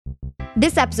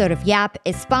This episode of Yap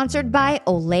is sponsored by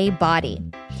Olay Body.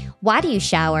 Why do you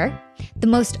shower? The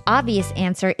most obvious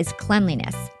answer is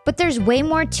cleanliness, but there's way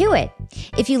more to it.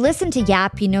 If you listen to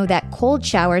Yap, you know that cold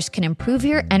showers can improve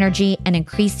your energy and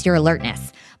increase your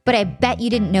alertness. But I bet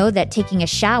you didn't know that taking a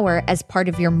shower as part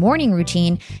of your morning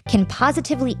routine can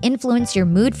positively influence your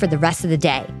mood for the rest of the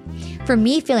day. For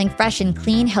me, feeling fresh and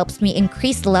clean helps me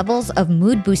increase levels of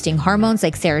mood-boosting hormones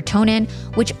like serotonin,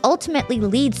 which ultimately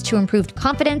leads to improved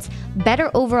confidence, better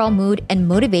overall mood, and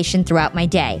motivation throughout my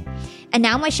day. And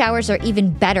now my showers are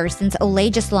even better since Olay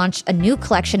just launched a new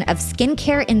collection of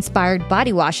skincare-inspired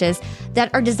body washes that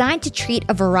are designed to treat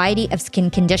a variety of skin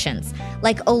conditions,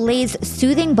 like Olay's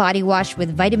Soothing Body Wash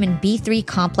with vitamin B3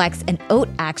 complex and oat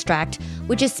extract,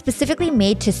 which is specifically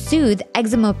made to soothe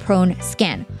eczema-prone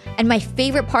skin. And my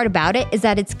favorite part about it is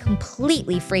that it's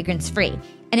completely fragrance-free,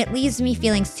 and it leaves me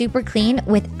feeling super clean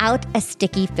without a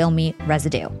sticky, filmy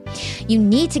residue. You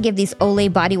need to give these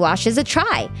Olay body washes a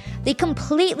try. They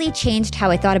completely changed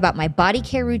how I thought about my body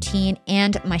care routine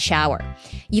and my shower.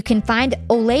 You can find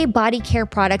Olay body care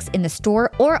products in the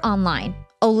store or online.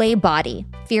 Olay Body,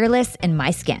 fearless in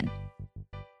my skin.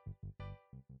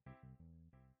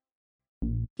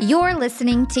 You're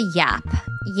listening to Yap,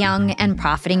 Young and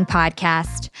Profiting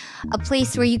Podcast, a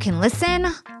place where you can listen,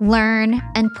 learn,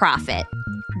 and profit.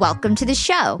 Welcome to the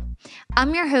show.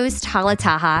 I'm your host, Hala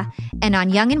Taha, and on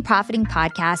Young and Profiting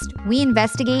Podcast, we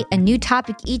investigate a new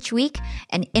topic each week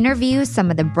and interview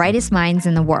some of the brightest minds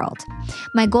in the world.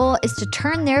 My goal is to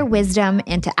turn their wisdom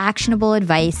into actionable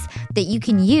advice that you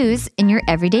can use in your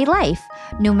everyday life,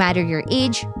 no matter your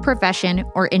age, profession,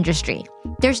 or industry.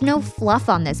 There's no fluff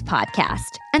on this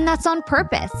podcast, and that's on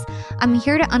purpose. I'm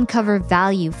here to uncover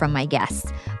value from my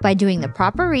guests by doing the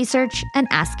proper research and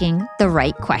asking the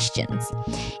right questions.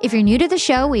 If you're new to the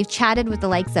show, we've chatted with the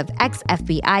likes of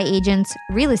ex-FBI agents,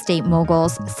 real estate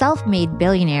moguls, self-made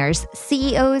billionaires,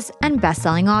 CEOs, and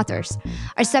best-selling authors.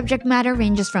 Our subject matter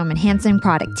ranges from enhancing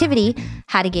productivity,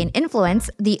 how to gain influence,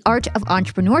 the art of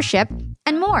entrepreneurship,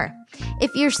 and more.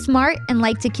 If you're smart and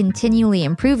like to continually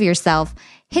improve yourself,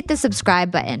 hit the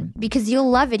subscribe button because you'll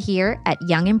love it here at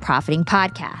Young and Profiting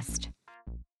Podcast.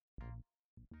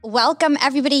 Welcome,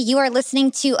 everybody. You are listening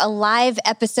to a live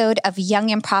episode of Young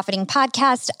and Profiting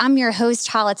Podcast. I'm your host,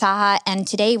 Hala Taha, and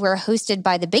today we're hosted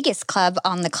by the biggest club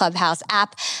on the Clubhouse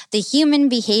app, the Human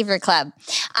Behavior Club.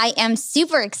 I am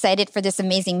super excited for this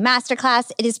amazing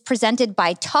masterclass. It is presented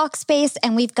by Talkspace,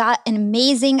 and we've got an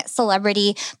amazing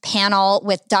celebrity panel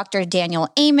with Dr. Daniel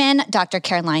Amen, Dr.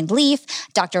 Caroline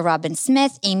Leaf, Dr. Robin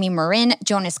Smith, Amy Morin,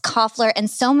 Jonas Koffler, and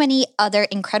so many other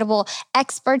incredible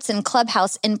experts and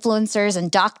Clubhouse influencers and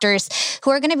doctors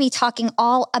who are going to be talking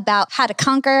all about how to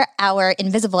conquer our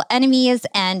invisible enemies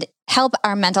and help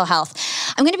our mental health.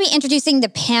 I'm going to be introducing the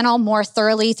panel more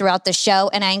thoroughly throughout the show,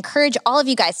 and I encourage all of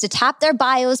you guys to tap their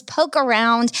bios, poke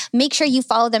around, make sure you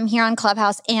follow them here on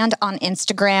Clubhouse and on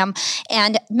Instagram.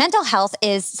 And mental health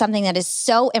is something that is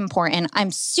so important.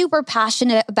 I'm super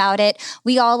passionate about it.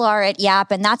 We all are at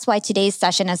YAP, and that's why today's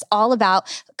session is all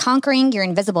about conquering your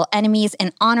invisible enemies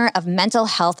in honor of Mental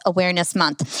Health Awareness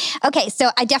Month. Okay, so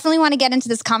I definitely want to get into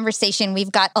this conversation.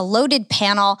 We've got a loaded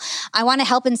panel. I want to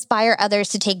help inspire others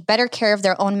to take better care of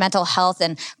their own mental health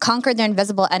and conquer their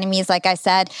invisible enemies, like I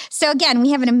said. So again,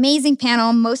 we have an amazing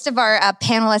panel. Most of our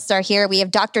panelists are here. We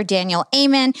have Dr. Daniel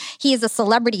Amen. He is a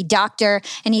celebrity doctor,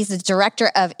 and he's the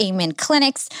director of Amen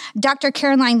Clinics. Dr.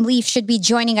 Caroline Leaf should be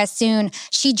joining us soon.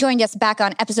 She joined us back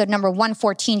on episode number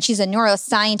 114. She's a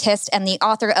neuroscientist and the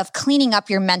author of Cleaning Up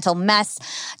Your Mental Mess.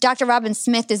 Dr. Robin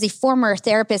Smith is a former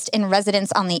therapist in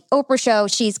residence on The Oprah Show.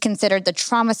 She's considered the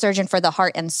trauma surgeon for the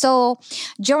heart and soul.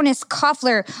 Jonas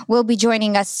Koffler will be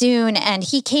joining us soon, and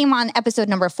he came on episode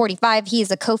number 45. He is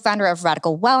a co-founder of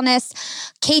Radical Wellness.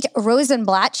 Kate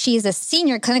Rosenblatt, she is a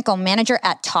senior clinical manager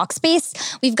at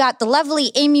Talkspace. We've got the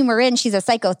lovely Amy Morin. She's a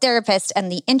psychotherapist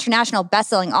and the international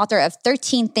best-selling author of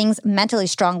 13 Things Mentally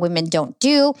Strong Women Don't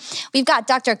Do. We've got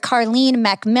Dr. Caroline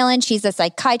Macmillan. She's a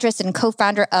psychiatrist and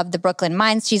co-founder of the Brooklyn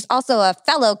Minds. She's also a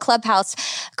fellow Clubhouse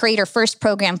Creator First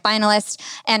Program finalist.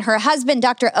 And her husband,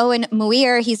 Dr. Owen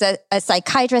Muir, he's a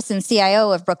psychiatrist and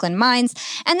CIO of Brooklyn Minds.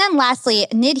 And then lastly,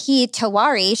 Nidhi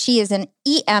Tiwari, she is an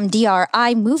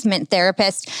EMDRI movement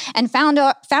therapist and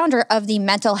founder of the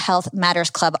Mental Health Matters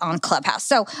Club on Clubhouse.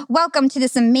 So welcome to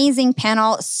this amazing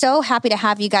panel. So happy to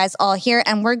have you guys all here.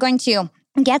 And we're going to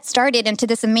get started into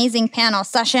this amazing panel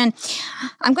session.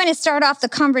 I'm going to start off the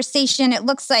conversation. It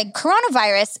looks like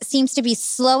coronavirus seems to be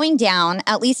slowing down,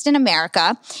 at least in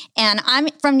America. And I'm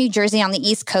from New Jersey on the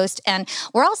East Coast, and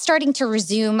we're all starting to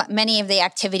resume many of the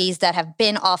activities that have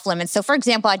been off limits. So for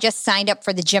example, I just signed up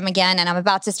for the gym again, and I'm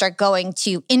about to start going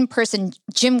to in-person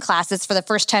gym classes for the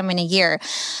first time in a year.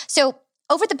 So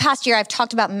over the past year, I've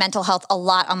talked about mental health a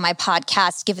lot on my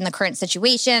podcast, given the current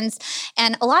situations.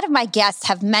 And a lot of my guests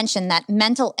have mentioned that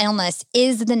mental illness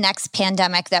is the next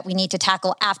pandemic that we need to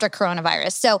tackle after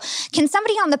coronavirus. So can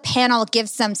somebody on the panel give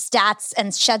some stats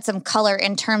and shed some color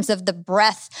in terms of the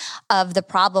breadth of the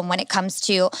problem when it comes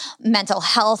to mental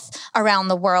health around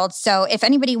the world? So if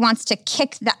anybody wants to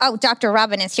kick that, Dr.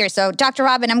 Robin is here. So Dr.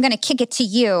 Robin, I'm going to kick it to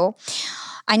you.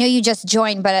 I know you just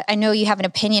joined, but I know you have an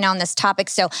opinion on this topic.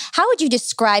 So how would you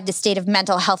describe the state of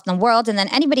mental health in the world? And then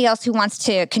anybody else who wants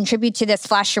to contribute to this,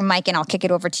 flash your mic and I'll kick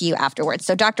it over to you afterwards.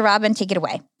 So Dr. Robin, take it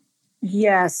away.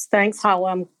 Yes, thanks,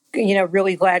 Hala. I'm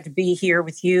really glad to be here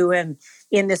with you and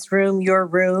in this room, your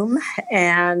room.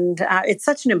 And it's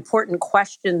such an important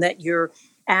question that you're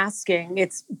asking.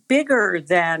 It's bigger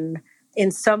than,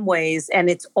 in some ways, and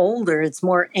it's older, it's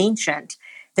more ancient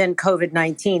than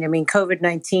COVID-19. I mean,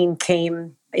 COVID-19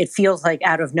 came, it feels like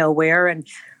out of nowhere, and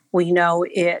we know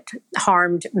it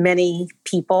harmed many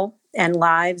people and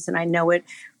lives, and I know it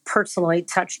personally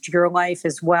touched your life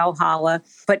as well, Hala.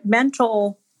 But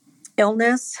mental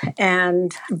illness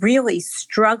and really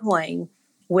struggling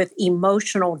with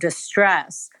emotional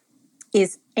distress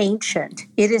is ancient.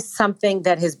 It is something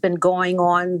that has been going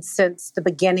on since the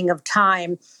beginning of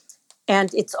time.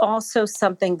 And it's also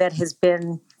something that has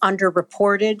been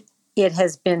underreported. It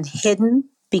has been hidden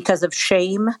because of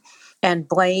shame and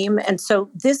blame. And so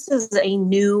this is a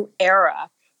new era.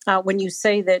 When you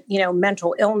say that,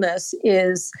 mental illness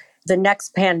is the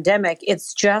next pandemic,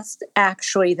 it's just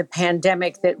actually the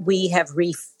pandemic that we have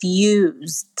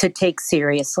refused to take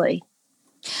seriously.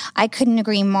 I couldn't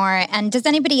agree more. And does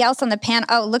anybody else on the panel?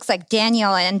 Oh, it looks like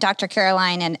Daniel and Dr.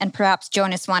 Caroline and perhaps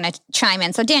Jonas want to chime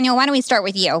in. So Daniel, why don't we start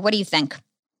with you? What do you think?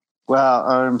 Well,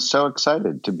 I'm so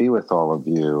excited to be with all of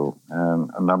you and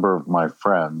a number of my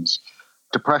friends.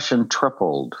 Depression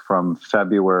tripled from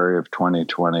February of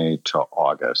 2020 to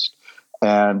August.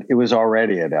 And it was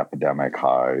already at epidemic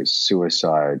highs.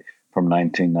 Suicide from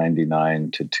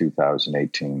 1999 to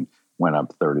 2018 went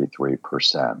up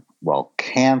 33%. Well,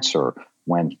 cancer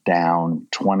went down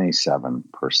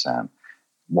 27%.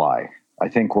 Why? I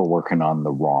think we're working on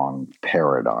the wrong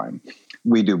paradigm.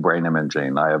 We do brain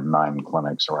imaging. I have 9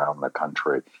 clinics around the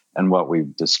country. And what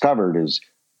we've discovered is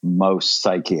most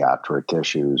psychiatric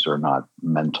issues are not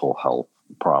mental health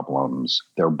problems.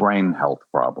 They're brain health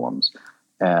problems.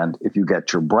 And if you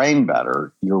get your brain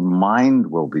better, your mind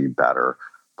will be better.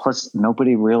 Plus,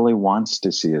 nobody really wants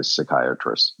to see a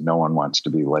psychiatrist. No one wants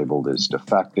to be labeled as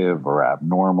defective or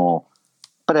abnormal,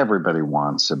 but everybody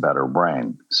wants a better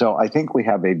brain. So I think we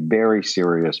have a very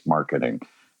serious marketing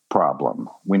problem.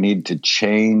 We need to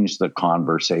change the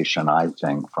conversation, I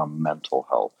think, from mental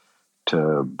health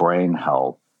to brain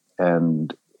health.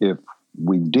 And if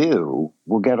we do,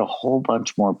 we'll get a whole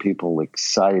bunch more people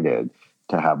excited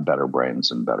to have better brains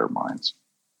and better minds.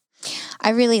 I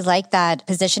really like that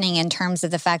positioning in terms of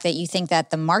the fact that you think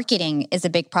that the marketing is a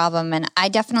big problem. And I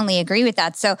definitely agree with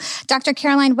that. So Dr.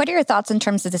 Caroline, what are your thoughts in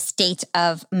terms of the state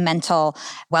of mental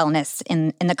wellness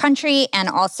in the country and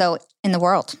also in the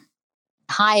world?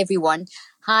 Hi, everyone.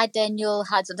 Hi, Daniel.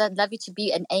 Hi, lovely to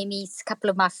be, and Amy, a couple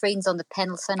of my friends on the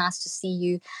panel. So nice to see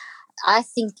you. I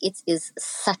think it is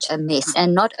such a mess.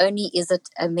 And not only is it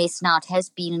a mess now, it has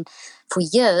been for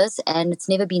years, and it's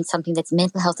never been something that's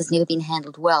mental health has never been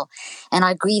handled well. And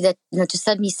I agree that, to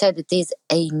suddenly say that there's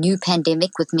a new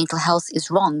pandemic with mental health is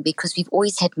wrong, because we've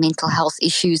always had mental health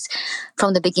issues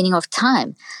from the beginning of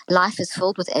time. Life is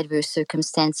filled with adverse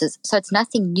circumstances. So it's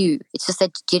nothing new. It's just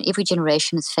that every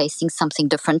generation is facing something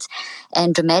different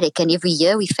and dramatic. And every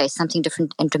year we face something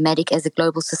different and dramatic as a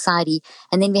global society.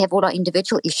 And then we have all our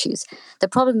individual issues. The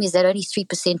problem is that only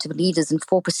 3% of leaders and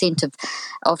 4%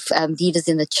 of leaders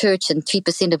in the church and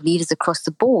 3% of leaders across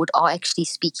the board are actually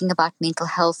speaking about mental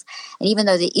health. And even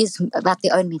though there is about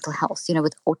their own mental health,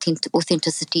 with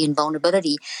authenticity and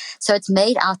vulnerability. So it's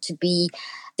made out to be,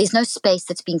 there's no space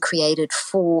that's been created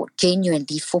for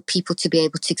people to be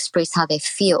able to express how they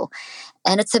feel.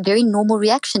 And it's a very normal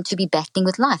reaction to be battling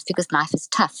with life, because life is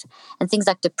tough. And things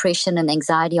like depression and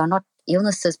anxiety are not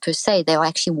illnesses per se. They are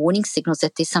actually warning signals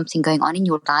that there's something going on in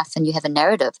your life and you have a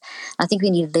narrative. I think we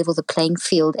need to level the playing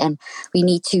field, and we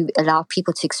need to allow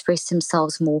people to express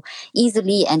themselves more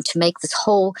easily, and to make this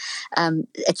whole,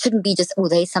 it shouldn't be just,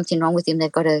 there's something wrong with them,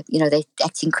 they've got to, they're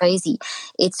acting crazy.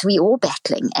 It's we all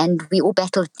battling, and we all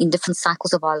battle in different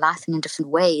cycles of our life and in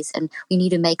different ways, and we need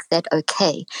to make that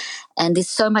okay. And there's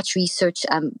so much research.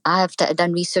 I have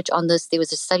done research on this. There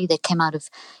was a study that came out of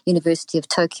University of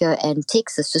Tokyo and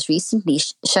Texas just recently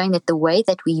showing that the way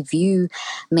that we view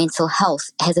mental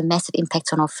health has a massive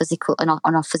impact on our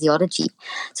on our physiology.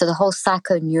 So the whole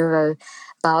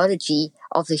psychoneurobiology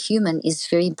of the human is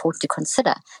very important to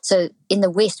consider. So in the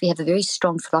West, we have a very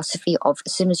strong philosophy of,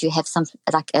 as soon as you have some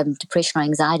depression or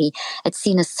anxiety, it's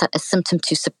seen as a symptom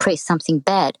to suppress something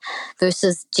bad,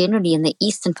 versus generally in the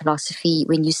Eastern philosophy,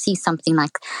 when you see something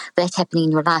like that happening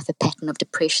in your life, a pattern of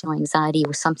depression or anxiety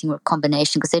or something, or a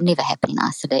combination, because they never happen in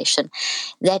isolation,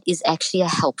 that is actually a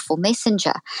helpful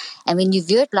messenger. And when you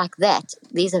view it like that,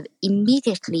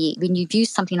 immediately, when you view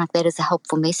something like that as a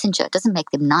helpful messenger, it doesn't make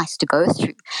them nice to go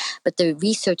through. But the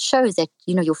research shows that,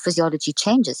 your physiology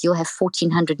changes. You'll have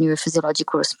 1,400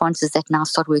 neurophysiological responses that now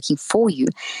start working for you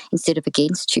instead of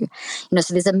against you.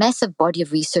 So there's a massive body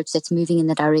of research that's moving in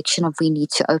the direction of we need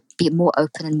to be more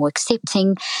open and more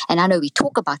accepting. And I know we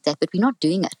talk about that, but we're not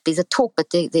doing it. There's a talk,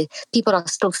 but the people are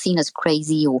still seen as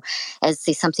crazy, or as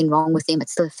there's something wrong with them. It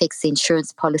still affects the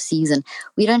insurance policies, and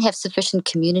we don't have sufficient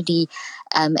community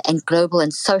and global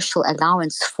and social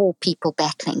allowance for people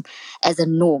battling as a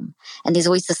norm. And there's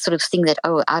always this sort of thing that,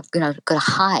 I've got to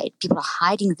hide. People are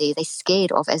hiding there. They're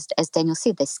scared of, as Daniel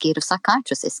said, they're scared of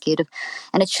psychiatrists. They're scared of,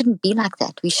 and it shouldn't be like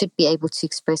that. We should be able to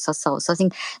express ourselves. So I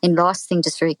think, and last thing,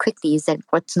 just very quickly, is that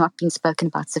what's not been spoken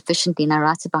about sufficiently, and I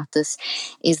write about this,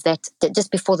 is that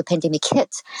just before the pandemic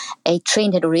hit, a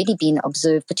trend had already been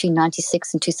observed between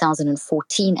 1996 and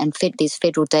 2014, and there's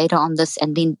federal data on this,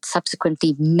 and then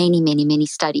subsequently many, many, many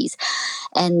studies,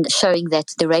 and showing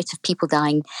that the rate of people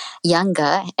dying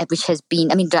younger, which has been,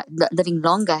 living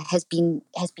longer, has been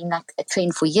like a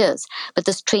trend for years. But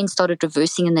this trend started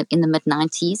reversing in the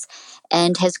mid-90s,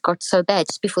 and has got so bad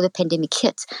just before the pandemic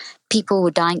hit. People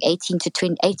were dying 18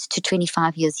 to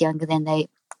 25 years younger than they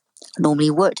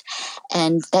normally would.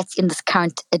 And that's in this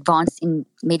current advance in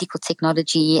medical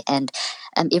technology and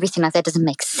everything like that doesn't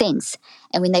make sense.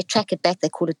 And when they track it back, they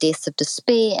call it deaths of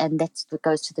despair, and that's what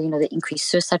goes to the increased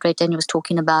suicide rate Daniel was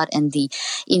talking about, and the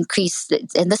increase,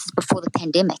 and this is before the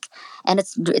pandemic. And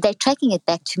they're tracking it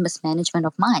back to mismanagement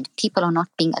of mind. People are not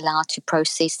being allowed to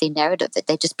process their narrative, that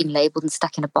they're just being labeled and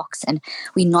stuck in a box, and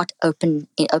we're not opening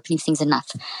things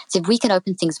enough. So if we can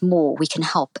open things more, we can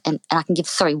help. And I can give,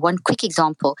 one quick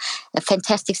example. A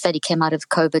fantastic study came out of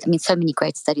COVID. So many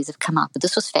great studies have come out, but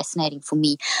this was fascinating for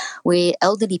me, where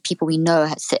elderly people we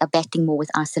know are battling more with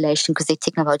isolation because their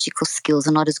technological skills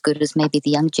are not as good as maybe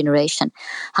the young generation.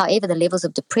 However, the levels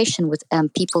of depression with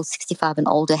people 65 and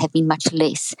older have been much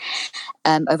less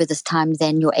over this time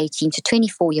than your 18 to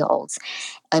 24-year-olds,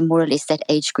 more or less that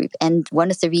age group. And one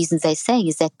of the reasons they say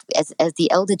is that as the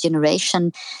elder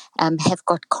generation have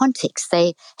got context,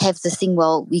 they have this thing,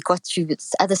 we got through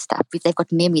this other stuff. They've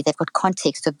got memory, they've got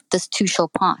context of this too shall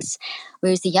pass.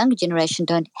 Whereas the younger generation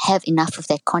don't have enough of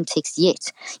that context yet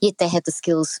they have the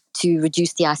skills to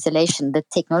reduce the isolation, the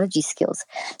technology skills.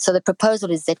 So the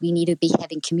proposal is that we need to be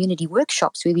having community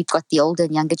workshops where we've got the older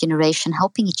and younger generation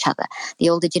helping each other, the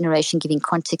older generation giving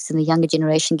context and the younger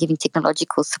generation giving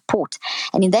technological support.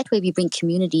 And in that way, we bring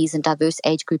communities and diverse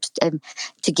age groups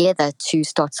together to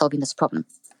start solving this problem.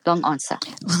 Long answer.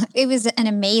 It was an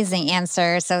amazing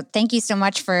answer. So thank you so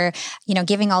much for,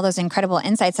 giving all those incredible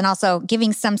insights and also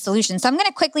giving some solutions. So I'm going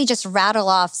to quickly just rattle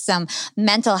off some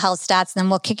mental health stats, and then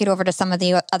we'll kick it over to some of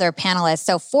the other panelists.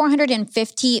 So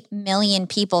 450 million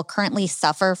people currently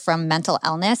suffer from mental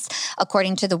illness,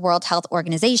 according to the World Health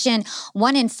Organization.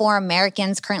 1 in 4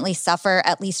 Americans currently suffer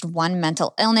at least one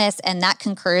mental illness, and that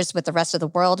concurs with the rest of the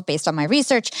world based on my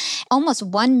research. Almost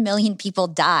 1 million people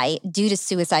die due to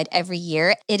suicide every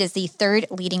year. It is the third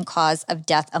leading cause of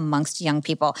death amongst young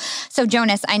people. So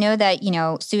Jonas, I know that,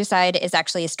 suicide is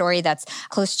actually a story that's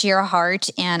close to your heart,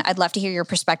 and I'd love to hear your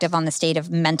perspective on the state of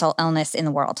mental illness in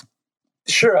the world.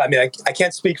 Sure. I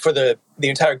can't speak for the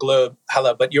entire globe,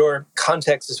 Hala, but your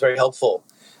context is very helpful.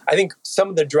 I think some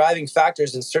of the driving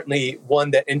factors, and certainly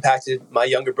one that impacted my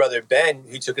younger brother, Ben,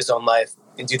 who took his own life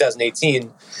in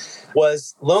 2018,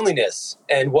 was loneliness.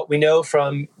 And what we know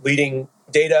from leading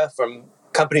data from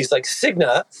companies like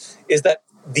Cigna is that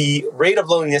the rate of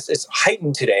loneliness is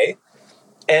heightened today,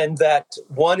 and that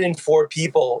 1 in 4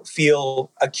 people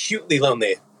feel acutely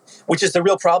lonely, which is the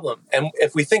real problem. And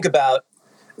if we think about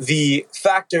the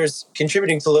factors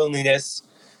contributing to loneliness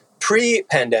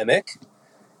pre-pandemic.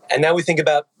 And now we think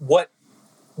about what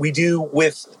we do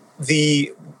with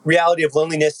the reality of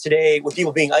loneliness today, with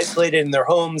people being isolated in their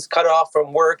homes, cut off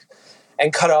from work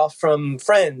and cut off from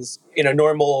friends in a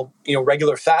normal,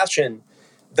 regular fashion.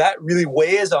 That really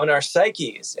weighs on our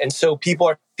psyches. And so people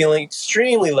are feeling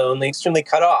extremely lonely, extremely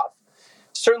cut off.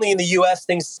 Certainly in the US,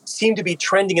 things seem to be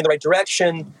trending in the right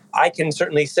direction. I can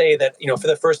certainly say that, for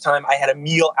the first time, I had a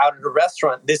meal out at a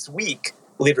restaurant this week,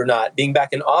 believe it or not, being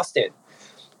back in Austin.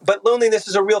 But loneliness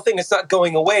is a real thing. It's not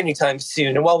going away anytime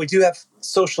soon. And while we do have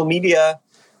social media,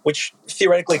 which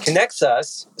theoretically connects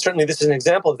us, certainly this is an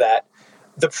example of that,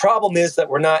 the problem is that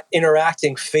we're not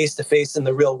interacting face-to-face in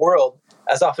the real world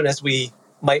as often as we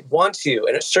might want to.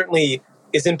 And it certainly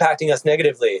is impacting us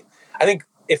negatively. I think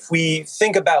if we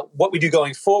think about what we do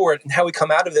going forward and how we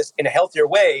come out of this in a healthier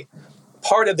way,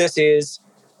 part of this is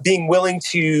being willing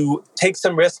to take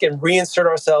some risk and reinsert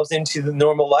ourselves into the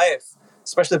normal life,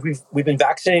 especially if we've been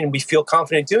vaccinated and we feel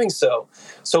confident doing so.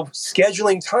 So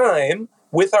scheduling time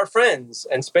with our friends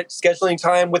and scheduling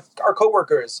time with our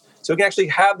coworkers so we can actually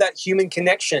have that human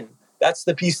connection. That's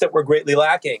the piece that we're greatly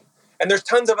lacking. And there's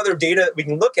tons of other data that we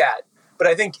can look at. But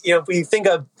I think, if we think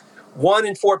of 1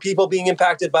 in 4 people being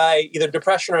impacted by either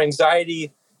depression or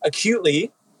anxiety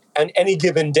acutely on any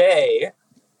given day,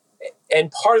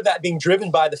 and part of that being driven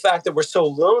by the fact that we're so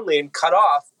lonely and cut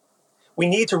off, we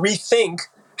need to rethink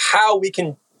how we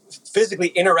can physically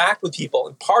interact with people.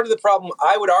 And part of the problem,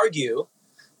 I would argue,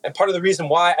 and part of the reason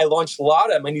why I launched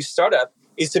Lada, my new startup,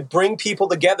 is to bring people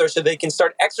together so they can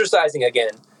start exercising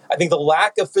again. I think the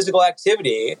lack of physical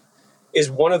activity is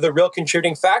one of the real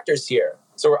contributing factors here.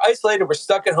 So we're isolated, we're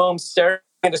stuck at home staring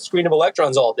at a screen of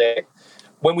electrons all day,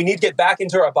 when we need to get back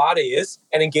into our bodies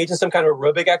and engage in some kind of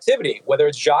aerobic activity, whether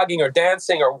it's jogging or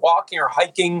dancing or walking or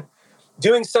hiking,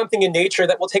 doing something in nature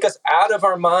that will take us out of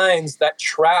our minds, that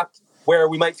trap where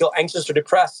we might feel anxious or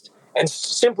depressed, and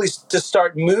simply to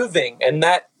start moving. And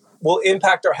that will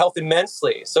impact our health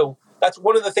immensely. So that's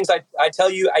one of the things I tell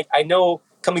you. I know,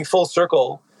 coming full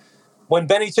circle, when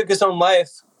Benny took his own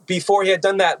life, before he had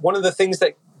done that, one of the things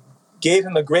that gave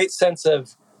him a great sense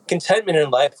of contentment in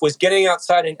life was getting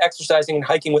outside and exercising and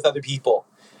hiking with other people.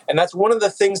 And that's one of the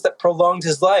things that prolonged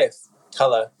his life,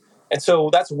 Hala. And so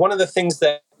that's one of the things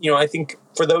that, I think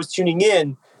for those tuning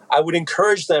in, I would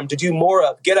encourage them to do more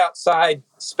of. Get outside,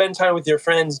 spend time with your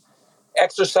friends,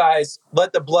 exercise,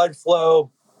 let the blood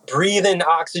flow, breathe in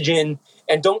oxygen,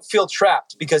 and don't feel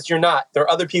trapped, because you're not. There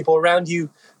are other people around you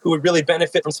who would really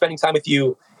benefit from spending time with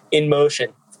you in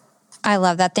motion. I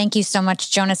love that. Thank you so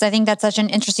much, Jonas. I think that's such an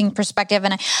interesting perspective.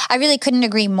 And I really couldn't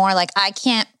agree more. Like, I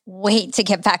can't wait to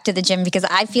get back to the gym, because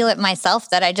I feel it myself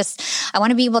that I want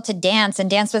to be able to dance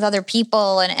with other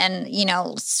people and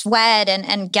sweat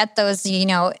and get those,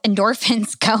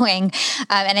 endorphins going.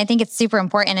 And I think it's super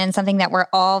important and something that we're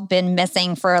all been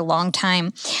missing for a long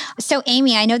time. So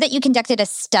Amy, I know that you conducted a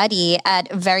study at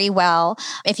Verywell.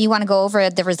 If you want to go over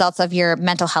the results of your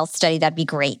mental health study, that'd be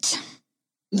great.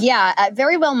 Yeah, at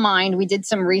Verywell Mind, we did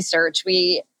some research.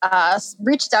 We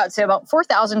reached out to about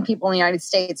 4,000 people in the United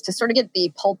States to sort of get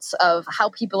the pulse of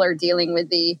how people are dealing with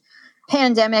the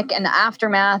pandemic and the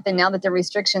aftermath, and now that the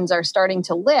restrictions are starting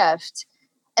to lift.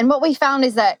 And what we found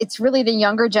is that it's really the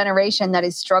younger generation that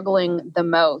is struggling the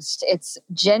most. It's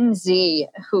Gen Z,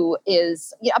 who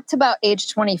is up to about age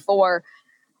 24.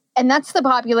 And that's the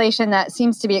population that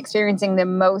seems to be experiencing the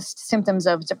most symptoms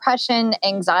of depression,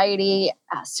 anxiety,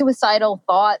 suicidal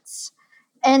thoughts.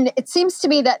 And it seems to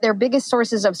be that their biggest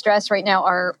sources of stress right now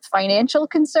are financial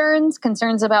concerns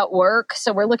about work.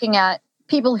 So we're looking at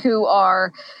people who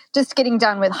are just getting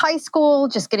done with high school,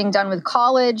 just getting done with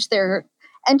college. They're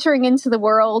entering into the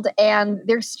world and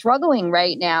they're struggling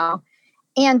right now.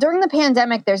 And during the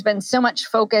pandemic, there's been so much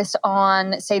focus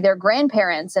on, say, their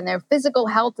grandparents and their physical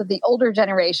health of the older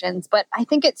generations. But I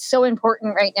think it's so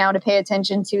important right now to pay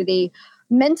attention to the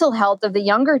mental health of the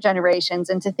younger generations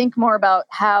and to think more about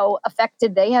how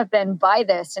affected they have been by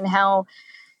this, and how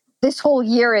this whole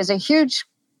year is a huge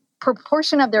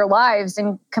proportion of their lives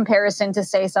in comparison to,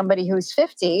 say, somebody who's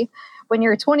 50. When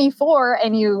you're 24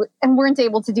 and weren't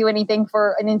able to do anything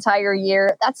for an entire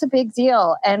year, that's a big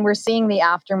deal. And we're seeing the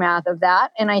aftermath of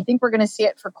that. And I think we're going to see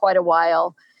it for quite a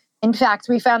while. In fact,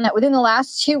 we found that within the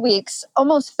last 2 weeks,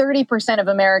 almost 30% of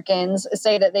Americans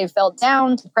say that they've felt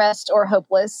down, depressed, or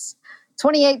hopeless.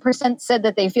 28% said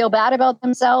that they feel bad about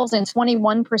themselves, and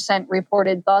 21%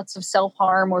 reported thoughts of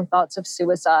self-harm or thoughts of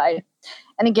suicide.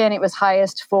 And again, it was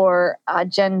highest for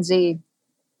Gen Z.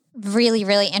 Really,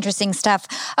 really interesting stuff.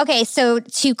 Okay, so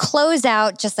to close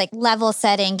out, just like level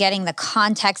setting, getting the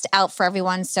context out for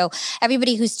everyone so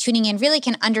everybody who's tuning in really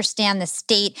can understand the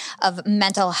state of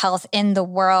mental health in the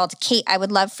world. Kate, I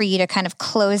would love for you to kind of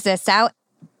close this out.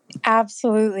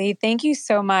 Absolutely. Thank you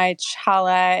so much,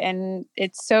 Hala. And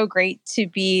it's so great to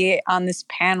be on this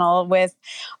panel with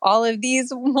all of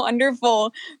these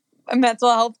wonderful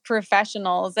mental health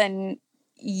professionals. And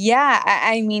yeah,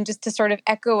 I mean, just to sort of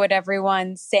echo what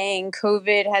everyone's saying,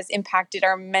 COVID has impacted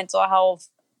our mental health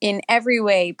in every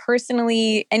way,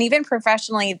 personally and even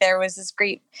professionally. There was this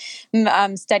great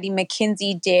study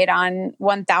McKinsey did on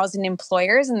 1,000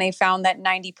 employers, and they found that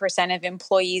 90% of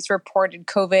employees reported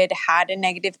COVID had a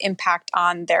negative impact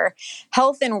on their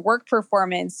health and work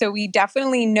performance. So we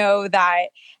definitely know that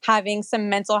having some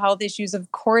mental health issues,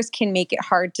 of course, can make it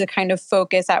hard to kind of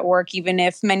focus at work, even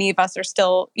if many of us are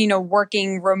still,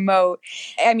 working remote.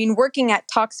 I mean, working at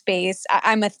Talkspace,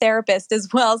 I'm a therapist as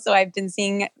well, so I've been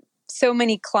seeing so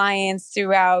many clients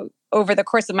throughout over the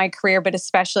course of my career, but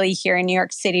especially here in New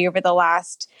York City over the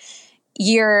last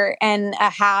year and a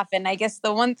half. And I guess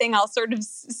the one thing I'll sort of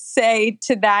say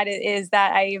to that is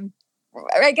that I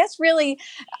guess really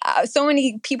so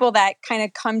many people that kind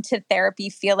of come to therapy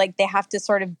feel like they have to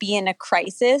sort of be in a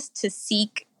crisis to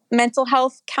seek mental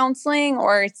health counseling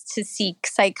or to seek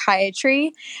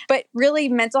psychiatry. But really,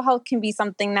 mental health can be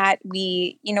something that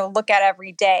we, look at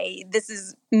every day. This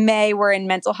is May, we're in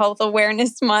Mental Health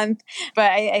Awareness Month,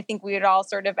 but I think we would all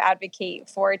sort of advocate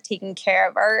for taking care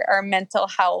of our mental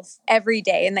health every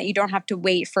day, and that you don't have to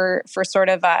wait for sort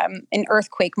of an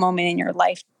earthquake moment in your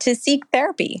life to seek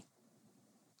therapy.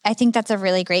 I think that's a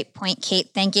really great point, Kate.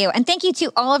 Thank you. And thank you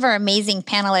to all of our amazing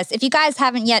panelists. If you guys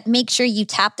haven't yet, make sure you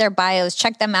tap their bios,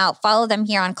 check them out, follow them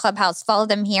here on Clubhouse, follow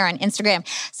them here on Instagram.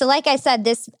 So like I said,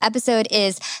 this episode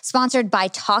is sponsored by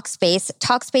Talkspace.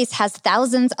 Talkspace has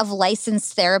thousands of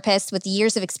licensed therapists with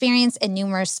years of experience in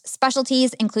numerous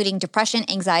specialties, including depression,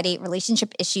 anxiety,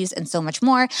 relationship issues, and so much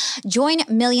more. Join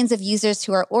millions of users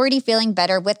who are already feeling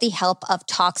better with the help of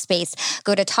Talkspace.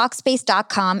 Go to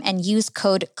Talkspace.com and use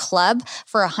code CLUB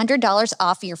for $100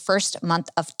 off your first month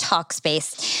of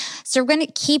Talkspace. So we're going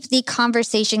to keep the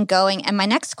conversation going. And my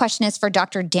next question is for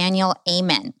Dr. Daniel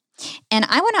Amen. And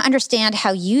I want to understand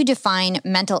how you define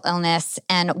mental illness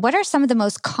and what are some of the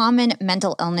most common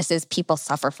mental illnesses people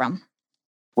suffer from?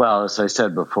 Well, as I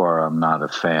said before, I'm not a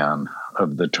fan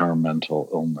of the term mental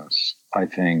illness. I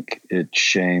think it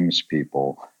shames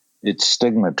people. It's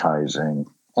stigmatizing,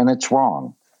 and it's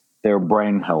wrong. There are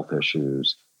brain health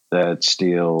issues that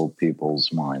steal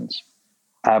people's minds.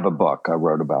 I have a book I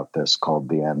wrote about this called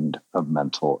The End of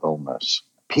Mental Illness.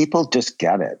 People just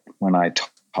get it when I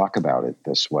talk about it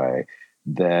this way,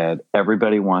 that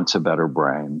everybody wants a better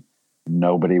brain.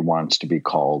 Nobody wants to be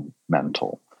called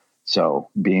mental. So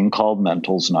being called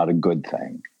mental is not a good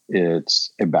thing.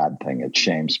 It's a bad thing. It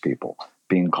shames people.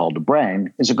 Being called a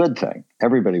brain is a good thing.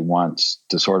 Everybody wants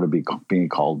to sort of be being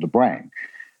called a brain.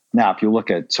 Now, if you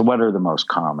look at, so what are the most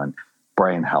common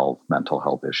brain health, mental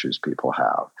health issues people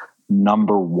have?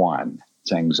 Number one,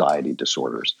 it's anxiety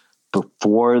disorders.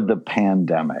 Before the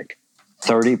pandemic,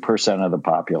 30% of the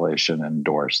population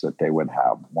endorsed that they would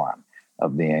have one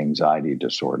of the anxiety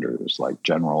disorders, like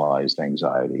generalized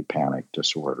anxiety, panic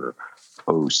disorder,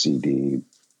 OCD,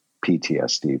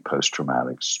 PTSD,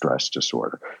 post-traumatic stress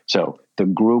disorder. So the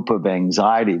group of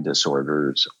anxiety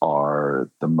disorders are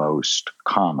the most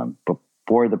common.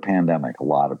 Before the pandemic, a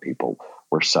lot of people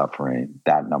were suffering.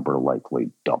 That number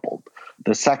likely doubled.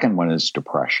 The second one is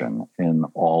depression in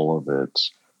all of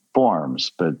its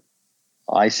forms. But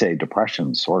I say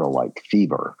depression is sort of like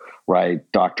fever, right?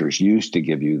 Doctors used to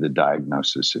give you the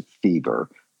diagnosis of fever.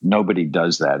 Nobody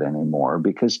does that anymore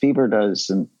because fever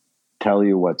doesn't tell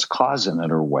you what's causing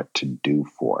it or what to do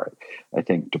for it. I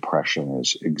think depression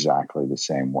is exactly the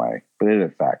same way, but it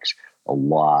affects a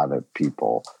lot of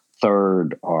people.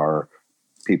 Third are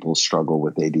people struggle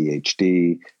with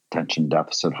ADHD, attention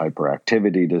deficit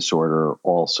hyperactivity disorder,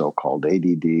 also called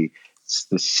ADD. It's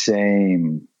the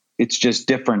same. It's just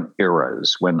different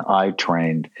eras. When I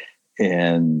trained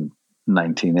in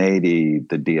 1980,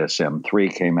 the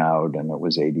DSM-3 came out and it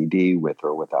was ADD with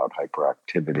or without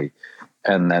hyperactivity.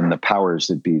 And then the powers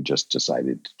that be just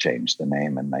decided to change the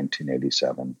name in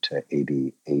 1987 to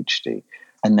ADHD.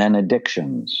 And then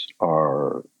addictions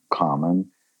are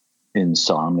common.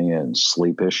 Insomnia and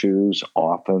sleep issues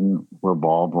often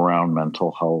revolve around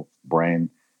mental health, brain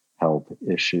health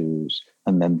issues,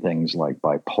 and then things like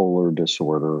bipolar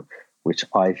disorder, which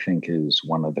I think is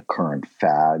one of the current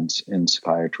fads in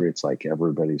psychiatry. It's like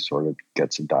everybody sort of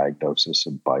gets a diagnosis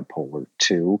of bipolar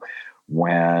 2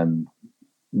 when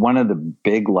One of the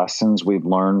big lessons we've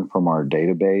learned from our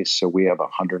database, so we have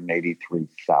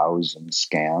 183,000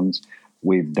 scans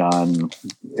we've done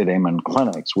at Amen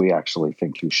Clinics. We actually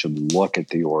think you should look at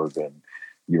the organ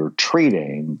you're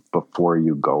treating before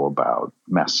you go about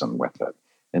messing with it.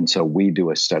 And so we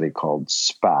do a study called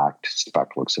SPACT.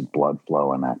 SPACT looks at blood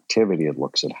flow and activity. It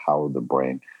looks at how the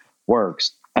brain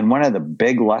works. And one of the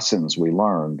big lessons we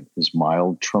learned is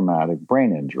mild traumatic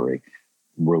brain injury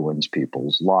ruins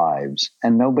people's lives.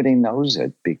 And nobody knows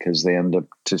it because they end up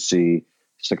to see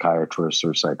psychiatrists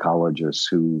or psychologists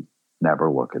who never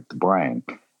look at the brain.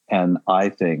 And I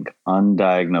think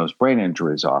undiagnosed brain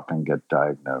injuries often get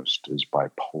diagnosed as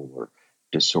bipolar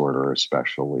disorder,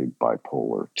 especially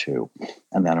bipolar 2.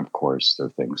 And then, of course, there are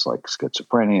things like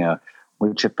schizophrenia,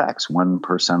 which affects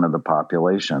 1% of the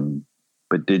population.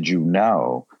 But did you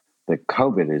know that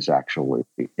COVID is actually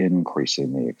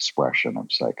increasing the expression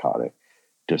of psychotic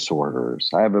disorders?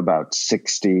 I have about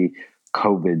 60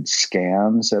 COVID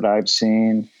scans that I've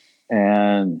seen,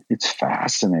 and it's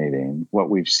fascinating. What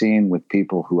we've seen with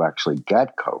people who actually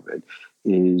get COVID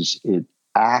is it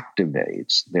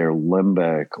activates their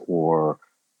limbic or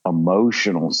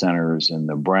emotional centers in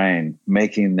the brain,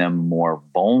 making them more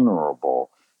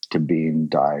vulnerable to being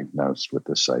diagnosed with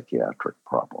a psychiatric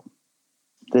problem.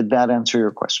 Did that answer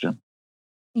your question?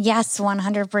 Yes,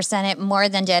 100%. It more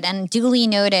than did. And duly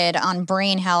noted on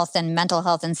brain health and mental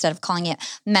health instead of calling it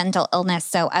mental illness.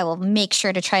 So I will make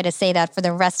sure to try to say that for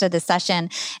the rest of the session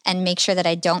and make sure that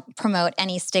I don't promote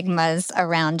any stigmas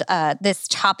around this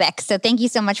topic. So thank you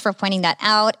so much for pointing that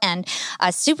out. And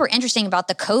super interesting about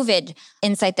the COVID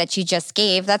insight that you just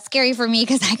gave. That's scary for me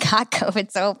because I got COVID.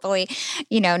 So hopefully,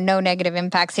 no negative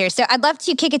impacts here. So I'd love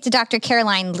to kick it to Dr.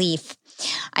 Caroline Leaf.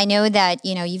 I know that,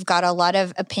 you've got a lot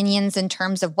of opinions in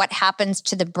terms of what happens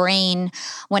to the brain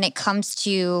when it comes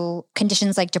to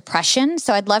conditions like depression.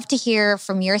 So I'd love to hear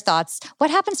from your thoughts. What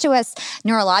happens to us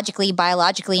neurologically,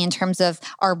 biologically, in terms of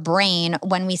our brain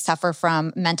when we suffer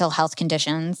from mental health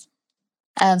conditions?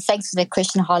 Thanks for that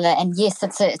question, Hala. And yes,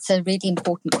 it's a really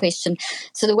important question.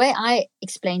 So the way I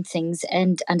explain things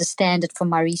and understand it from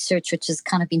my research, which has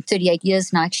kind of been 38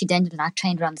 years now, actually Daniel and I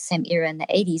trained around the same era in the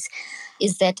 80s,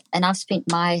 is that, and I've spent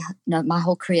my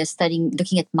whole career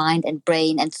looking at mind and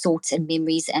brain and thoughts and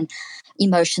memories and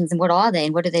emotions and what are they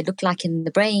and what do they look like in the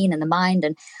brain and the mind.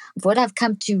 And what I've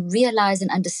come to realize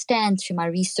and understand through my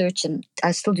research, and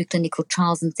I still do clinical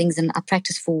trials and things, and I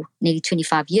practice for nearly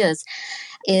 25 years,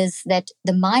 is that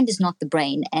the mind is not the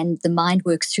brain, and the mind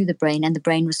works through the brain, and the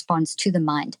brain responds to the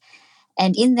mind.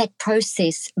 And in that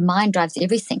process, mind drives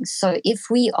everything. So if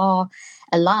we are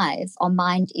alive, our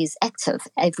mind is active.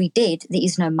 If we're dead, there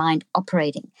is no mind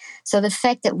operating. So the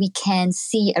fact that we can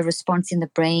see a response in the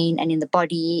brain and in the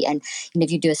body, and if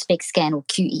you do a SPECT scan or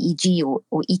QEEG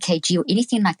or EKG or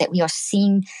anything like that, we are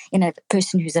seeing in a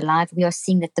person who's alive, we are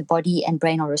seeing that the body and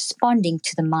brain are responding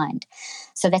to the mind.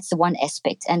 So that's the one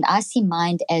aspect. And I see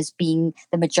mind as being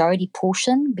the majority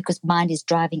portion because mind is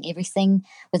driving everything.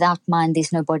 Without mind,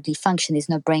 there's no bodily function, there's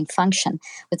no brain function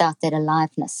without that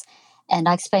aliveness. And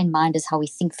I explain mind as how we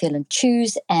think, feel, and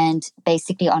choose. And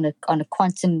basically, on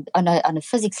a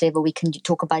physics level, we can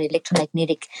talk about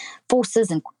electromagnetic forces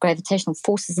and gravitational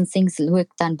forces and things.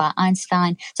 Work done by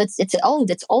Einstein. So it's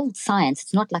old science.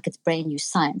 It's not like it's brand new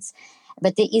science,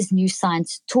 but there is new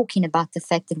science talking about the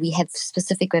fact that we have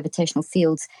specific gravitational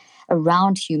fields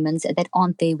around humans that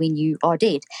aren't there when you are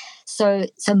dead. So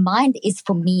mind is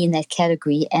for me in that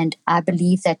category, and I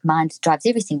believe that mind drives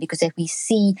everything because that we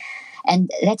see.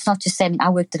 And that's not to say,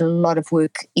 I did a lot of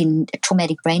work in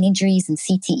traumatic brain injuries and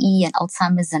CTE and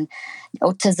Alzheimer's and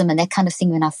autism and that kind of thing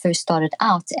when I first started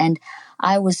out. And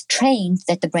I was trained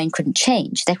that the brain couldn't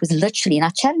change. That was literally, and I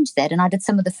challenged that. And I did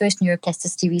some of the first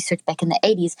neuroplasticity research back in the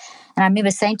 80s. And I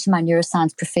remember saying to my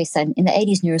neuroscience professor, and in the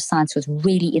 80s, neuroscience was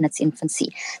really in its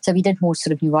infancy. So we did more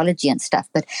sort of neurology and stuff.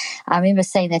 But I remember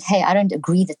saying that, hey, I don't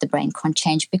agree that the brain can't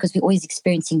change because we're always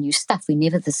experiencing new stuff. We're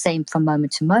never the same from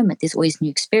moment to moment. There's always new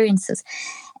experiences.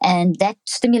 And that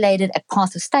stimulated a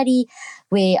path of study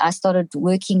where I started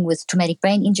working with traumatic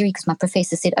brain injury because my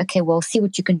professor said, okay, well, see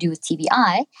what you can do with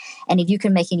TBI. And if you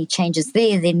can make any changes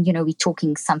there, then, we're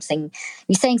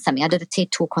saying something. I did a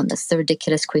TED talk on this, the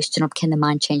ridiculous question of can the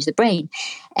mind change the brain?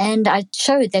 And I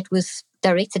showed that with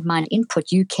directed mind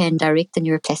input, you can direct the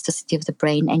neuroplasticity of the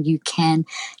brain and you can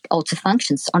alter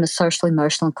functions on a social,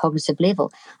 emotional, and cognitive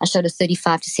level. I showed a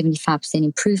 35 to 75%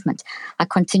 improvement. I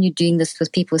continued doing this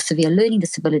with people with severe learning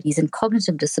disabilities and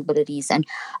cognitive disabilities. And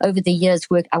over the years'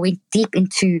 work, I went deep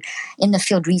into in the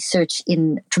field research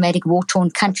in traumatic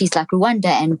war-torn countries like Rwanda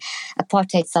and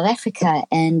apartheid South Africa,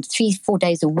 and 3-4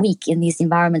 days a week in these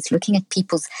environments, looking at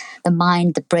people's, the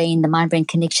mind, the brain, the mind-brain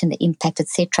connection, the impact,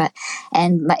 etc.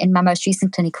 And in my most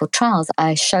recent clinical trials,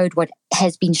 I showed what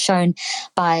has been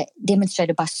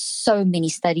demonstrated by so many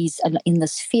studies in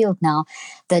this field now,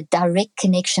 the direct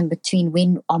connection between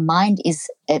when our minds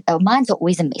are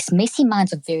always a mess. Messy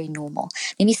minds are very normal.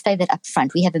 Let me say that up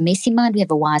front. We have a messy mind, we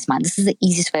have a wise mind. This is the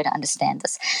easiest way to understand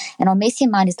this. And our messy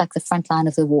mind is like the front line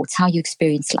of the war. It's how you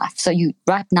experience life. So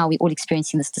right now, we're all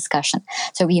experiencing this discussion.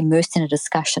 So we're immersed in a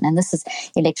discussion. And this is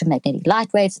electromagnetic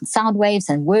light waves and sound waves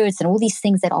and words and all these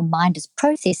things that our mind is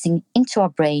processing into our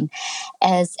brain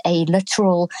as a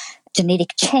literal genetic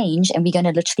change, and we're going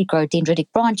to literally grow dendritic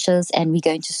branches and we're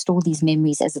going to store these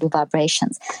memories as little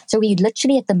vibrations. So we're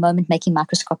literally at the moment making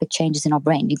microscopic changes in our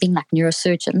brain. We're being like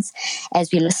neurosurgeons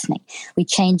as we're listening. We're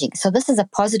changing. So this is a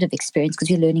positive experience because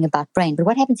you're learning about brain. But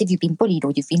what happens if you've been bullied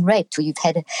or you've been raped or you've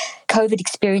had COVID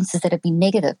experiences that have been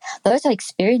negative? Those are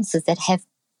experiences that have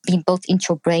been built into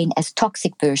your brain as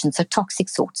toxic versions. So toxic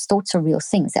thoughts. Thoughts are real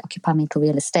things. They occupy mental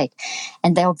real estate.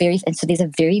 And so there's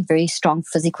a very, very strong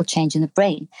physical change in the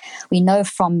brain. We know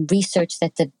from research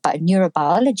that the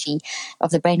neurobiology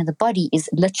of the brain and the body is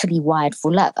literally wired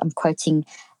for love. I'm quoting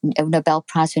a Nobel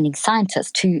Prize winning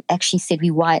scientist who actually said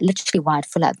literally wired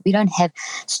for love. We don't have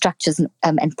structures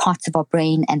and parts of our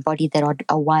brain and body that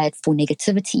are wired for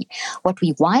negativity. What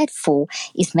we're wired for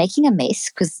is making a mess,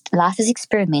 because life is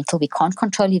experimental. We can't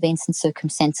control events and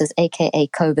circumstances, aka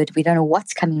COVID. We don't know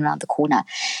what's coming around the corner,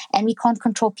 and we can't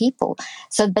control people.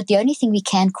 But the only thing we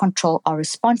can control are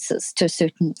responses to a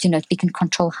certain, we can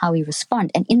control how we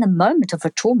respond. And in the moment of a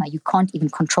trauma, you can't even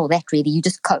control that really. You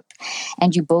just cope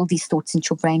and you build these thoughts into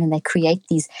your brain, and they create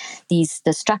these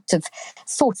destructive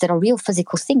thoughts that are real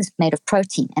physical things made of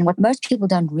protein. And what most people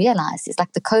don't realize is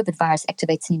like the COVID virus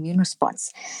activates an immune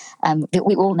response.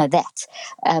 We all know that.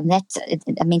 I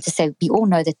mean to say, we all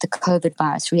know that the COVID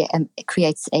virus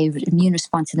creates an immune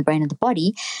response in the brain and the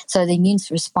body. So the immune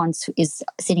response is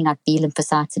sending out B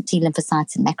lymphocytes and T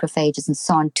lymphocytes and macrophages and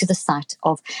so on to the site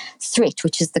of threat,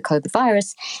 which is the COVID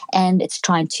virus, and it's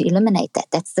trying to eliminate that.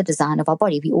 That's the design of our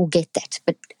body. We all get that.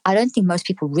 But I don't think most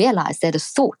people realize that a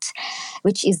thought,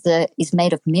 which is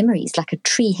made of memories, like a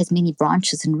tree has many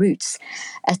branches and roots.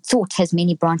 A thought has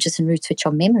many branches and roots, which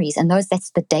are memories, and that's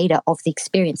the data of the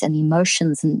experience and the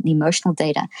emotions and the emotional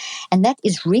data. And that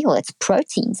is real. It's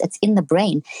proteins. It's in the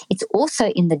brain. It's also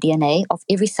in the DNA of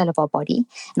every cell of our body.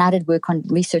 And I did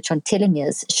research on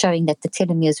telomeres, showing that the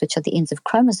telomeres, which are the ends of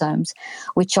chromosomes,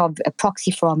 which are a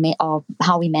proxy for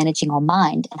how we're managing our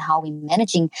mind and how we're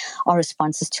managing our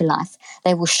responses to life,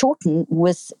 they will shorten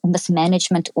with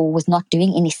mismanagement or with not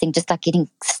doing anything, just like getting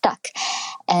stuck.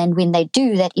 And when they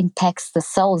do, that impacts the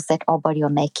cells that our body are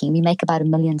making. We make about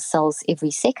 1 million cells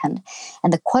every second.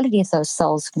 And the quality of those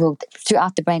cells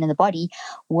throughout the brain and the body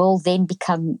will then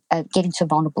get into a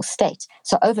vulnerable state.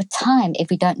 So over time, if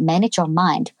we don't manage our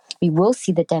mind, we will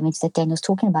see the damage that Daniel's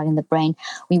talking about in the brain.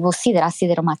 We will see that. I see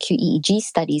that on my QEEG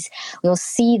studies. We'll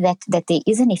see that there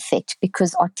is an effect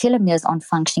because our telomeres aren't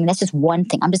functioning. That's just one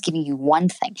thing. I'm just giving you one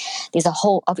thing. There's a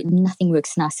whole of nothing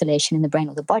works in isolation in the brain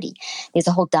or the body. There's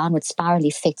a whole downward spiral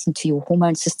effect into your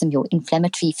hormone system, your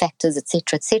inflammatory factors,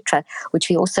 etc., which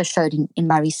we also showed in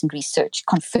my recent research,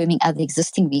 confirming other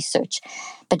existing research.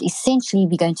 But essentially,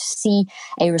 we're going to see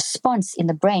a response in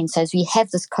the brain. So as we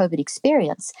have this COVID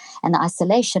experience and the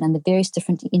isolation and the various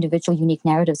different individual unique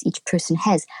narratives each person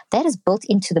has, that is built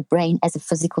into the brain as a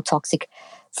physical toxic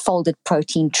folded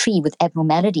protein tree with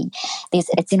abnormality.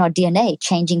 It's in our DNA,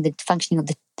 changing the functioning of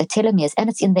the telomeres, and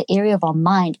it's in the area of our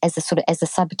mind as a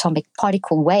subatomic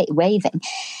particle waving.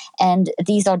 And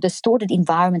these are distorted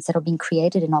environments that are being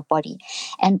created in our body.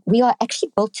 And we are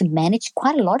actually built to manage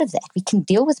quite a lot of that. We can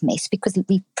deal with mess because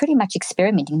we're pretty much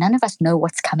experimenting. None of us know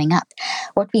what's coming up.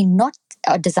 What we're not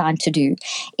designed to do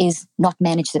is not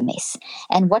manage the mess.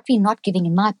 And what we're not giving,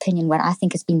 in my opinion, what I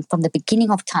think has been from the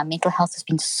beginning of time, mental health has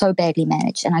been so badly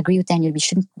managed. And I agree with Daniel, we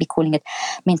shouldn't be calling it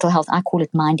mental health. I call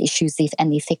it mind issues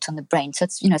and the effect on the brain. So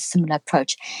it's, a similar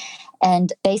approach.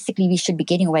 And basically, we should be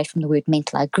getting away from the word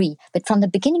mental. I agree. But from the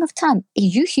beginning of time,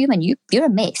 you human, you're a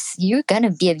mess. You're going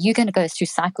to go through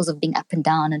cycles of being up and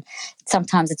down, and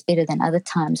sometimes it's better than other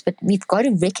times. But we've got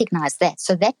to recognize that.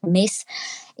 So that mess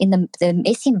in the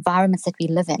messy environments that we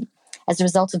live in, as a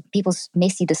result of people's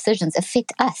messy decisions,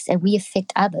 affect us and we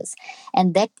affect others.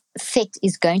 And that effect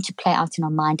is going to play out in our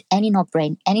mind and in our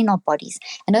brain and in our bodies.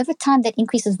 And over time, that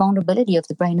increases vulnerability of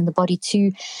the brain and the body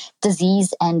to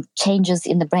disease and changes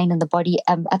in the brain and the body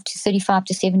up to 35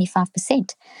 to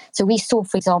 75%. So we saw,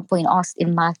 for example,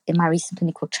 in my recent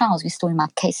clinical trials, we saw in my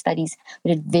case studies,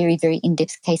 we did very, very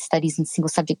in-depth case studies in single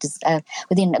subject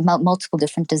within multiple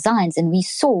different designs. And we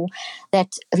saw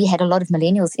that we had a lot of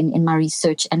millennials in my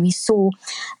research, and we saw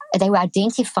they were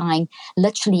identifying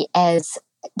literally as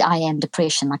I am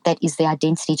depression, like that is their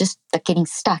identity, just like getting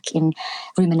stuck in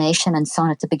rumination and so on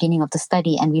at the beginning of the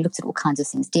study. And we looked at all kinds of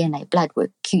things, DNA, blood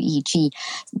work, QEEG,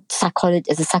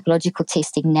 as a psychological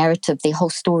testing, narrative, their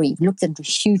whole story. We looked at a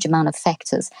huge amount of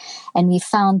factors, and we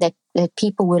found that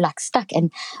people were like stuck.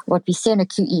 And what we see in a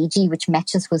QEEG, which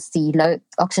matches with the low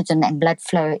oxygen and blood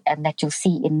flow, and that you'll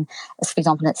see in, for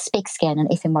example, a SPECT scan, an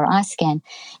fMRI scan,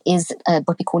 is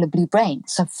what we call a blue brain.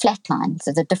 So flatline.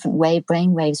 So the different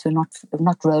brain waves were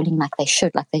not rolling like they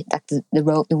should, like the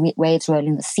waves roll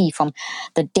in the sea, from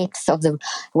the depths of the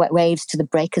waves to the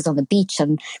breakers on the beach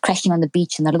and crashing on the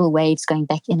beach, and the little waves going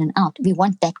back in and out. We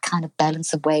want that kind of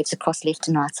balance of waves across left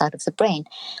and right side of the brain,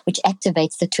 which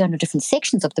activates the 200 different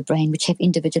sections of the brain, which have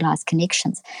individualized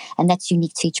connections, and that's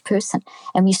unique to each person.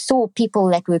 And we saw people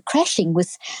that were crashing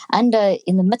in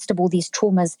the midst of all these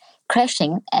traumas,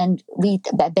 crashing, and we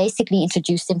basically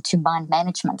introduced them to mind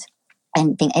management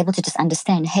and being able to just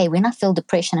understand, hey, when I feel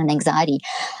depression and anxiety,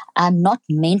 I'm not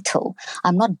mental.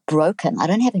 I'm not broken. I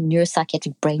don't have a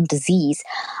neuropsychiatric brain disease.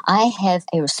 I have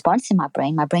a response in my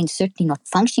brain. My brain's certainly not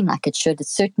functioning like it should.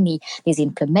 It's certainly, there's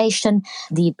inflammation.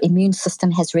 The immune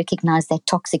system has recognized that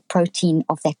toxic protein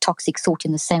of that toxic thought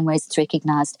in the same way as it's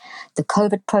recognized the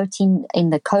COVID protein in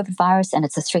the COVID virus, and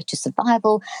it's a threat to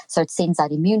survival. So it sends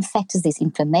out immune factors. There's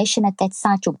inflammation at that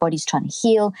site. Your body's trying to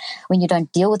heal. When you don't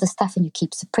deal with the stuff and you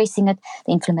keep suppressing it,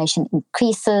 the inflammation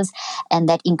increases, and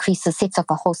that sets off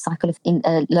a whole cycle of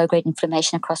low-grade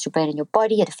inflammation across your brain and your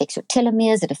body. It affects your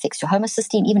telomeres, it affects your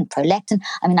homocysteine, even prolactin.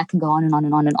 I mean, I can go on and on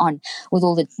and on and on with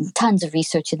all the tons of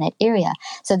research in that area.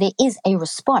 So there is a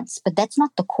response, but that's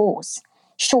not the cause.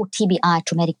 Sure, TBI,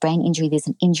 traumatic brain injury, there's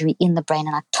an injury in the brain,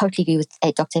 and I totally agree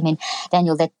with Dr.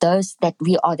 Daniel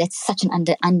that's such an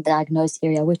undiagnosed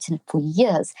area. I worked in it for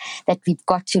years, that we've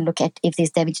got to look at if there's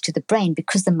damage to the brain,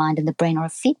 because the mind and the brain are a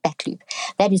feedback loop.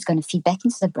 That is going to feed back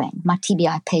into the brain. My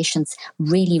TBI patients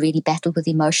really, really battle with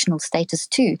emotional status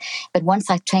too. But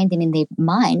once I trained them in their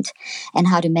mind and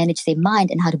how to manage their mind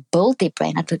and how to build their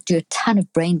brain, I do a ton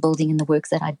of brain building in the work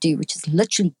that I do, which is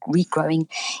literally regrowing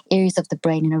areas of the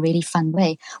brain in a really fun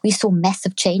way. We saw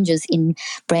massive changes in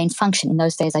brain function. In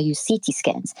those days, I used CT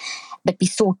scans, but we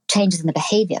saw changes in the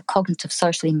behavior, cognitive,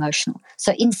 social, emotional.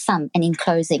 So in sum and in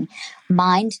closing,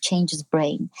 mind changes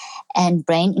brain, and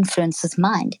brain influences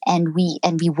mind, and we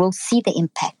will see the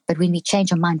impact. But when we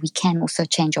change our mind, we can also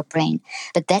change our brain.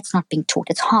 But that's not being taught.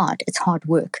 It's hard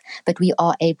work, but we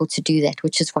are able to do that,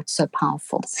 which is what's so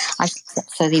powerful.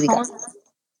 So there we go.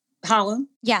 Hala?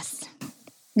 Yes.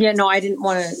 Yeah, no, I didn't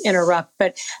want to interrupt,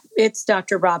 but it's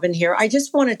Dr. Robin here. I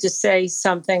just wanted to say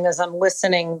something as I'm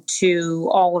listening to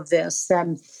all of this.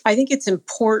 I think it's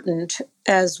important,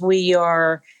 as we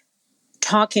are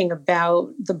talking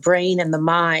about the brain and the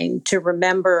mind, to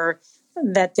remember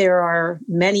that there are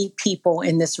many people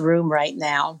in this room right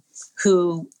now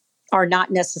who are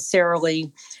not necessarily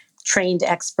trained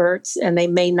experts, and they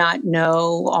may not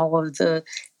know all of the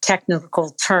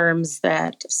technical terms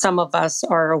that some of us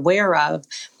are aware of.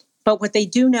 But what they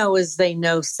do know is they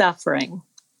know suffering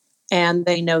and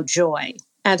they know joy.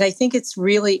 And I think it's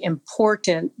really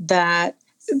important that,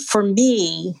 for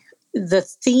me, the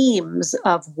themes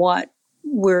of what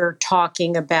we're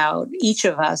talking about, each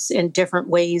of us in different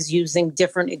ways, using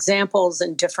different examples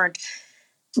and different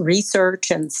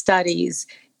research and studies,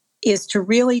 is to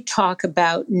really talk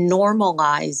about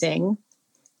normalizing,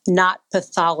 not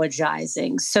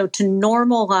pathologizing. So to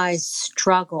normalize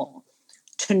struggle,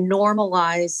 to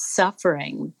normalize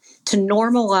suffering, to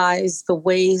normalize the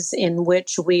ways in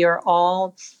which we are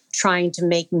all trying to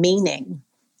make meaning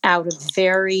out of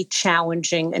very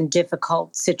challenging and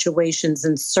difficult situations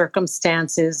and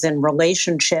circumstances and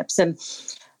relationships. And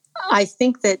I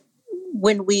think that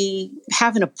when we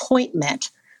have an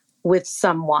appointment with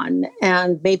someone,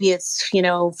 and maybe it's,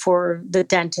 for the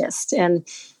dentist, and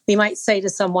we might say to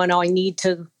someone, oh, I need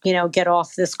to, get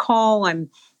off this call.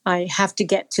 I have to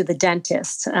get to the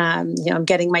dentist. I'm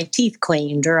getting my teeth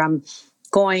cleaned, or I'm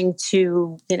going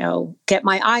to, get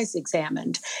my eyes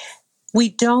examined. We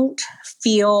don't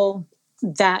feel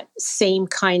that same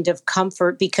kind of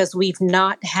comfort because we've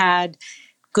not had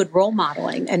good role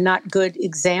modeling and not good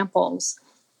examples.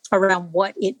 around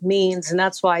what it means. And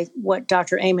that's why what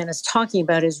Dr. Amen is talking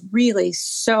about is really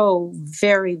so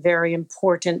very, very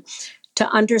important to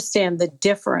understand the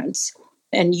difference.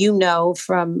 And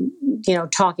from,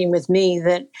 talking with me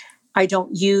that I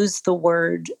don't use the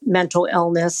word mental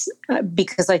illness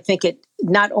because I think it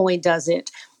not only does it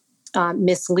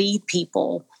mislead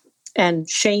people and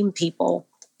shame people,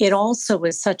 it also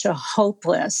is such a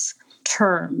hopeless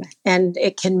term and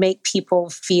it can make people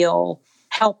feel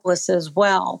helpless as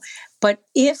well. But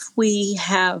if we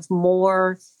have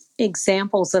more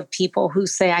examples of people who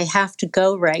say, I have to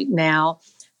go right now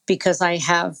because I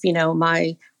have,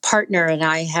 my partner and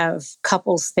I have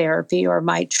couples therapy, or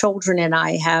my children and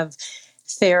I have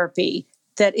therapy,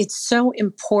 that it's so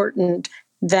important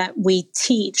that we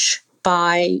teach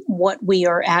by what we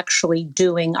are actually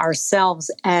doing ourselves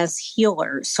as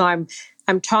healers. So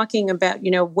I'm talking about,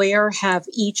 where have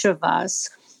each of us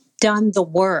done the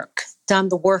work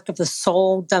of the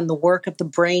soul, done the work of the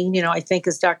brain. I think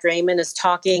as Dr. Amen is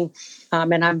talking,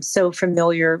 and I'm so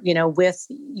familiar, with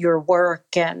your work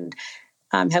and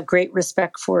have great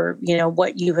respect for,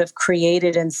 what you have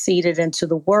created and seeded into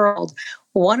the world.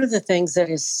 One of the things that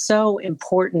is so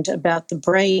important about the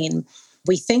brain,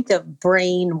 we think of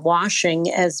brainwashing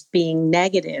as being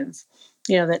negative,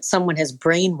 that someone has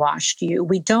brainwashed you.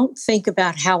 We don't think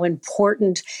about how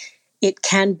important it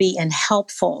can be and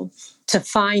helpful to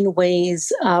find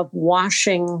ways of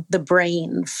washing the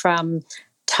brain from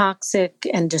toxic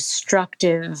and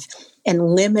destructive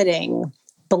and limiting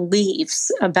beliefs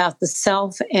about the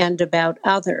self and about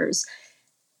others.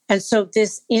 And so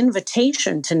this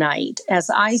invitation tonight, as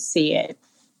I see it,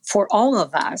 for all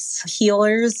of us,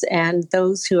 healers and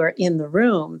those who are in the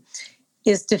room,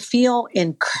 is to feel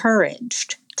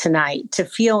encouraged tonight, to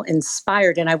feel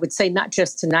inspired. And I would say not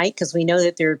just tonight, because we know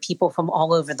that there are people from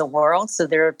all over the world. So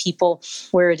there are people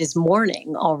where it is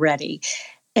morning already.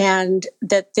 And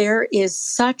that there is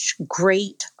such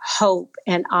great hope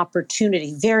and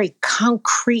opportunity, very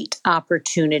concrete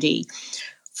opportunity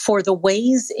for the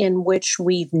ways in which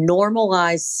we've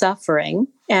normalized suffering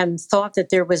and thought that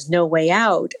there was no way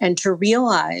out, and to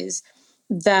realize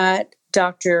that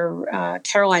Dr.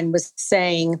 Caroline was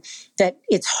saying that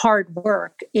it's hard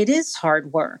work. It is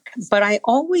hard work. But I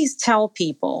always tell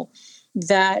people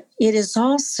that it is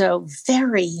also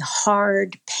very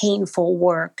hard, painful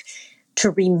work to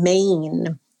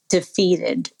remain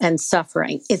defeated and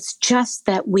suffering. It's just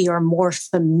that we are more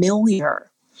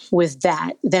familiar with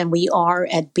that than we are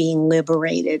at being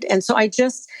liberated. And so I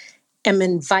just am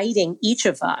inviting each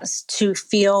of us to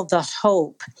feel the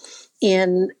hope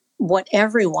in what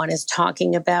everyone is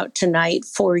talking about tonight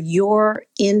for your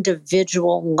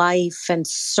individual life and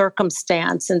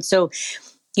circumstance. And so,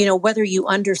 whether you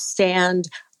understand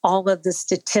all of the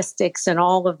statistics and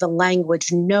all of the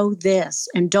language, know this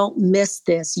and don't miss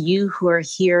this, you who are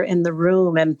here in the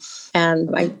room.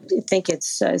 And I think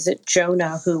is it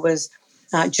Jonas who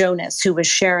was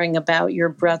sharing about your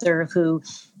brother who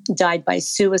died by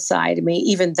suicide. I mean,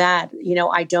 even that,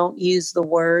 I don't use the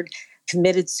word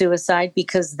committed suicide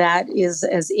because that is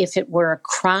as if it were a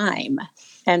crime.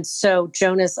 And so,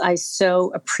 Jonas, I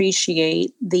so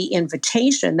appreciate the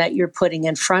invitation that you're putting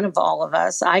in front of all of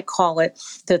us. I call it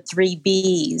the 3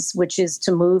 B's, which is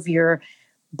to move your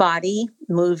body,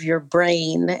 move your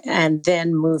brain, and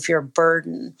then move your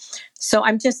burden. So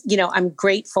I'm just, I'm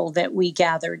grateful that we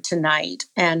gathered tonight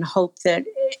and hope that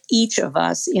each of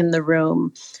us in the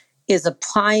room is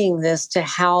applying this to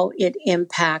how it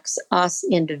impacts us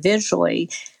individually,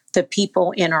 the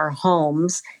people in our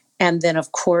homes, and then,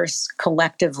 of course,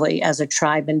 collectively as a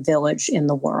tribe and village in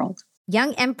the world.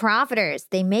 Young and Profiters,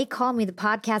 they may call me the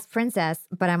podcast princess,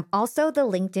 but I'm also the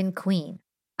LinkedIn queen.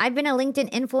 I've been a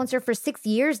LinkedIn influencer for 6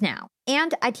 years now,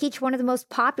 and I teach one of the most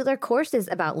popular courses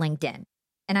about LinkedIn.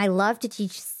 And I love to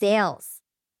teach sales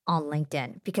on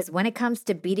LinkedIn because when it comes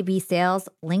to B2B sales,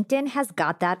 LinkedIn has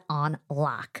got that on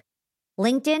lock.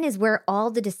 LinkedIn is where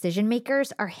all the decision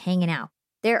makers are hanging out.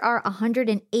 There are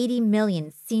 180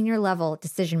 million senior level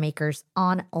decision makers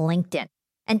on LinkedIn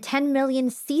and 10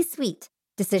 million C-suite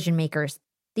decision makers.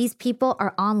 These people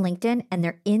are on LinkedIn and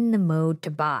they're in the mode to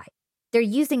buy. They're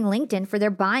using LinkedIn for their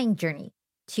buying journey,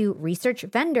 to research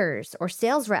vendors or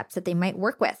sales reps that they might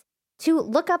work with, to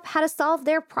look up how to solve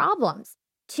their problems,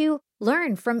 to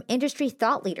learn from industry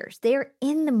thought leaders. They are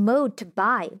in the mode to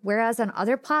buy, whereas on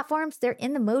other platforms, they're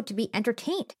in the mode to be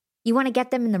entertained. You want to get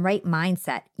them in the right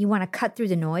mindset. You want to cut through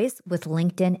the noise with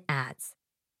LinkedIn ads.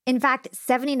 In fact,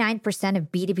 79%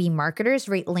 of B2B marketers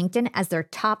rate LinkedIn as their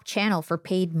top channel for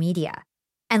paid media.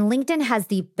 And LinkedIn has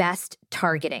the best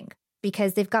targeting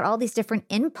because they've got all these different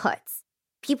inputs.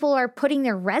 people are putting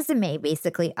their resume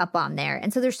basically up on there.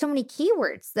 And so there's so many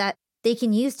keywords that they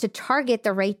can use to target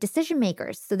the right decision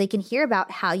makers so they can hear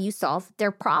about how you solve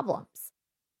their problems.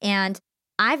 And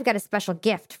I've got a special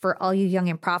gift for all you young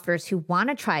and profiters who want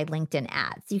to try LinkedIn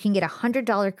ads. You can get a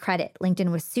 $100 credit.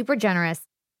 LinkedIn was super generous.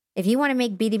 If you want to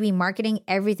make B2B marketing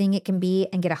everything it can be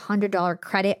and get a $100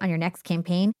 credit on your next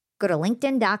campaign, go to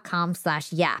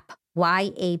linkedin.com/YAP,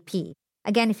 YAP.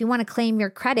 Again, if you want to claim your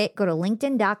credit, go to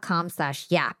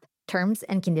linkedin.com/YAP. Terms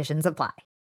and conditions apply.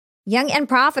 Young and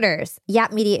profiters,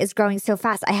 Yap Media is growing so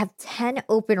fast. I have 10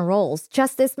 open roles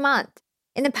just this month.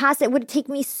 In the past, it would take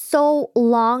me so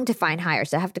long to find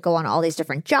hires. I have to go on all these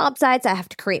different job sites. I have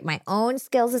to create my own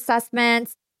skills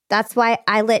assessments. That's why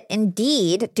I let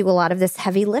Indeed do a lot of this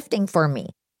heavy lifting for me.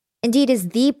 Indeed is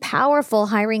the powerful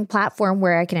hiring platform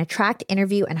where I can attract,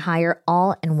 interview, and hire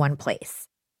all in one place.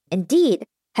 Indeed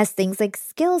has things like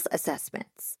skills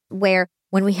assessments, where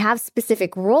when we have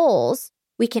specific roles,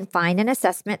 we can find an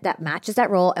assessment that matches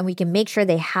that role and we can make sure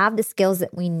they have the skills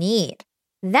that we need.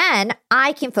 Then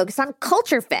I can focus on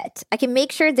culture fit. I can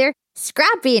make sure they're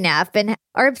scrappy enough and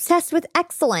are obsessed with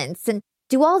excellence and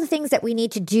do all the things that we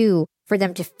need to do for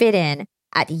them to fit in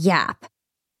at Yap.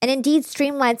 And Indeed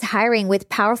streamlines hiring with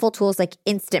powerful tools like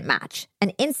Instant Match. An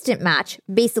Instant Match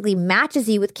basically matches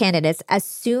you with candidates as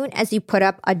soon as you put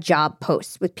up a job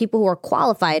post with people who are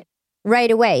qualified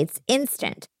right away. It's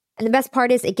instant. And the best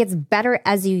part is it gets better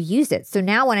as you use it. So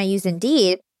now when I use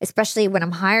Indeed, especially when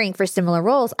I'm hiring for similar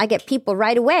roles, I get people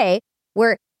right away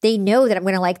where they know that I'm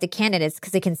going to like the candidates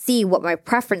because they can see what my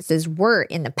preferences were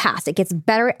in the past. It gets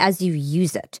better as you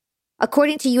use it.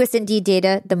 According to US Indeed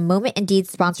data, the moment Indeed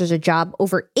sponsors a job,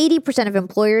 over 80% of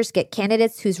employers get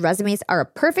candidates whose resumes are a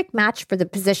perfect match for the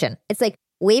position. It's like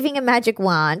waving a magic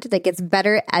wand that gets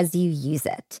better as you use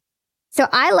it. So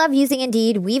I love using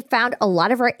Indeed. We've found a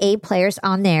lot of our A players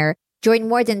on there. Join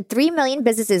more than 3 million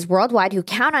businesses worldwide who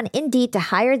count on Indeed to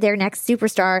hire their next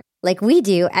superstar like we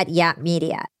do at Yap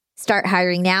Media. Start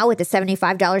hiring now with a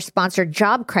 $75 sponsored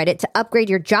job credit to upgrade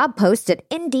your job post at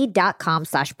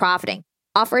Indeed.com/profiting.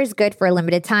 Offer is good for a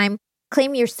limited time.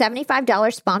 Claim your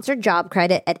 $75 sponsored job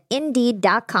credit at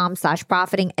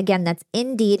Indeed.com/profiting. Again, that's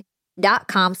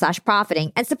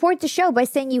Indeed.com/profiting. And support the show by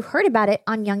saying you heard about it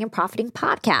on Young and Profiting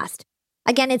Podcast.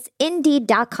 Again, it's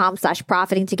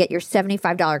Indeed.com/profiting to get your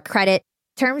 $75 credit.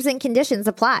 Terms and conditions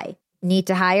apply. Need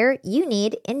to hire? You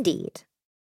need Indeed.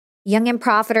 Young and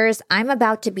profiters, I'm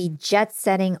about to be jet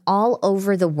setting all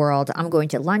over the world. I'm going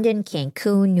to London,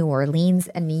 Cancun, New Orleans,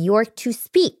 and New York to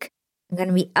speak. I'm going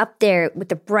to be up there with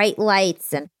the bright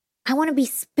lights, and I want to be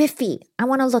spiffy. I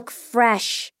want to look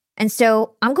fresh. And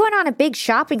so I'm going on a big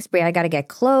shopping spree. I got to get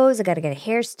clothes. I got to get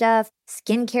hair stuff,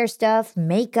 skincare stuff,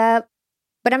 makeup.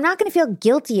 But I'm not going to feel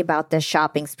guilty about this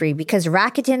shopping spree because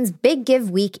Rakuten's Big Give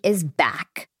Week is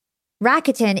back.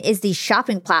 Rakuten is the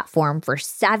shopping platform for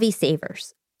savvy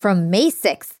savers. From May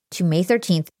 6th to May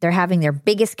 13th, they're having their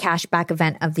biggest cashback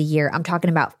event of the year. I'm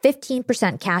talking about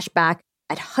 15% cash back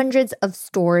at hundreds of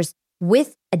stores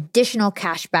with additional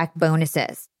cashback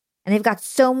bonuses. And they've got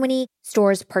so many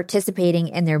stores participating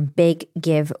in their Big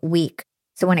Give Week.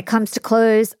 So when it comes to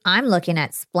clothes, I'm looking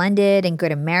at Splendid and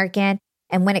Good American.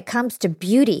 And when it comes to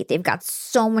beauty, they've got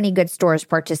so many good stores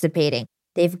participating.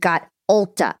 They've got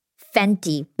Ulta,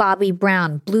 Fenty, Bobbi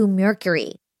Brown, Blue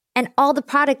Mercury, and all the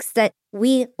products that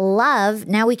we love.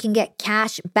 Now we can get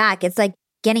cash back. It's like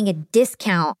getting a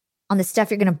discount on the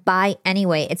stuff you're going to buy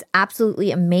anyway. It's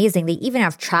absolutely amazing. They even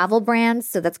have travel brands,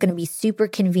 so that's going to be super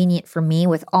convenient for me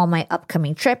with all my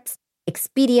upcoming trips.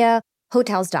 Expedia,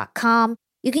 Hotels.com.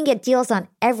 You can get deals on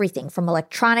everything from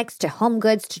electronics to home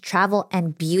goods to travel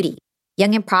and beauty.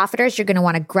 Young and profiters, you're going to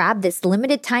want to grab this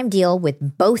limited time deal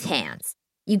with both hands.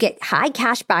 You get high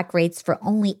cashback rates for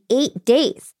only 8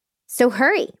 days. So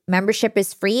hurry. Membership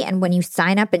is free, and when you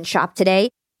sign up and shop today,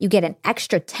 you get an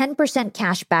extra 10%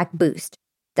 cashback boost.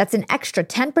 That's an extra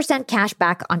 10%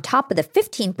 cashback on top of the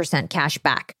 15%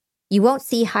 cashback. You won't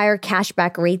see higher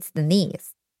cashback rates than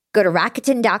these. Go to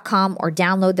Rakuten.com or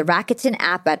download the Rakuten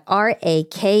app at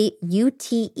RAKUTEN.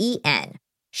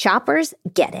 Shoppers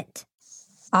get it.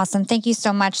 Awesome. Thank you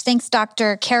so much. Thanks,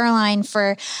 Dr. Caroline,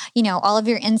 for, all of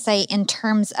your insight in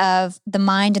terms of the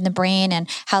mind and the brain and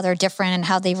how they're different and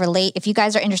how they relate. If you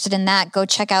guys are interested in that, go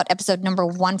check out episode number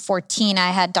 114.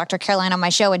 I had Dr. Caroline on my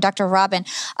show and Dr. Robin.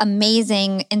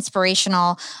 Amazing,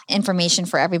 inspirational information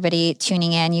for everybody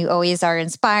tuning in. You always are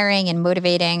inspiring and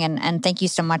motivating, and thank you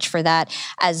so much for that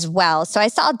as well. So I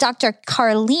saw Dr.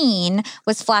 Caroline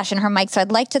was flashing her mic, so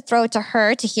I'd like to throw it to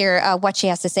her to hear what she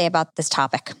has to say about this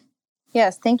topic.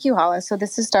 Yes, thank you, Hala. So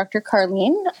this is Dr.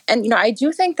 Caroline. And, I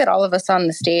do think that all of us on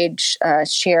the stage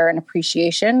share an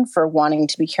appreciation for wanting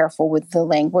to be careful with the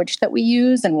language that we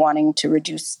use and wanting to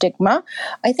reduce stigma.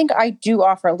 I think I do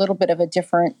offer a little bit of a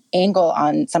different angle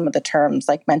on some of the terms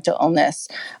like mental illness.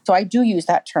 So I do use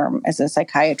that term as a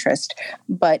psychiatrist,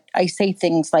 but I say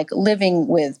things like living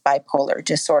with bipolar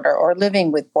disorder or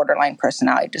living with borderline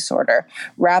personality disorder,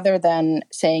 rather than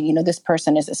saying, this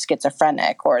person is a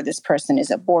schizophrenic or this person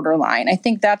is a borderline. I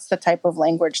think that's the type of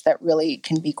language that really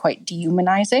can be quite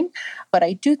dehumanizing. But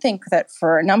I do think that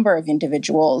for a number of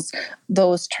individuals,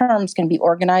 those terms can be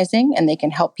organizing and they can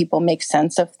help people make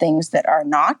sense of things that are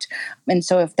not. And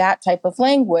so if that type of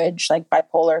language, like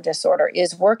bipolar disorder,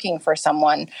 is working for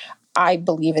someone, I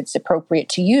believe it's appropriate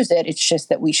to use it. It's just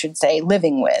that we should say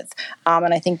living with.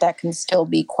 And I think that can still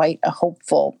be quite a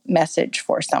hopeful message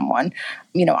for someone.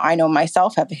 I know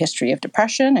myself have a history of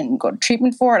depression and go to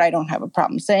treatment for it. I don't have a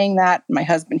problem saying that. My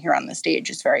husband here on the stage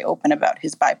is very open about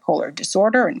his bipolar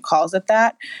disorder and calls it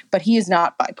that. But he is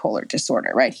not bipolar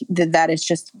disorder, right? That is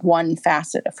just one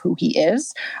facet of who he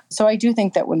is. So I do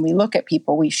think that when we look at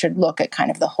people, we should look at kind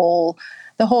of the whole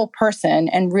person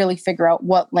and really figure out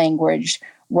what language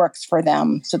works for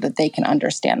them so that they can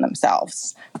understand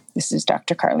themselves. This is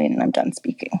Dr. Caroline, and I'm done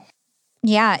speaking.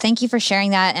 Yeah, thank you for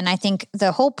sharing that. And I think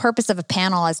the whole purpose of a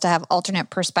panel is to have alternate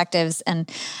perspectives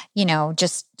and,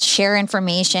 just share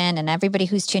information, and everybody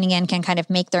who's tuning in can kind of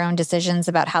make their own decisions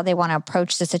about how they want to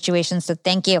approach the situation. So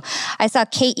thank you. I saw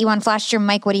Kate, you unflashed your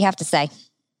mic. What do you have to say?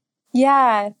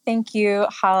 Yeah, thank you,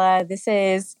 Hala. This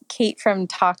is Kate from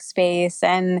Talkspace.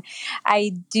 And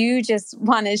I do just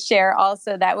want to share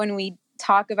also that when we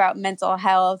talk about mental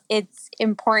health, it's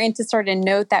important to sort of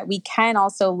note that we can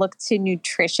also look to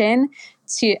nutrition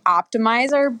to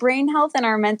optimize our brain health and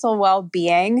our mental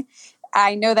well-being.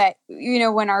 I know that,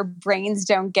 when our brains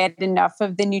don't get enough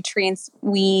of the nutrients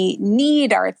we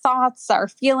need, our thoughts, our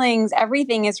feelings,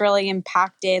 everything is really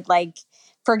impacted. Like,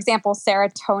 for example,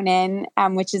 serotonin,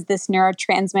 which is this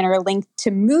neurotransmitter linked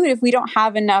to mood. If we don't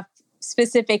have enough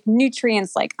specific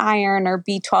nutrients like iron or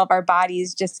B12, our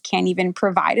bodies just can't even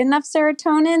provide enough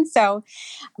serotonin. So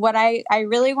what I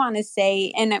really want to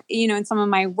say, and in some of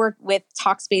my work with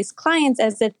Talkspace clients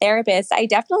as a therapist, I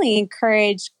definitely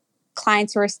encourage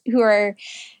clients who are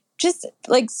just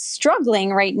like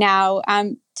struggling right now.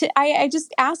 I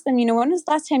just ask them, when was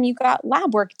the last time you got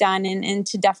lab work done, and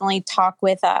to definitely talk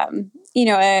with,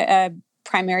 a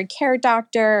primary care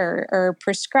doctor or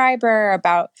prescriber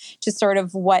about just sort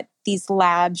of what these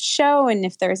labs show, and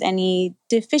if there's any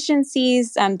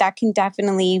deficiencies, that can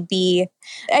definitely be,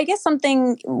 I guess,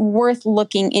 something worth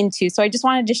looking into. So I just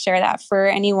wanted to share that for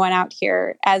anyone out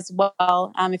here as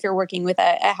well. If you're working with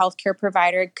a healthcare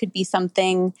provider, it could be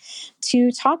something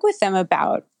to talk with them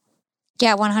about.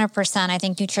 Yeah, 100%. I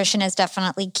think nutrition is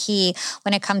definitely key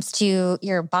when it comes to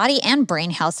your body and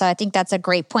brain health. So I think that's a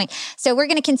great point. So we're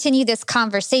going to continue this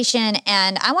conversation,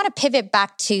 and I want to pivot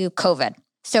back to COVID.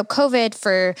 So COVID,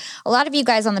 for a lot of you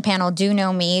guys on the panel do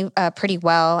know me pretty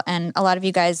well. And a lot of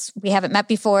you guys, we haven't met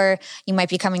before. You might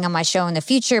be coming on my show in the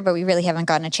future, but we really haven't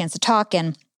gotten a chance to talk.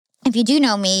 And if you do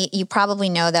know me, you probably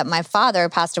know that my father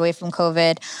passed away from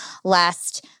COVID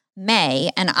last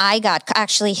May, and I got,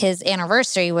 actually his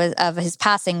anniversary of his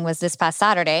passing was this past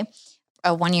Saturday,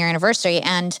 a 1-year anniversary.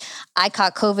 And I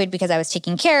caught COVID because I was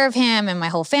taking care of him, and my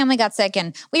whole family got sick.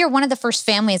 And we were one of the first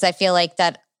families, I feel like,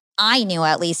 that I knew,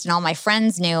 at least, and all my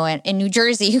friends knew in New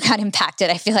Jersey who got impacted.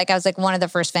 I feel like I was like one of the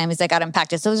first families that got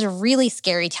impacted. So it was a really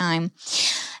scary time.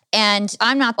 And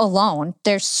I'm not alone.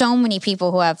 There's so many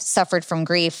people who have suffered from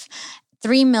grief.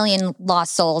 3 million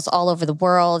lost souls all over the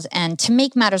world. And to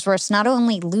make matters worse, not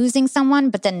only losing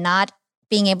someone, but then not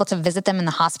being able to visit them in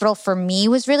the hospital, for me,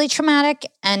 was really traumatic.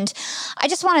 And I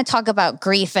just want to talk about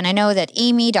grief. And I know that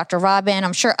Amy, Dr. Robin,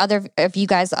 I'm sure other of you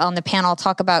guys on the panel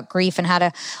talk about grief and how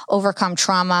to overcome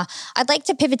trauma. I'd like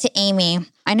to pivot to Amy.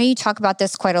 I know you talk about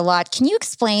this quite a lot. Can you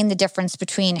explain the difference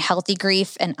between healthy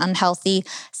grief and unhealthy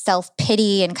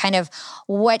self-pity, and kind of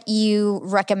what you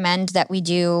recommend that we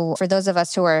do for those of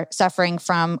us who are suffering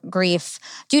from grief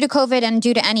due to COVID and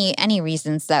due to any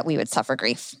reasons that we would suffer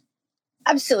grief?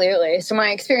 Absolutely. So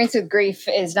my experience with grief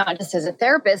is not just as a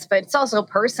therapist, but it's also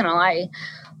personal. I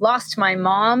lost my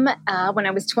mom when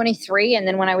I was 23. And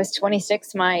then when I was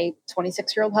 26, my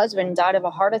 26-year-old husband died of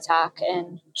a heart attack.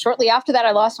 And shortly after that,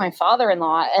 I lost my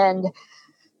father-in-law, and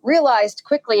realized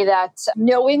quickly that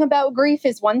knowing about grief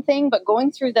is one thing, but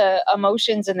going through the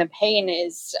emotions and the pain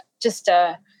is just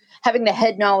having the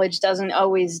head knowledge doesn't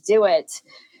always do it.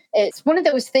 It's one of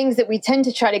those things that we tend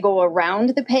to try to go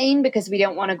around the pain because we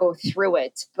don't want to go through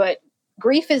it. But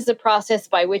grief is the process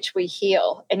by which we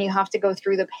heal, and you have to go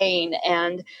through the pain.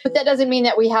 But that doesn't mean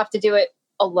that we have to do it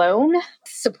alone.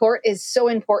 Support is so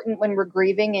important when we're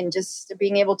grieving, and just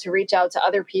being able to reach out to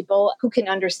other people who can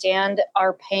understand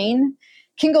our pain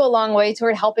can go a long way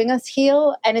toward helping us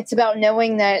heal. And it's about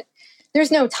knowing that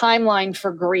there's no timeline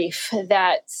for grief,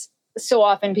 that so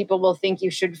often people will think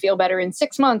you should feel better in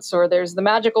 6 months, or there's the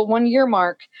magical 1 year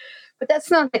mark. But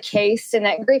that's not the case, and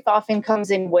that grief often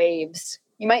comes in waves.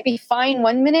 You might be fine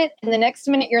 1 minute, and the next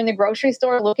minute you're in the grocery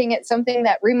store looking at something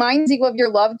that reminds you of your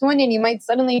loved one, and you might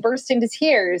suddenly burst into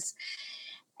tears.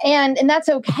 And that's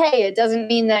okay. It doesn't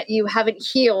mean that you haven't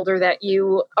healed or that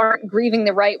you aren't grieving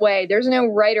the right way. There's no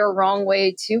right or wrong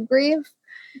way to grieve.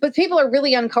 But people are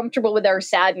really uncomfortable with our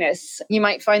sadness. You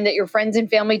might find that your friends and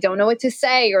family don't know what to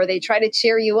say, or they try to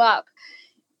cheer you up,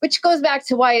 which goes back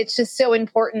to why it's just so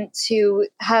important to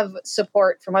have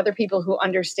support from other people who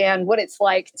understand what it's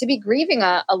like to be grieving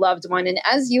a loved one. And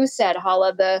as you said,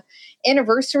 Hala, the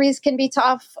anniversaries can be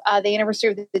tough. The anniversary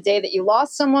of the day that you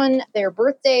lost someone, their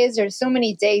birthdays, there's so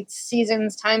many dates,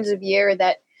 seasons, times of year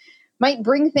that might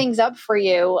bring things up for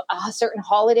you, certain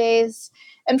holidays.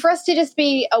 And for us to just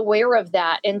be aware of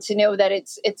that and to know that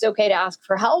it's okay to ask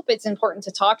for help. It's important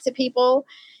to talk to people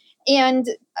and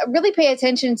really pay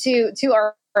attention to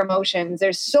our emotions.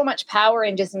 There's so much power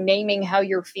in just naming how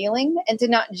you're feeling and to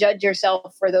not judge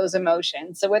yourself for those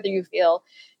emotions. So whether you feel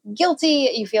guilty,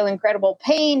 you feel incredible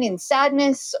pain and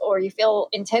sadness, or you feel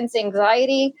intense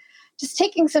anxiety, just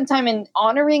taking some time and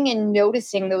honoring and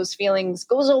noticing those feelings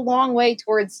goes a long way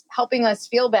towards helping us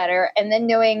feel better. And then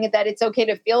knowing that it's okay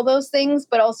to feel those things,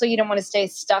 but also you don't want to stay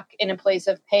stuck in a place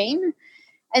of pain.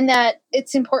 And that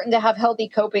it's important to have healthy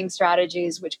coping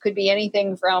strategies, which could be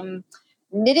anything from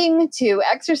knitting to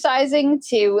exercising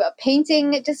to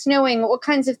painting, just knowing what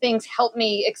kinds of things help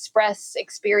me express,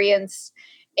 experience,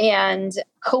 and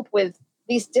cope with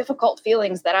these difficult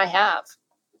feelings that I have.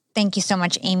 Thank you so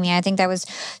much, Amy. I think that was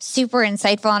super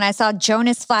insightful. And I saw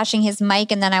Jonas flashing his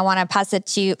mic, and then I want to pass it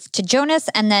to Jonas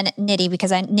and then Nidhi,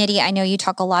 because Nidhi, I know you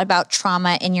talk a lot about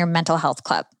trauma in your mental health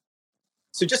club.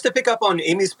 So just to pick up on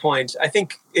Amy's point, I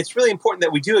think it's really important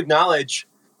that we do acknowledge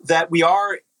that we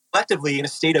are collectively in a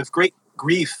state of great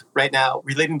grief right now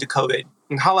relating to COVID.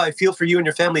 And Hala, I feel for you and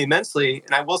your family immensely.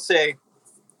 And I will say,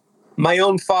 my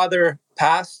own father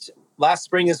passed last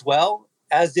spring as well,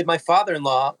 as did my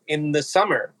father-in-law in the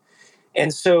summer.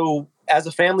 And so as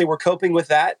a family, we're coping with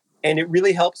that. And it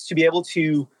really helps to be able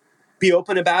to be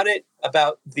open about it,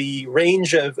 about the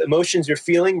range of emotions you're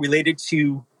feeling related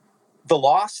to the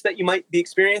loss that you might be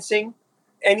experiencing.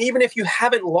 And even if you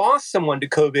haven't lost someone to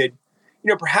COVID,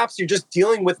 perhaps you're just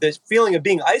dealing with this feeling of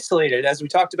being isolated, as we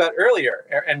talked about earlier,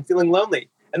 and feeling lonely.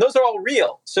 And those are all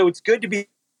real. So it's good to be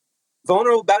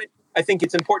vulnerable about it. I think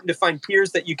it's important to find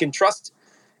peers that you can trust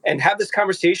and have this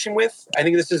conversation with. I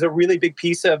think this is a really big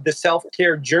piece of the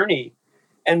self-care journey.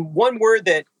 And one word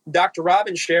that Dr.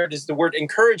 Robin shared is the word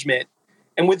encouragement.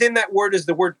 And within that word is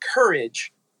the word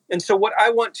courage. And so what I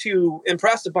want to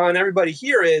impress upon everybody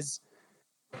here is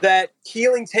that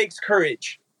healing takes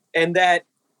courage, and that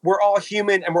we're all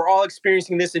human and we're all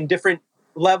experiencing this in different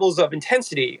levels of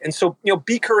intensity. And so,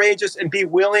 be courageous and be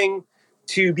willing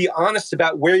to be honest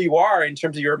about where you are in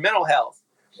terms of your mental health.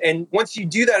 And once you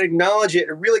do that, acknowledge it,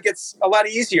 it really gets a lot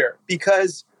easier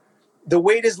because the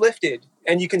weight is lifted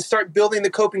and you can start building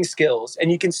the coping skills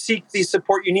and you can seek the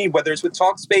support you need, whether it's with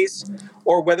Talkspace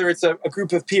or whether it's a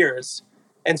group of peers.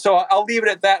 And so I'll leave it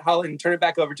at that, Holly, and turn it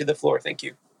back over to the floor. Thank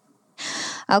you.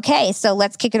 Okay, so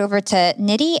let's kick it over to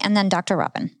Nidhi and then Dr.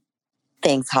 Robin.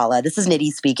 Thanks, Hala. This is Nidhi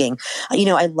speaking.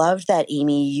 I loved that,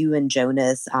 Amy, you and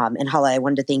Jonas, and Hala, I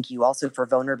wanted to thank you also for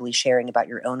vulnerably sharing about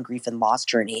your own grief and loss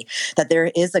journey, that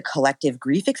there is a collective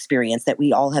grief experience that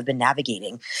we all have been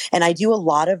navigating. And I do a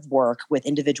lot of work with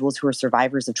individuals who are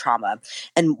survivors of trauma.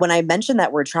 And when I mention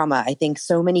that word trauma, I think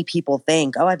so many people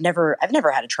think, oh, I've never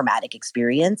had a traumatic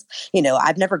experience.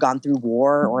 I've never gone through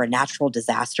war or a natural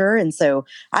disaster. And so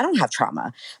I don't have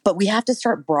trauma. But we have to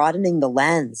start broadening the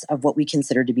lens of what we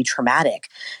consider to be traumatic.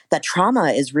 That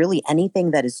trauma is really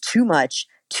anything that is too much,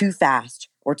 too fast,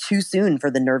 or too soon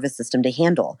for the nervous system to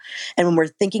handle. And when we're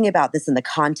thinking about this in the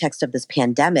context of this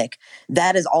pandemic,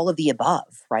 that is all of the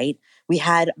above, right? We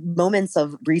had moments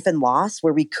of grief and loss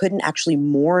where we couldn't actually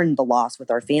mourn the loss with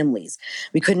our families.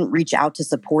 We couldn't reach out to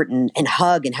support and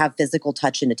hug and have physical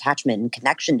touch and attachment and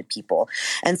connection to people.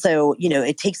 And so,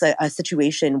 it takes a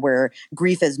situation where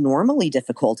grief is normally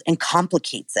difficult and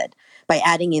complicates it by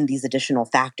adding in these additional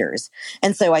factors.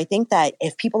 And so I think that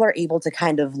if people are able to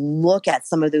kind of look at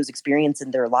some of those experiences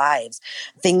in their lives,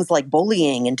 things like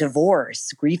bullying and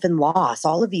divorce, grief and loss,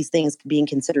 all of these things being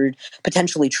considered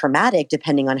potentially traumatic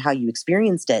depending on how you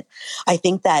experienced it, I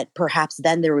think that perhaps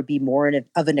then there would be more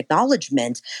of an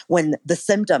acknowledgement when the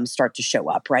symptoms start to show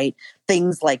up, right?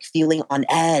 Things like feeling on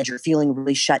edge or feeling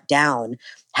really shut down,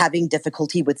 having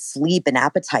difficulty with sleep and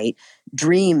appetite,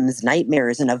 dreams,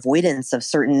 nightmares, and avoidance of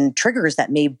certain triggers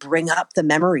that may bring up the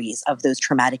memories of those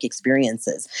traumatic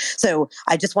experiences. So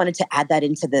I just wanted to add that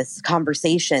into this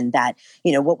conversation that,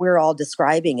 what we're all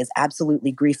describing is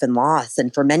absolutely grief and loss.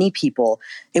 And for many people,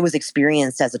 it was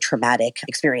experienced as a traumatic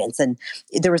experience. And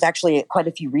there was actually quite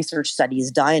a few research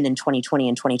studies done in 2020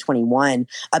 and 2021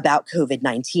 about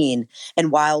COVID-19.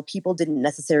 And while people didn't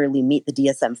necessarily meet the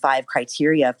DSM-5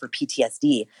 criteria for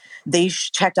PTSD, they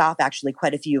checked off actually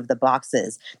quite a few of the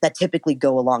boxes that typically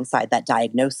go alongside that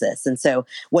diagnosis. And so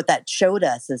what that showed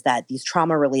us is that these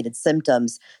trauma-related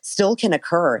symptoms still can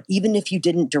occur, even if you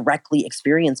didn't directly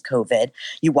experience COVID.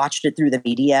 You watched it through the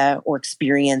media or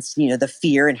experienced, the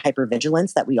fear and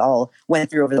hypervigilance that we all went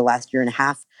through over the last year and a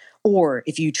half. Or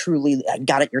if you truly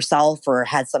got it yourself or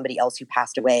had somebody else who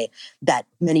passed away, that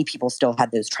many people still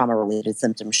had those trauma-related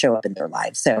symptoms show up in their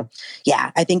lives. So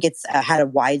yeah, I think it's had a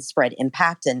widespread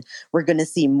impact, and we're going to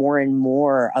see more and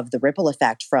more of the ripple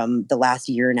effect from the last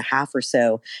year and a half or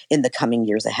so in the coming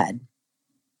years ahead.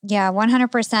 Yeah,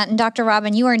 100%. And Dr.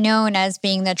 Robin, you are known as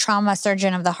being the trauma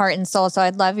surgeon of the heart and soul. So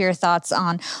I'd love your thoughts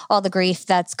on all the grief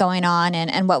that's going on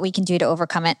and what we can do to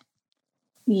overcome it.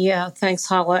 Yeah, thanks,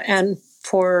 Hala. And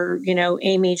for,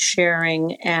 Amy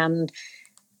sharing and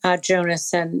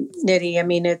Jonas and Nidhi. I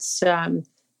mean, it's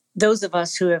those of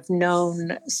us who have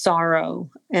known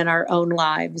sorrow in our own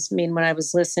lives. I mean, when I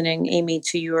was listening, Amy,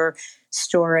 to your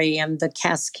story and the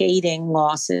cascading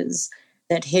losses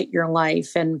that hit your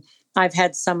life. And I've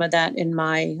had some of that in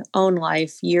my own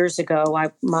life years ago.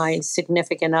 My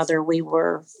significant other, we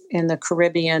were in the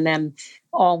Caribbean and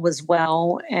all was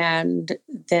well. And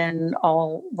then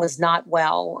all was not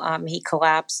well. He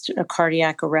collapsed, a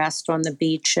cardiac arrest on the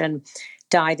beach and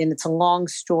died. And it's a long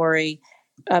story,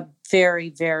 a very,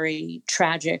 very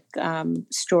tragic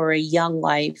story, young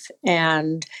life,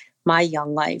 and my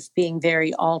young life being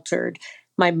very altered.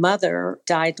 My mother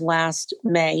died last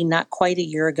May, not quite a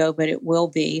year ago, but it will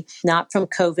be, not from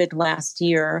COVID last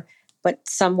year, but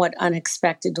somewhat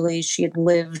unexpectedly. She had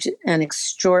lived an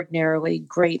extraordinarily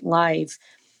great life,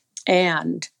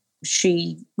 and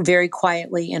she very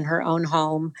quietly in her own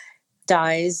home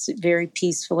dies very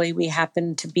peacefully. We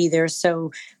happened to be there,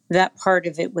 so that part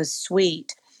of it was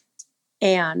sweet.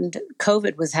 And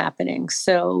COVID was happening.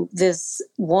 So this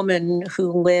woman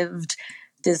who lived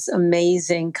this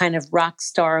amazing kind of rock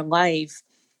star life,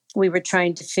 we were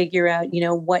trying to figure out,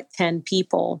 what 10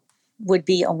 people would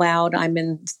be allowed. I'm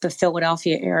in the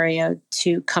Philadelphia area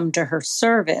to come to her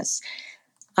service.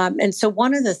 And so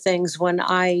one of the things when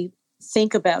I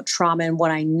think about trauma and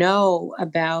what I know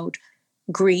about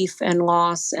grief and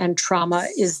loss and trauma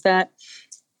is that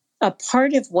a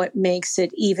part of what makes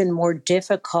it even more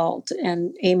difficult,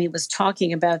 and Amy was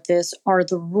talking about this, are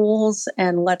the rules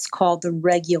and let's call the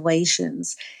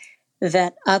regulations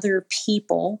that other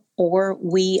people or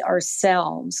we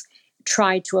ourselves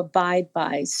try to abide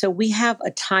by. So we have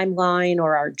a timeline,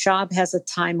 or our job has a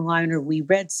timeline, or we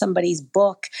read somebody's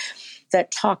book that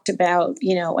talked about,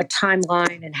 a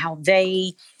timeline and how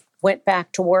they went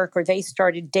back to work or they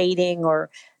started dating or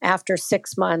after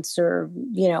 6 months or,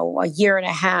 a year and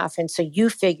a half. And so you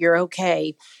figure,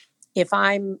 okay, if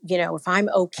I'm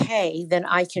okay, then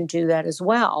I can do that as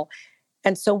well.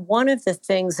 And so one of the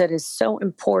things that is so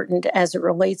important as it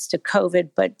relates to COVID,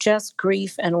 but just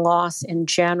grief and loss in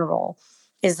general,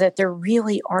 is that there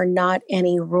really are not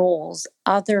any rules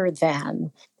other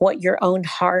than what your own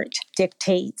heart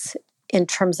dictates in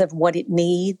terms of what it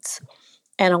needs.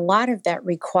 And a lot of that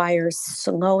requires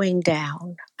slowing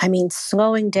down. I mean,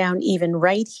 slowing down even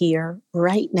right here,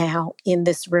 right now in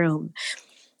this room,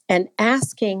 and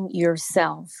asking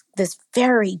yourself this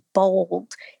very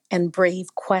bold and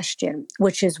brave question,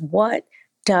 which is, what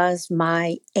does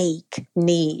my ache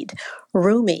need?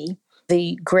 Rumi,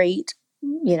 the great,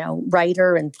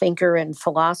 writer and thinker and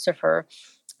philosopher,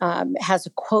 has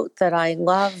a quote that I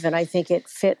love, and I think it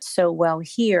fits so well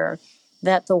here,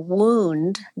 that the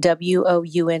wound,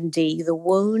 W-O-U-N-D, the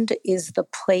wound is the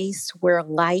place where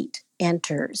light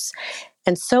enters.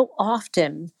 And so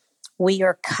often we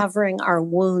are covering our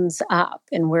wounds up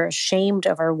and we're ashamed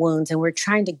of our wounds and we're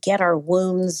trying to get our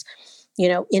wounds,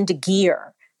 into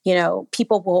gear.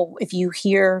 People will, if you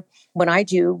hear when I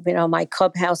do, my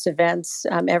Clubhouse events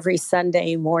every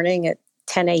Sunday morning at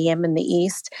 10 a.m. in the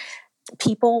East,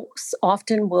 people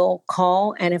often will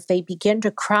call, and if they begin to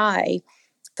cry,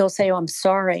 they'll say, "Oh, I'm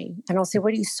sorry." And I'll say,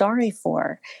 "What are you sorry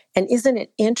for?" And isn't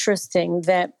it interesting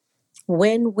that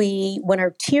when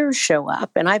our tears show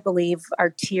up, and I believe our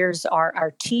tears are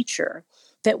our teacher,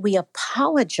 that we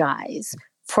apologize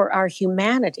for our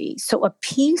humanity. So a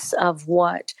piece of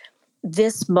what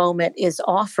this moment is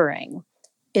offering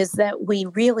is that we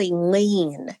really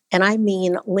lean, and I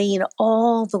mean lean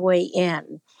all the way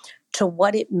in to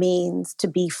what it means to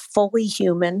be fully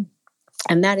human.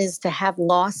 And that is to have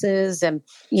losses. And,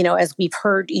 as we've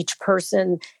heard each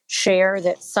person share,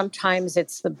 that sometimes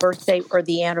it's the birthday or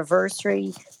the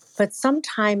anniversary, but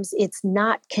sometimes it's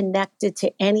not connected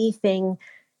to anything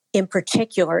in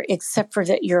particular, except for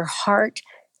that your heart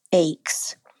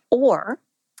aches. Or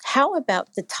how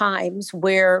about the times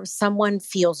where someone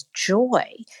feels joy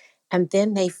and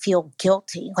then they feel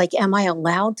guilty? Like, am I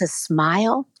allowed to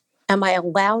smile? Am I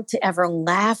allowed to ever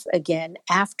laugh again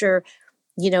after,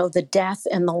 the death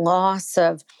and the loss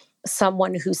of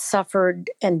someone who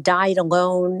suffered and died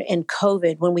alone in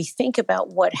COVID? When we think about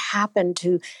what happened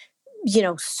to,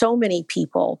 so many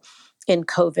people in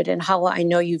COVID, and how I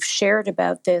know you've shared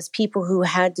about this, people who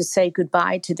had to say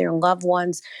goodbye to their loved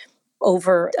ones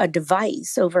over a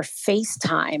device, over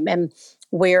FaceTime, and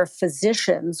where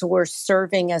physicians were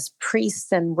serving as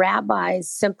priests and rabbis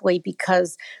simply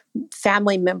because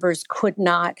family members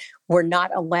were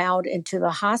not allowed into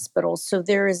the hospital. So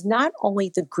there is not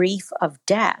only the grief of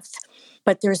death,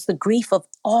 but there's the grief of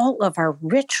all of our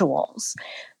rituals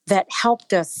that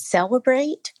helped us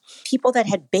celebrate. People that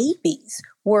had babies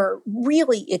were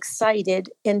really excited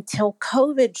until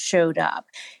COVID showed up.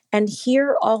 And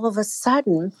here, all of a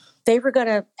sudden, they were going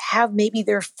to have maybe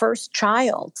their first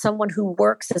child. Someone who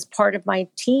works as part of my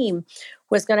team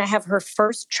was going to have her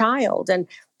first child. And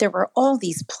there were all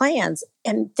these plans.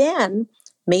 And then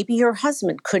maybe her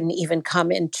husband couldn't even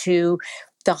come into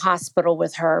the hospital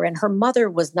with her, and her mother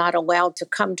was not allowed to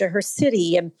come to her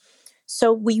city. And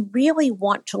so we really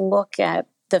want to look at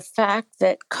the fact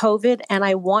that COVID, and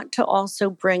I want to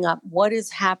also bring up what is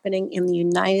happening in the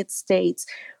United States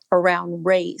around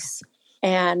race,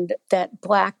 and that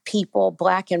Black people,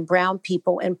 Black and brown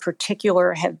people in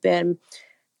particular, have been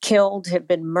killed, have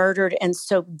been murdered. And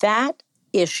so that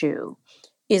issue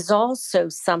is also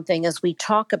something, as we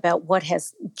talk about what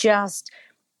has just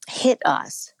hit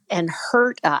us and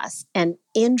hurt us and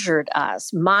injured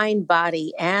us, mind,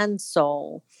 body, and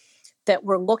soul, that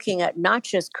we're looking at not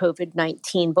just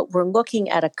COVID-19, but we're looking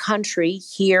at a country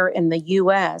here in the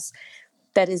US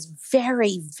that is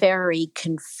very, very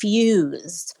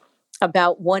confused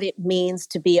about what it means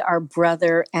to be our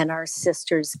brother and our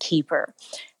sister's keeper.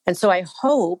 And so I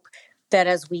hope that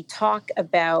as we talk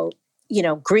about,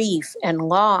 grief and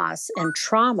loss and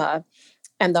trauma,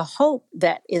 and the hope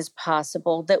that is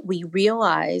possible, that we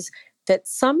realize that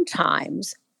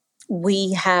sometimes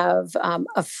we have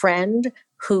a friend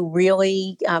who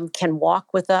really can walk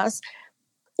with us,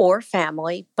 or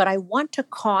family. But I want to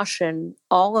caution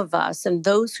all of us and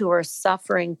those who are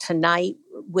suffering tonight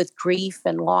with grief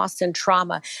and loss and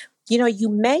trauma. You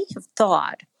may have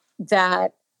thought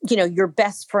that, your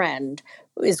best friend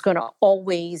is going to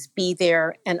always be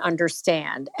there and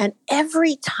understand. And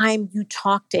every time you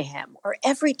talk to him or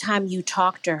every time you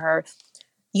talk to her,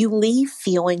 you leave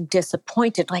feeling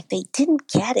disappointed, like they didn't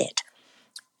get it.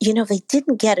 They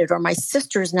didn't get it, or my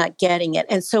sister's not getting it.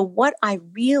 And so what I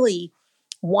really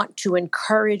want to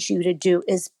encourage you to do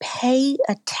is pay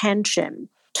attention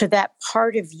to that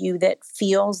part of you that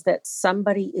feels that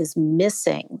somebody is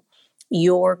missing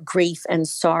your grief and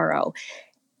sorrow,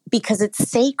 because it's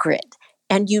sacred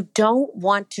and you don't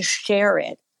want to share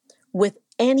it with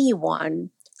anyone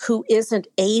who isn't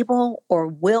able or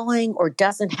willing or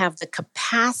doesn't have the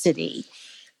capacity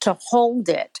to hold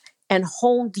it and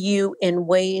hold you in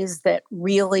ways that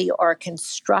really are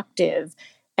constructive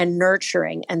and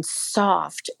nurturing and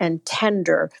soft and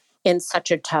tender in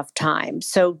such a tough time.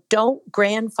 So don't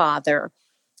grandfather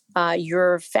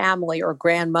your family, or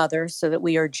grandmother, so that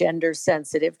we are gender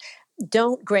sensitive.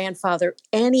 Don't grandfather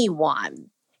anyone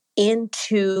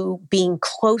into being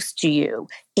close to you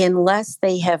unless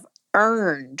they have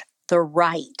earned the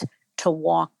right to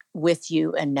walk with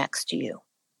you and next to you.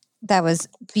 That was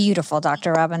beautiful,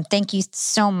 Dr. Robin. Thank you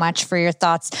so much for your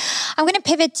thoughts. I'm going to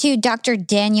pivot to Dr.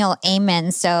 Daniel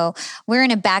Amen. So we're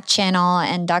in a back channel,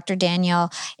 and Dr.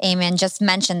 Daniel Amen just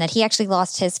mentioned that he actually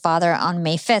lost his father on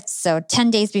May 5th, so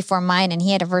 10 days before mine, and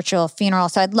he had a virtual funeral.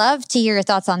 So I'd love to hear your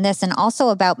thoughts on this, and also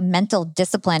about mental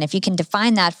discipline, if you can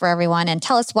define that for everyone and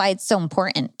tell us why it's so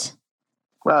important.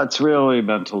 Well, it's really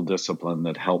mental discipline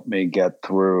that helped me get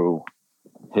through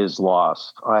his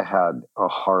loss. I had a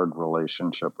hard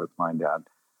relationship with my dad.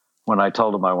 When I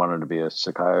told him I wanted to be a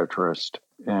psychiatrist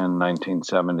in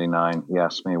 1979, he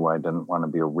asked me why I didn't want to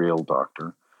be a real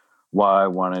doctor. why I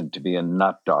wanted to be a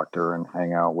nut doctor and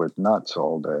hang out with nuts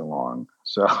all day long.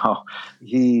 So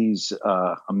he's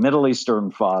a Middle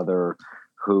Eastern father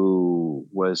who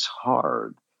was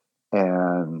hard.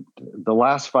 And the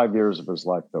last 5 years of his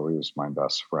life, though, he was my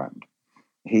best friend.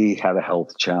 He had a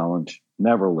health challenge,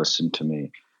 never listened to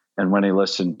me. And when he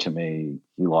listened to me,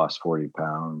 he lost 40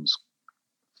 pounds,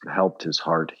 helped his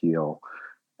heart heal,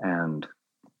 and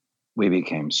we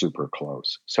became super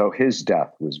close. So his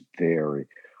death was very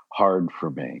hard for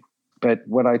me. But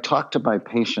what I talk to my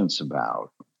patients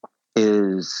about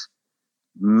is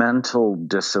mental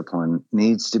discipline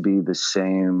needs to be the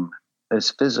same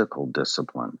as physical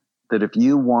discipline. That if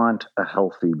you want a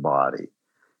healthy body,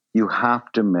 you have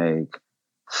to make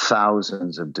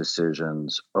thousands of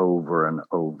decisions over and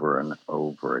over and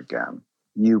over again.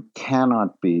 You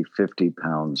cannot be 50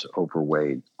 pounds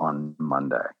overweight on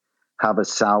Monday, have a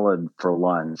salad for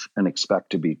lunch, and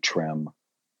expect to be trim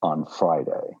on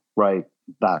Friday, right?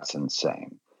 That's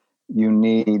insane. You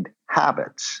need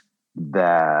habits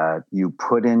that you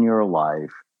put in your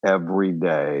life every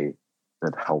day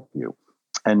that help you.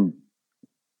 And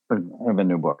I have a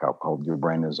new book out called Your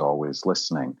Brain is Always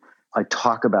Listening. I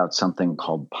talk about something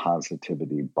called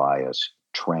positivity bias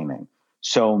training.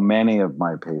 So many of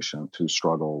my patients who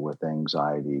struggle with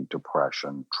anxiety,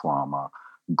 depression, trauma,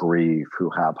 grief, who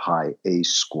have high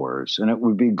ACE scores, and it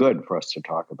would be good for us to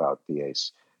talk about the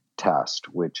ACE test,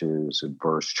 which is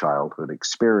adverse childhood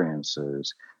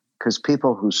experiences, because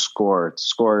people who score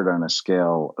it on a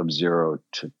scale of 0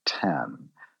 to 10.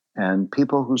 And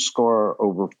people who score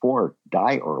over 4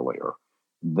 die earlier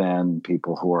than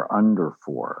people who are under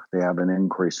 4. They have an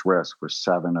increased risk for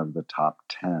 7 of the top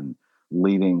 10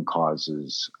 leading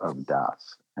causes of death.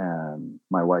 And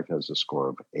my wife has a score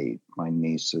of 8. My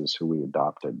nieces, who we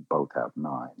adopted, both have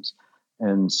 9s.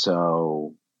 And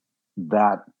so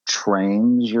that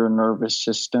trains your nervous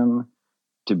system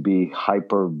to be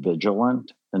hyper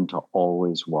vigilant and to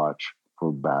always watch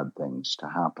for bad things to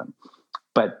happen.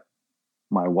 But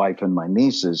my wife and my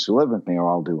nieces who live with me are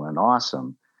all doing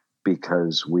awesome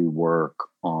because we work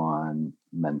on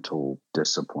mental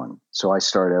discipline. So I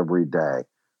start every day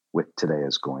with today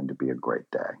is going to be a great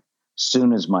day.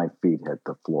 Soon as my feet hit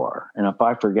the floor. And if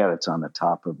I forget, it's on the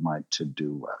top of my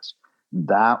to-do list.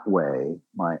 That way,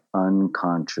 my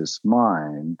unconscious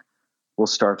mind will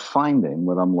start finding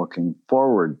what I'm looking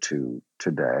forward to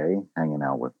today, hanging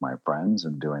out with my friends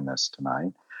and doing this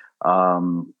tonight,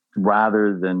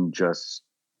 rather than just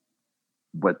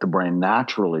what the brain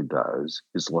naturally does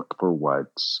is look for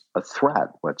what's a threat,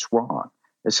 what's wrong,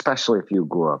 especially if you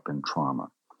grew up in trauma.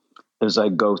 As I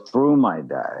go through my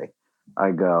day,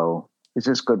 I go, is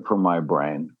this good for my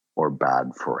brain or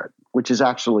bad for it? Which is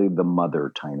actually the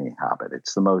mother tiny habit.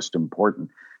 It's the most important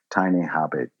tiny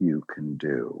habit you can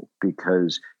do,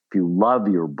 because if you love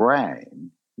your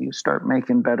brain, you start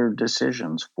making better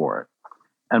decisions for it.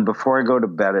 And before I go to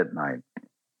bed at night,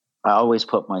 I always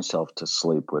put myself to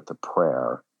sleep with a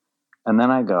prayer. And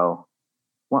then I go,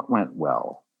 what went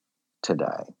well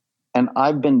today? And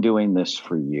I've been doing this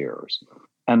for years.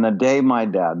 And the day my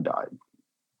dad died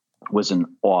was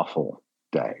an awful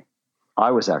day.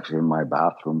 I was actually in my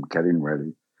bathroom getting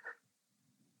ready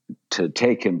to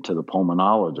take him to the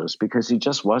pulmonologist because he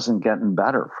just wasn't getting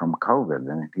better from COVID.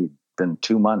 And he'd been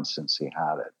 2 months since he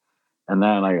had it. And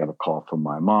then I got a call from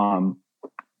my mom.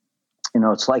 You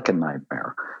know, it's like a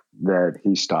nightmare that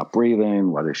he stopped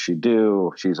breathing. What does she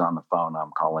do? She's on the phone.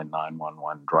 I'm calling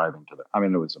 911, driving to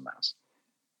it was a mess.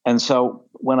 And so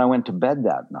when I went to bed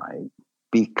that night,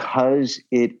 because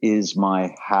it is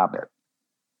my habit,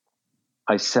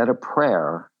 I said a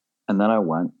prayer and then I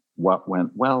went, what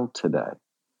went well today?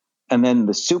 And then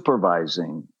the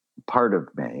supervising part of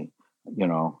me, you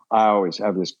know, I always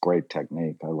have this great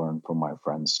technique I learned from my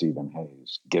friend Stephen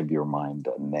Hayes, give your mind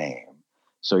a name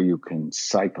so you can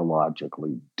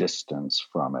psychologically distance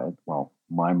from it. Well,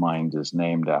 my mind is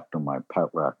named after my pet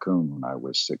raccoon when I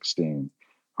was 16.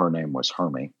 Her name was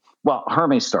Hermie. Well,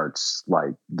 Hermie starts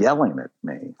like yelling at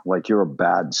me, like you're a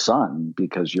bad son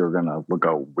because you're going to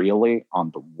go, really,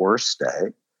 on the worst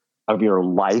day of your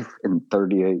life in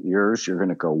 38 years, you're going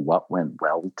to go, what went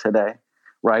well today?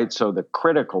 Right? So the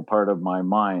critical part of my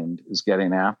mind is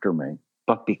getting after me.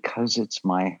 But because it's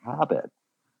my habit,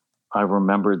 I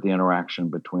remembered the interaction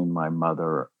between my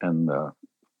mother and the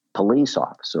police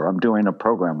officer. I'm doing a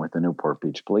program with the Newport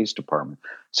Beach Police Department.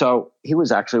 So he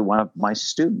was actually one of my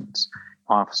students.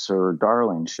 Officer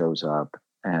Darling shows up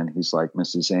and he's like,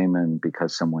 Mrs. Amon,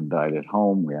 because someone died at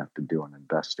home, we have to do an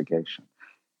investigation.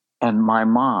 And my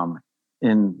mom,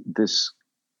 in this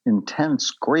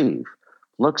intense grief,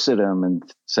 looks at him and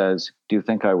says, do you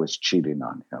think I was cheating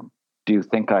on him? Do you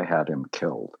think I had him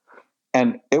killed?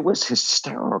 And it was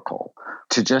hysterical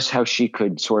to just how she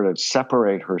could sort of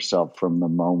separate herself from the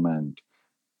moment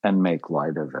and make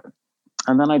light of it.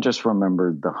 And then I just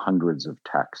remembered the hundreds of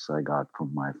texts I got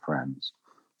from my friends.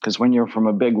 Because when you're from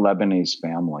a big Lebanese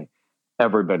family,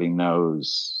 everybody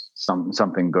knows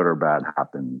something good or bad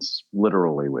happens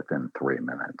literally within 3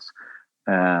 minutes.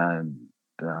 And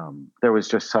there was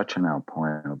just such an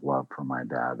outpouring of love for my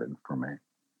dad and for me.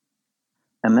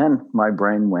 And then my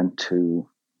brain went to,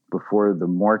 before the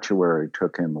mortuary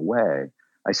took him away,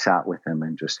 I sat with him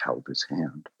and just held his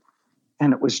hand.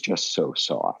 And it was just so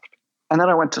soft. And then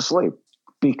I went to sleep,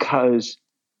 because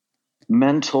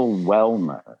mental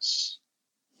wellness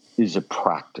is a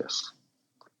practice.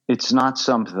 It's not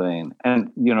something,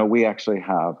 and we actually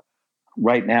have,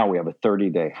 right now we have a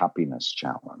 30-day happiness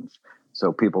challenge.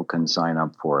 So people can sign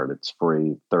up for it. It's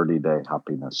free,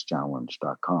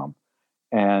 30dayhappinesschallenge.com.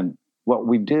 And what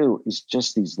we do is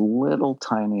just these little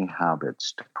tiny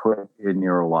habits to put in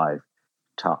your life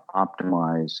to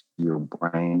optimize your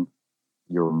brain,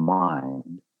 your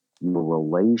mind, your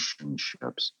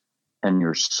relationships, and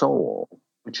your soul,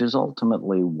 which is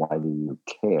ultimately why do you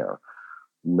care,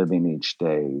 living each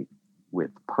day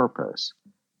with purpose.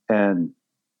 And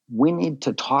we need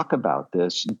to talk about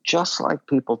this just like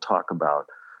people talk about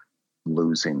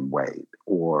losing weight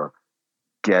or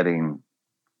getting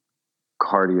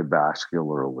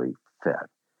cardiovascularly fit.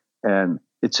 And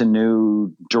it's a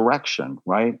new direction,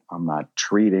 right? I'm not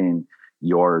treating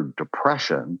your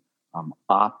depression. I'm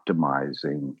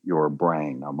optimizing your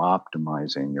brain. I'm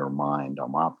optimizing your mind.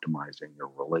 I'm optimizing your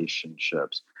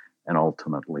relationships and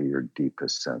ultimately your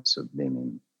deepest sense of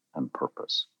meaning and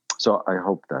purpose. So I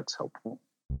hope that's helpful.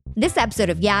 This episode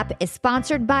of YAP is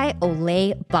sponsored by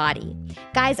Olay Body.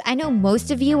 Guys, I know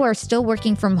most of you are still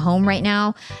working from home right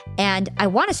now, and I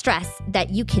want to stress that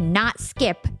you cannot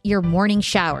skip your morning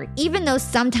shower, even though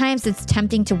sometimes it's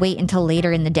tempting to wait until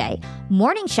later in the day.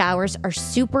 Morning showers are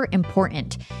super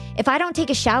important. If I don't take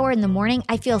a shower in the morning,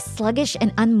 I feel sluggish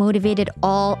and unmotivated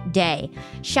all day.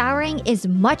 Showering is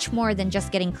much more than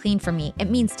just getting clean for me. It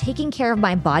means taking care of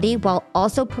my body while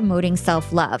also promoting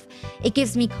self-love. It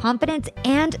gives me confidence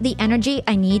and the energy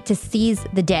I need to seize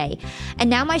the day. And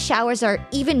now my showers are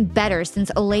even better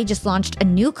since Olay just launched a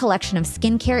new collection of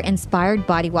skincare-inspired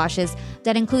body washes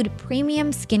that include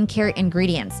premium skincare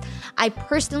ingredients. I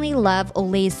personally love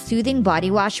Olay's soothing body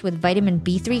wash with vitamin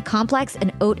B3 complex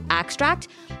and oat extract,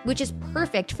 which is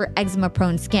perfect for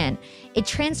eczema-prone skin. It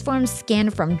transforms skin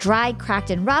from dry,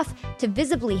 cracked, and rough to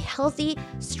visibly healthy,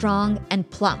 strong, and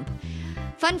plump.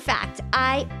 Fun fact,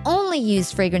 I only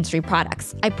use fragrance-free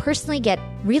products. I personally get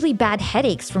really bad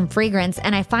headaches from fragrance,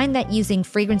 and I find that using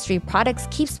fragrance-free products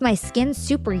keeps my skin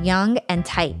super young and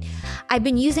tight. I've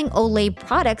been using Olay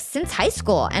products since high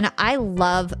school, and I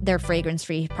love their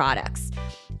fragrance-free products.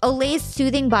 Olay's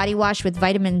soothing body wash with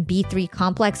vitamin B3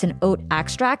 complex and oat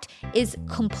extract is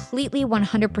completely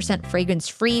 100%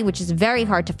 fragrance-free, which is very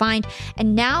hard to find,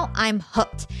 and now I'm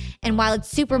hooked. And while it's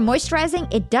super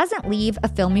moisturizing, it doesn't leave a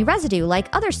filmy residue like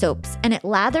other soaps, and it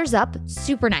lathers up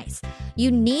super nice.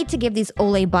 You need to give these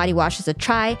Olay body washes a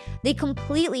try. They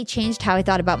completely changed how I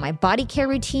thought about my body care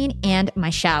routine and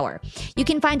my shower. You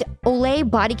can find Olay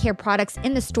body care products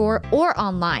in the store or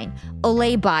online.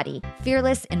 Olay Body,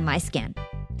 fearless in my skin.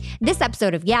 This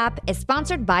episode of YAP is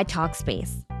sponsored by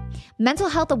Talkspace. Mental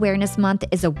Health Awareness Month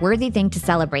is a worthy thing to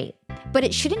celebrate, but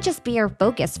it shouldn't just be our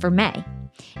focus for May.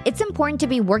 It's important to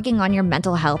be working on your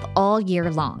mental health all year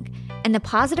long, and the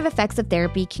positive effects of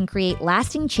therapy can create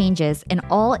lasting changes in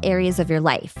all areas of your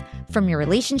life, from your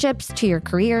relationships to your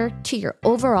career to your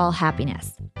overall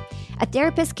happiness. A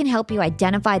therapist can help you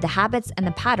identify the habits and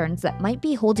the patterns that might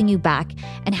be holding you back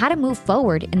and how to move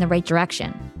forward in the right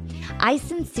direction. I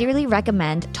sincerely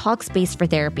recommend Talkspace for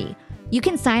therapy. You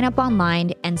can sign up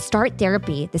online and start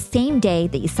therapy the same day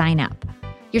that you sign up.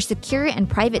 Your secure and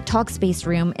private Talkspace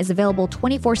room is available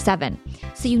 24/7,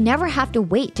 so you never have to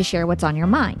wait to share what's on your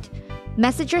mind.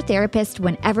 Message your therapist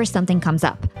whenever something comes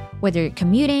up, whether you're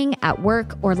commuting, at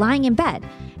work, or lying in bed,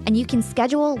 and you can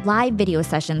schedule live video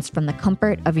sessions from the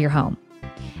comfort of your home.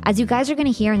 As you guys are going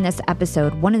to hear in this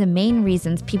episode, one of the main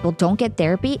reasons people don't get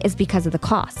therapy is because of the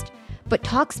cost. But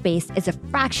Talkspace is a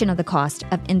fraction of the cost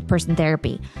of in-person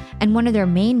therapy, and one of their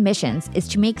main missions is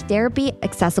to make therapy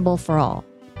accessible for all.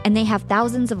 And they have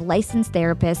thousands of licensed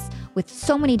therapists with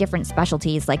so many different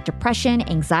specialties like depression,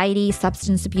 anxiety,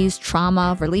 substance abuse,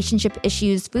 trauma, relationship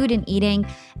issues, food and eating,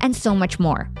 and so much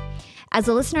more. As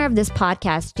a listener of this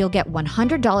podcast, you'll get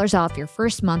 $100 off your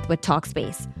first month with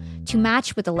Talkspace. To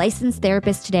match with a licensed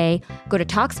therapist today, go to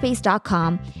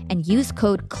Talkspace.com and use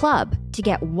code CLUB to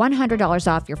get $100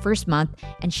 off your first month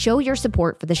and show your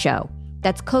support for the show.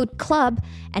 That's code CLUB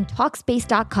and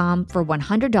Talkspace.com for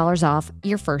 $100 off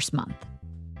your first month.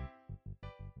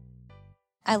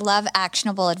 I love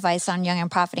actionable advice on Young and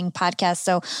Profiting podcast.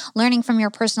 So learning from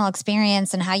your personal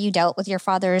experience and how you dealt with your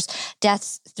father's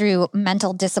deaths through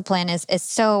mental discipline is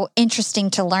so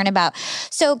interesting to learn about.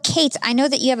 So Kate, I know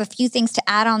that you have a few things to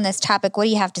add on this topic. What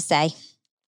do you have to say?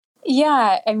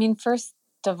 Yeah, I mean, first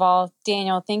of all,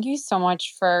 Daniel, thank you so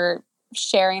much for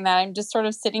sharing that. I'm just sort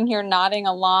of sitting here nodding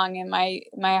along, and my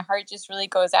heart just really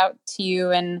goes out to you.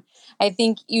 And I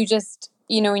think you just,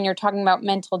 when you're talking about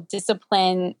mental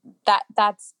discipline,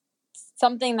 that's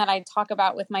something that I talk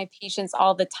about with my patients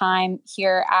all the time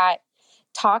here at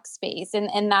Talkspace.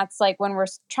 And that's like when we're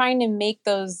trying to make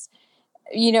those,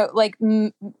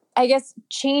 I guess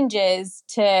changes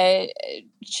to,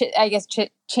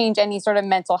 change any sort of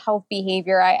mental health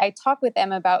behavior. I talk with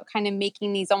them about kind of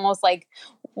making these almost like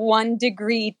 1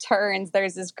 degree turns.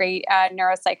 There's this great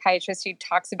neuropsychiatrist who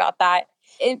talks about that.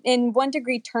 In 1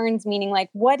 degree turns, meaning like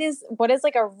what is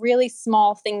like a really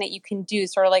small thing that you can do,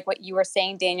 sort of like what you were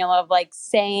saying, Daniel, of like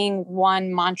saying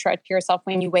one mantra to yourself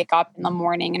when you wake up in the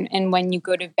morning and when you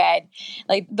go to bed.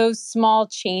 Like those small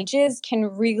changes can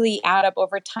really add up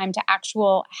over time to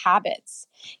actual habits,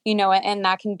 and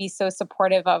that can be so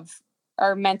supportive of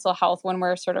our mental health when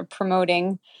we're sort of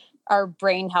promoting our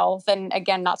brain health. And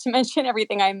again, not to mention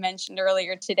everything I mentioned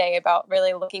earlier today about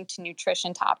really looking to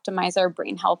nutrition to optimize our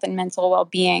brain health and mental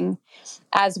well-being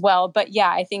as well. But yeah,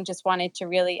 I think just wanted to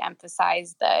really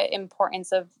emphasize the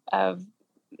importance of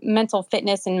mental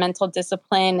fitness and mental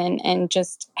discipline and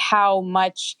just how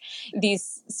much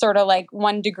these sort of like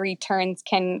 1 degree turns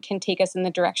can take us in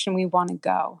the direction we want to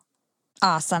go.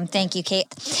 Awesome. Thank you,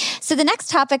 Kate. So the next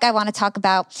topic I want to talk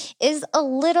about is a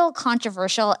little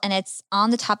controversial, and it's on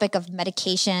the topic of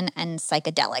medication and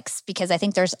psychedelics, because I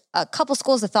think there's a couple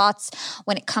schools of thoughts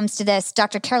when it comes to this.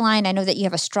 Dr. Caroline, I know that you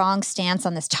have a strong stance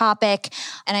on this topic,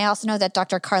 and I also know that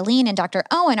Dr. Carlene and Dr.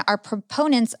 Owen are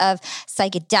proponents of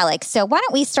psychedelics. So why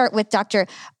don't we start with Dr.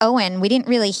 Owen? We didn't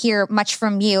really hear much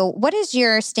from you. What is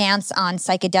your stance on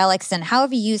psychedelics, and how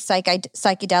have you used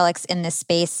psychedelics in this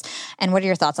space, and what are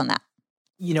your thoughts on that?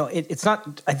 It's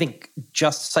not, I think,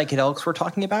 just psychedelics we're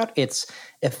talking about. It's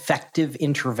effective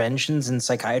interventions in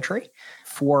psychiatry.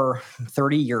 For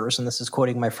 30 years, and this is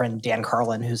quoting my friend Dan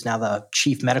Carlin, who's now the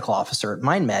chief medical officer at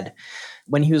MindMed,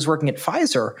 when he was working at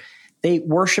Pfizer, they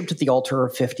worshipped at the altar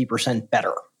of 50%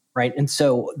 better, right? And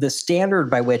so the standard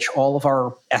by which all of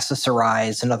our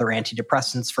SSRIs and other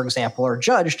antidepressants, for example, are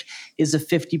judged is a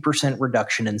 50%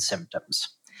 reduction in symptoms.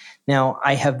 Now,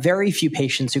 I have very few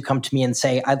patients who come to me and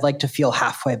say, I'd like to feel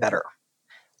halfway better.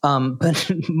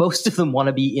 But most of them want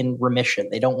to be in remission.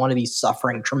 They don't want to be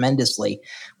suffering tremendously,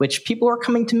 which people who are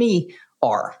coming to me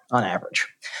are on average.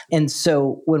 And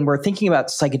so when we're thinking about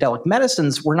psychedelic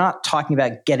medicines, we're not talking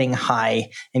about getting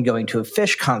high and going to a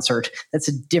Fish concert. That's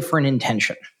a different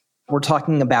intention. We're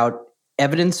talking about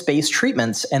evidence-based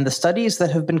treatments, and the studies that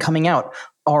have been coming out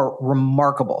are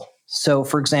remarkable. So,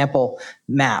 for example,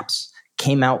 MAPS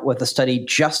came out with a study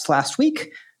just last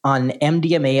week on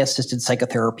MDMA-assisted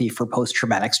psychotherapy for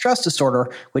post-traumatic stress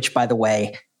disorder, which, by the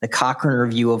way, the Cochrane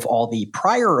review of all the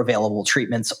prior available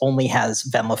treatments only has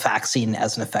venlafaxine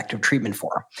as an effective treatment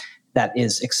for. That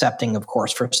is accepting, of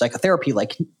course, for psychotherapy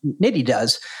like NITI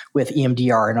does with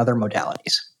EMDR and other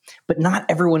modalities. But not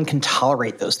everyone can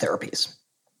tolerate those therapies.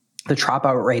 The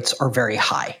dropout rates are very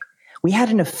high. We had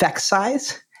an effect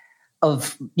size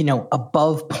of,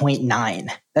 above 0.9.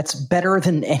 That's better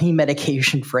than any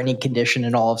medication for any condition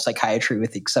in all of psychiatry,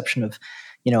 with the exception of,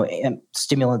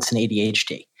 stimulants and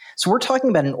ADHD. So we're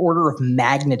talking about an order of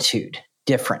magnitude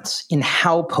difference in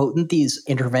how potent these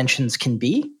interventions can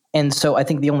be. And so I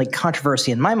think the only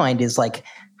controversy in my mind is like,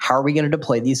 how are we going to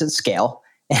deploy these at scale?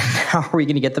 And how are we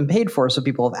going to get them paid for so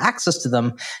people have access to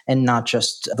them and not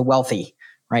just the wealthy?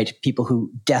 Right? People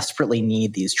who desperately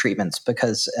need these treatments,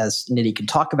 because as Nidhi can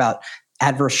talk about,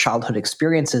 adverse childhood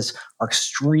experiences are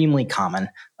extremely common,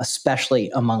 especially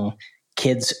among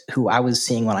kids who I was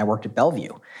seeing when I worked at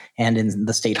Bellevue and in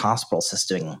the state hospital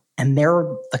system. And they're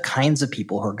the kinds of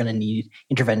people who are going to need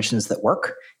interventions that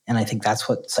work. And I think that's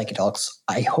what psychedelics,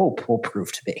 I hope, will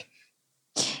prove to be.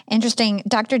 Interesting.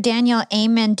 Dr. Daniel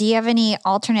Amen, do you have any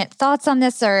alternate thoughts on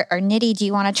this? Or Nidhi, do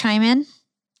you want to chime in?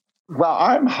 Well,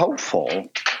 I'm hopeful,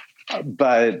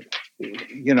 but,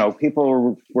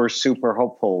 people were super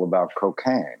hopeful about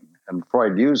cocaine, and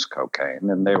Freud used cocaine,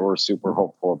 and they were super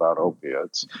hopeful about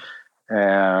opiates.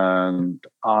 And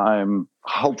I'm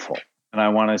hopeful, and I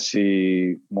want to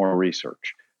see more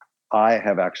research. I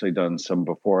have actually done some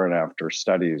before and after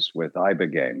studies with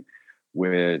ibogaine,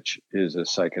 which is a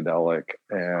psychedelic,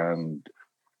 and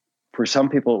For some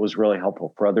people, it was really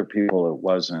helpful. For other people, it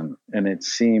wasn't. And it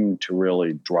seemed to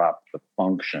really drop the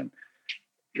function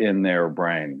in their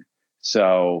brain.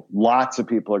 So lots of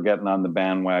people are getting on the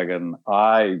bandwagon.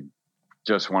 I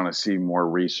just want to see more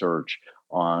research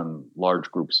on large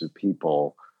groups of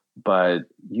people. But,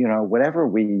 whatever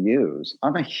we use,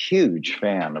 I'm a huge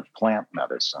fan of plant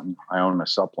medicine. I own a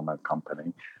supplement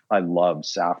company. I love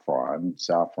saffron.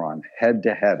 Saffron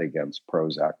head-to-head against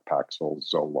Prozac, Paxil,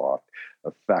 Zoloft,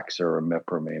 Effexor,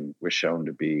 imipramine was shown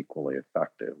to be equally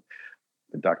effective.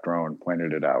 But Dr. Owen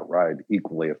pointed it out, right?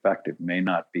 Equally effective may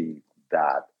not be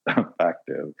that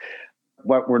effective.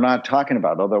 What we're not talking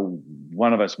about, although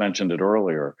one of us mentioned it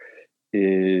earlier,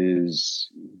 is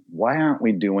why aren't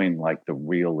we doing like the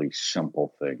really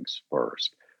simple things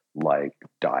first, like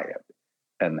diet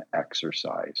and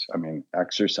exercise? I mean,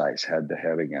 exercise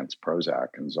head-to-head against Prozac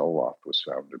and Zoloft was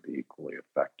found to be equally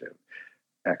effective.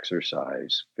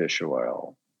 Exercise, fish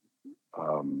oil,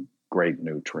 great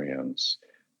nutrients.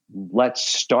 Let's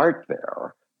start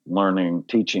there,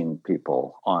 teaching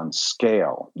people on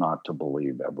scale not to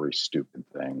believe every stupid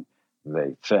thing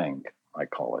they think. I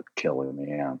call it killing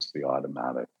the ants, the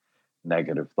automatic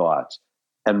negative thoughts.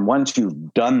 And once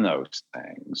you've done those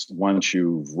things, once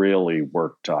you've really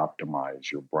worked to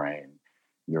optimize your brain,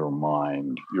 your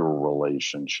mind, your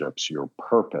relationships, your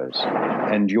purpose,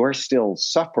 and you're still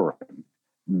suffering,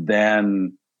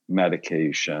 then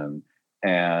medication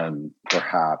and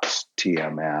perhaps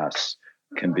TMS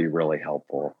can be really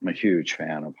helpful. I'm a huge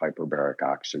fan of hyperbaric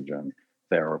oxygen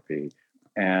therapy.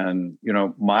 And,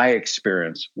 my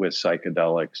experience with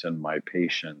psychedelics and my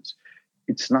patients,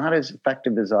 it's not as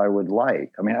effective as I would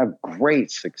like. I mean, I have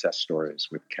great success stories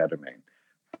with ketamine,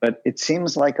 but it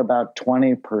seems like about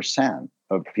 20%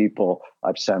 of people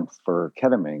I've sent for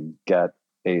ketamine get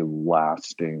a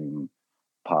lasting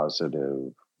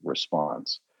positive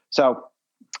response. So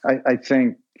I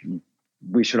think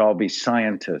we should all be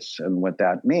scientists. And what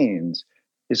that means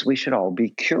is we should all be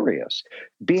curious.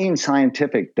 Being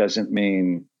scientific doesn't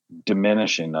mean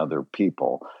diminishing other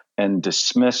people and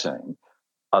dismissing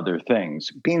other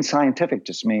things. Being scientific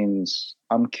just means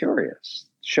I'm curious.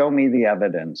 Show me the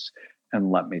evidence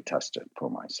and let me test it for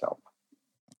myself.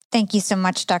 Thank you so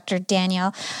much, Dr.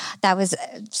 Daniel. That was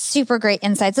super great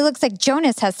insights. It looks like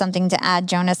Jonas has something to add.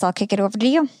 Jonas, I'll kick it over to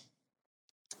you.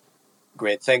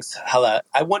 Great. Thanks, Hala.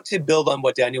 I want to build on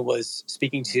what Daniel was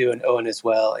speaking to, and Owen as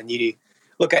well, and Yidi.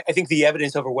 Look, I think the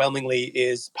evidence overwhelmingly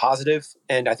is positive,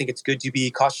 and I think it's good to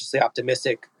be cautiously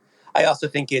optimistic. I also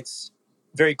think it's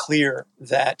very clear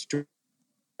that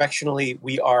directionally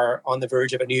we are on the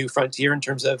verge of a new frontier in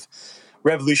terms of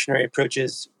revolutionary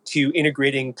approaches to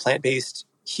integrating plant-based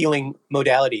healing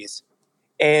modalities.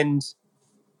 And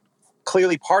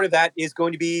clearly part of that is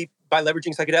going to be by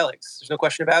leveraging psychedelics. There's no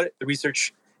question about it. The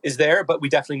research is there, but we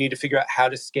definitely need to figure out how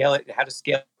to scale it and how to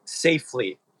scale it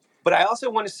safely. But I also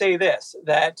want to say this,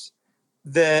 that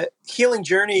the healing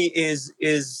journey is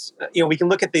we can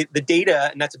look at the data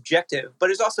and that's objective,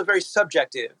 but it's also very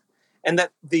subjective. And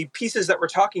that the pieces that we're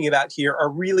talking about here are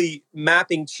really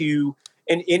mapping to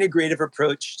an integrative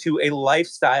approach to a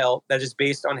lifestyle that is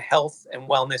based on health and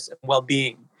wellness and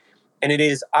well-being. And it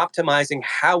is optimizing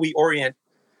how we orient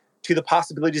to the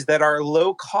possibilities that are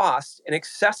low cost and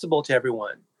accessible to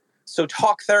everyone. So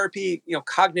talk therapy,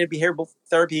 cognitive behavioral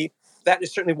therapy, that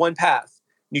is certainly one path.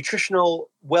 Nutritional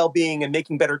well-being and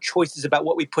making better choices about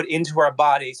what we put into our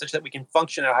body such that we can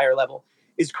function at a higher level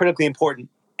is critically important.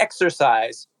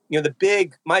 Exercise,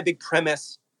 my big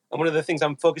premise, and one of the things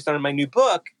I'm focused on in my new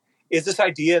book is this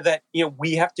idea that,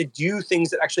 we have to do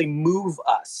things that actually move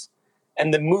us.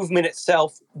 And the movement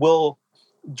itself will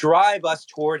drive us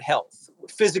toward health,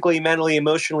 physically, mentally,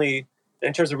 emotionally,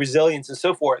 in terms of resilience and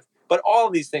so forth. But all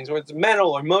of these things, whether it's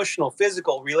mental, emotional,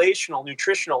 physical, relational,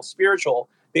 nutritional, spiritual,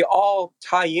 they all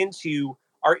tie into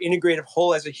our integrative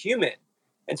whole as a human.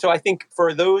 And so I think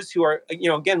for those who are,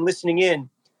 again, listening in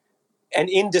and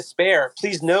in despair,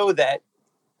 please know that,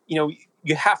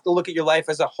 you have to look at your life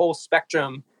as a whole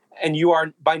spectrum, and you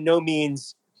are by no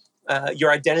means,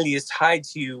 your identity is tied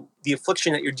to the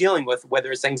affliction that you're dealing with, whether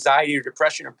it's anxiety or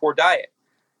depression or poor diet.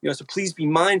 So please be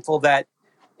mindful that,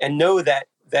 and know that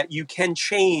you can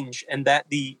change, and that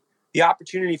the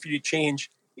opportunity for you to change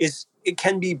it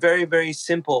can be very, very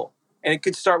simple. And it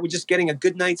could start with just getting a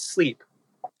good night's sleep.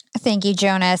 Thank you,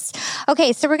 Jonas.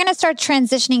 Okay, so we're going to start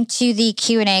transitioning to the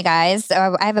Q&A, guys.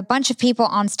 I have a bunch of people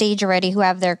on stage already who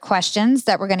have their questions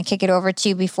that we're going to kick it over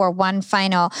to before one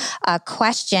final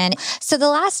question. So the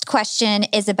last question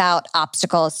is about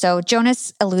obstacles. So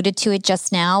Jonas alluded to it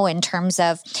just now in terms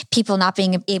of people not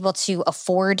being able to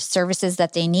afford services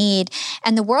that they need.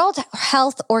 And the World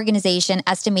Health Organization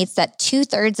estimates that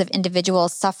 2/3 of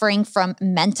individuals suffering from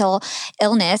mental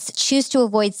illness choose to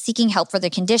avoid seeking help for their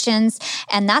conditions.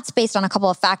 And that's based on a couple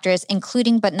of factors,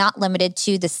 including but not limited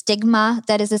to the stigma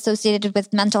that is associated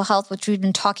with mental health, which we've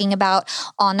been talking about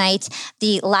all night,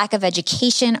 the lack of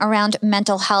education around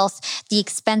mental health, the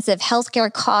expensive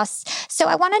healthcare costs. So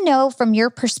I want to know from your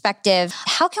perspective,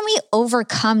 how can we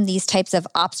overcome these types of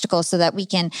obstacles so that we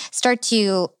can start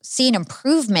to see an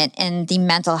improvement in the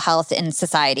mental health in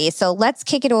society? So let's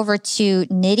kick it over to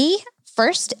Nidhi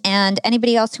first, and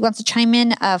anybody else who wants to chime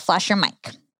in, flash your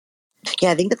mic.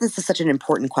 Yeah, I think that this is such an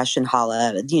important question,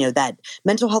 Hala. That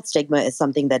mental health stigma is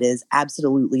something that is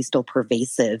absolutely still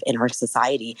pervasive in our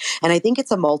society. And I think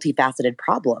it's a multifaceted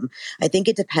problem. I think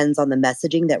it depends on the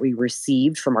messaging that we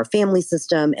received from our family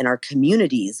system and our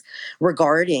communities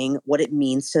regarding what it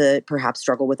means to perhaps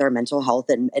struggle with our mental health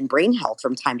and brain health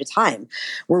from time to time.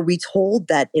 Were we told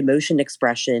that emotion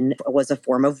expression was a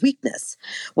form of weakness?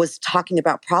 Was talking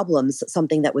about problems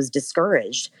something that was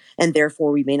discouraged? And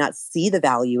therefore, we may not see the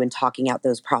value in talking out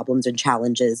those problems and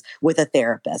challenges with a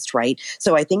therapist, right?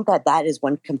 So I think that is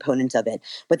one component of it.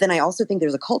 But then I also think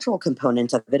there's a cultural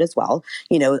component of it as well.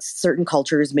 Certain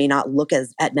cultures may not look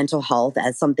at mental health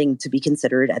as something to be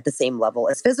considered at the same level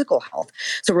as physical health.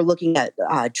 So we're looking at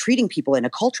treating people in a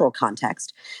cultural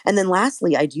context. And then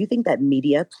lastly, I do think that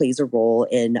media plays a role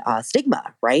in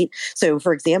stigma, right? So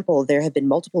for example, there have been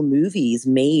multiple movies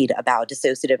made about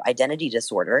dissociative identity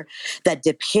disorder that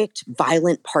depict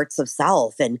violent parts of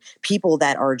self and people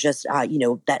that are just,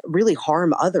 that really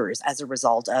harm others as a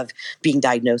result of being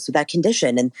diagnosed with that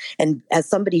condition. And as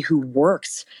somebody who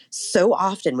works so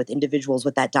often with individuals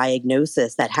with that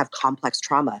diagnosis that have complex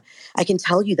trauma, I can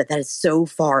tell you that is so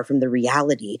far from the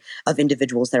reality of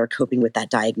individuals that are coping with that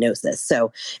diagnosis.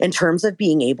 So in terms of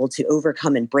being able to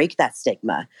overcome and break that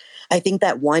stigma, I think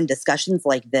that discussions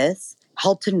like this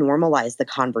help to normalize the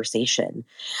conversation.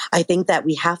 I think that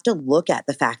we have to look at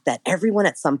the fact that everyone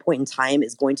at some point in time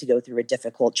is going to go through a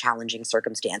difficult, challenging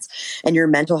circumstance, and your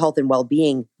mental health and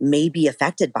well-being may be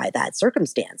affected by that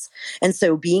circumstance. And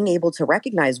so being able to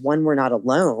recognize, one, we're not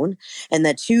alone, and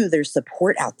that two, there's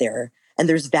support out there, and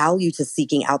there's value to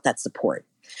seeking out that support.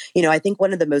 I think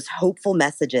one of the most hopeful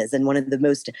messages and one of the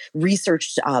most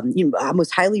researched,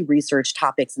 most highly researched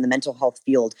topics in the mental health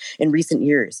field in recent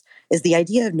years is the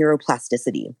idea of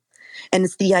neuroplasticity. And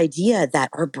it's the idea that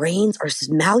our brains are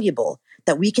malleable,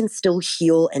 that we can still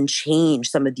heal and change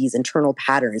some of these internal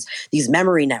patterns, these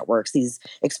memory networks, these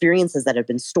experiences that have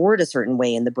been stored a certain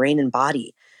way in the brain and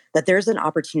body, that there's an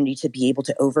opportunity to be able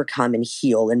to overcome and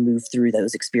heal and move through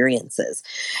those experiences.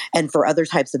 And for other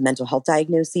types of mental health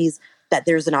diagnoses, that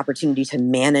there's an opportunity to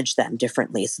manage them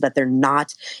differently so that they're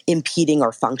not impeding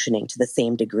our functioning to the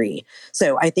same degree.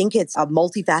 So I think it's a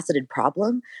multifaceted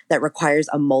problem that requires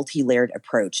a multi-layered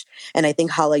approach. And I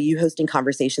think, Hala, you hosting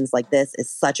conversations like this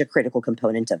is such a critical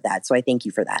component of that. So I thank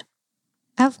you for that.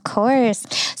 Of course.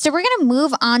 So we're going to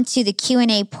move on to the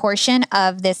Q&A portion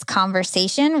of this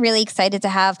conversation. Really excited to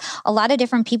have a lot of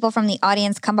different people from the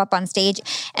audience come up on stage.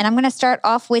 And I'm going to start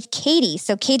off with Katie.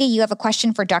 So Katie, you have a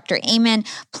question for Dr. Amen.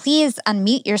 Please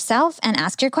unmute yourself and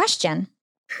ask your question.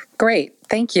 Great.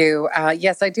 Thank you.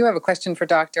 Yes, I do have a question for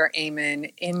Dr. Amen.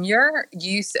 In your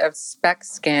use of SPECT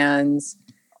scans,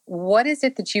 what is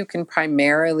it that you can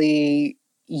primarily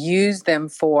use them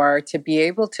for to be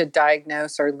able to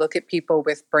diagnose or look at people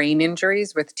with brain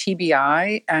injuries, with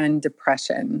TBI and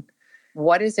depression?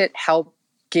 What does it help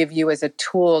give you as a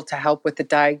tool to help with the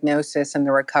diagnosis and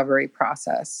the recovery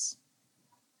process?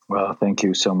 Well, thank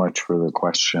you so much for the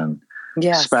question.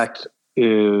 Yes. SPECT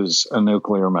is a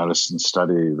nuclear medicine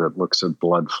study that looks at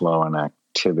blood flow and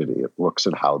activity. It looks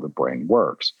at how the brain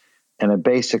works. And it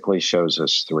basically shows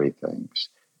us three things: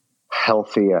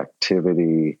 healthy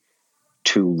activity,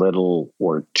 too little,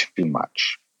 or too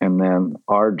much. And then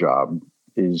our job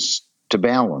is to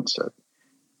balance it.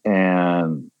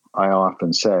 And I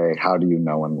often say, how do you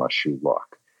know unless you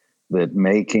look? That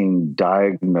making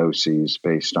diagnoses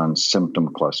based on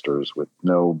symptom clusters with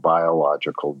no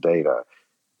biological data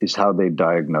is how they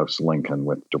diagnosed Lincoln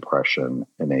with depression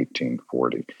in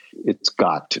 1840. It's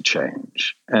got to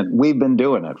change. And we've been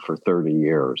doing it for 30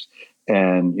 years.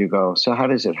 And you go, so how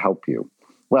does it help you?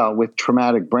 Well, with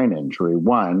traumatic brain injury,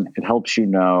 one, it helps you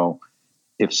know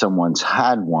if someone's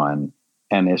had one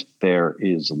and if there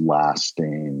is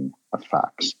lasting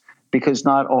effects. Because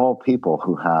not all people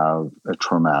who have a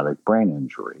traumatic brain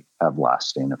injury have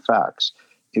lasting effects.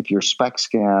 If your SPECT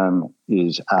scan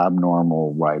is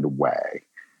abnormal right away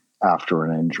after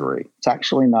an injury, it's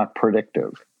actually not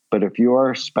predictive. But if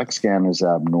your SPECT scan is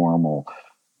abnormal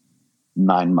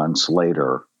 9 months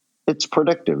later, it's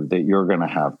predictive that you're going to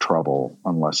have trouble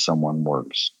unless someone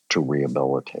works to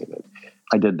rehabilitate it.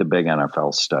 I did the big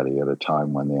NFL study at a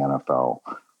time when the NFL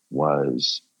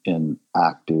was in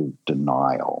active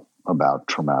denial about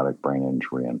traumatic brain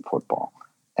injury in football.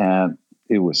 And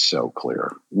it was so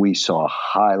clear. We saw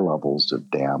high levels of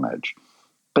damage.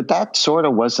 But that sort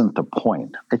of wasn't the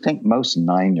point. I think most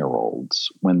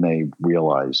 9-year-olds, when they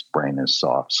realize brain is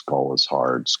soft, skull is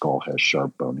hard, skull has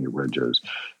sharp bony ridges,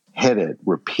 hit it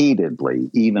repeatedly,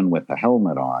 even with a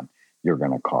helmet on, you're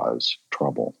going to cause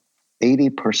trouble.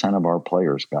 80% of our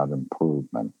players got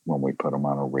improvement when we put them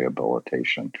on a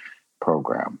rehabilitation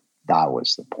program. That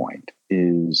was the point,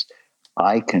 is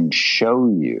I can show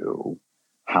you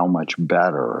how much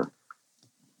better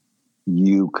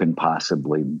you can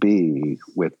possibly be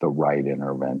with the right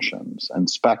interventions. And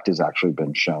SPECT has actually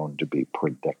been shown to be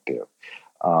predictive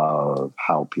of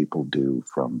how people do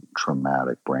from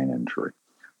traumatic brain injury.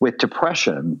 With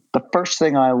depression, the first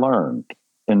thing I learned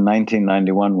in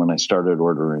 1991 when I started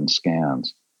ordering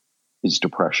scans is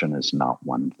depression is not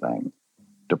one thing.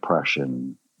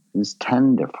 Depression is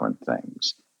 10 different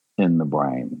things in the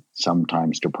brain.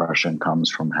 Sometimes depression comes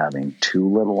from having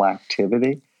too little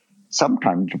activity.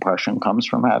 Sometimes depression comes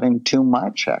from having too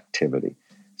much activity.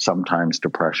 Sometimes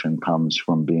depression comes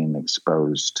from being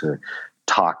exposed to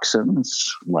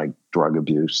toxins like drug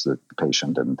abuse that the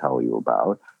patient didn't tell you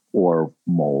about, or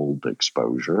mold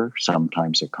exposure.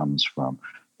 Sometimes it comes from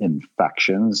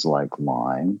infections like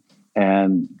Lyme.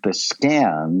 And the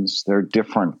scans, they're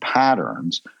different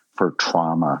patterns for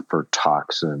trauma, for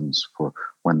toxins, for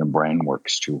when the brain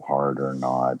works too hard or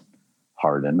not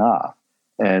hard enough.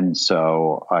 And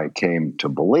so I came to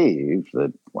believe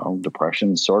that, well,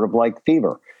 depression is sort of like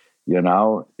fever. You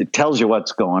know, it tells you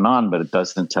what's going on, but it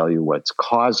doesn't tell you what's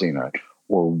causing it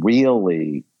or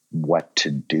really what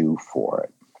to do for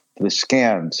it. The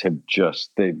scans have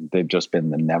they've just been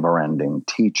the never-ending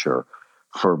teacher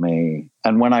for me.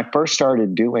 And when I first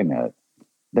started doing it,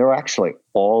 there were actually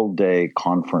all-day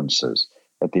conferences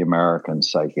at the American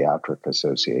Psychiatric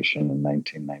Association in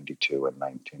 1992 and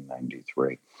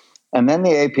 1993. And then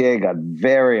the APA got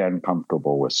very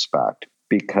uncomfortable with SPECT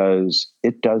because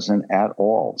it doesn't at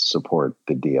all support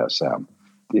the DSM.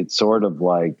 It's sort of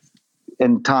like,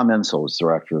 and Tom Insel was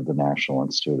director of the National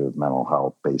Institute of Mental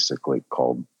Health, basically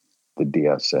called the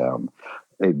DSM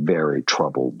a very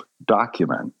troubled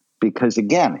document because,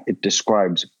 again, it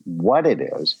describes what it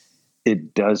is.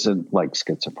 It doesn't, like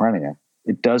schizophrenia,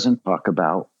 it doesn't talk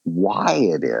about why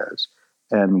it is.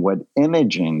 And what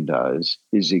imaging does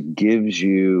is it gives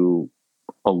you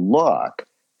a look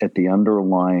at the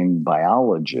underlying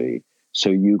biology so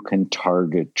you can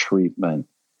target treatment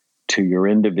to your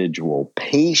individual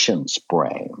patient's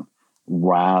brain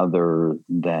rather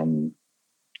than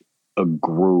a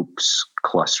group's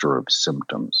cluster of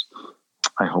symptoms.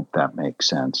 I hope that makes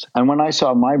sense. And when I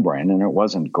saw my brain, and it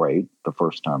wasn't great the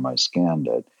first time I scanned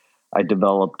it, I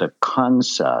developed a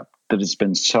concept that has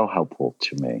been so helpful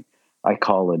to me. I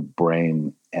call it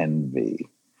brain envy.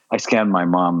 I scanned my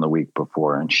mom the week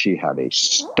before, and she had a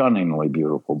stunningly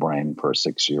beautiful brain for a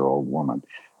 6-year-old woman.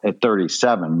 At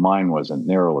 37, mine wasn't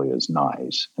nearly as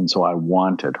nice. And so I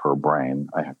wanted her brain.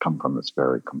 I come from this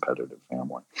very competitive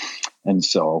family. And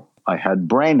so I had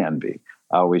brain envy.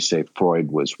 I always say Freud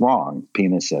was wrong.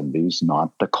 Penis envy is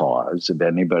not the cause of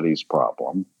anybody's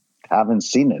problem. Haven't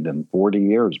seen it in 40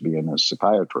 years being a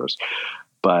psychiatrist.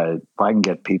 But if I can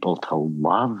get people to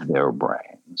love their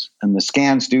brains, and the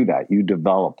scans do that, you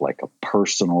develop like a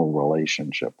personal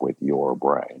relationship with your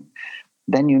brain,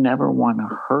 then you never want to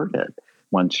hurt it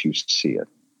once you see it.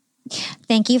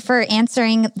 Thank you for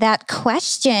answering that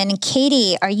question.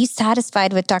 Katie, are you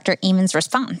satisfied with Dr. Amon's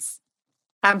response?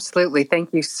 Absolutely.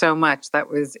 Thank you so much. That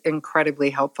was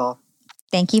incredibly helpful.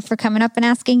 Thank you for coming up and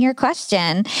asking your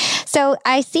question. So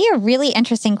I see a really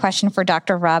interesting question for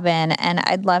Dr. Robin, and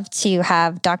I'd love to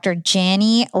have Dr.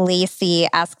 Janie Lacey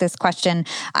ask this question.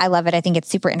 I love it. I think it's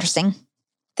super interesting.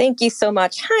 Thank you so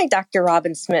much. Hi, Dr.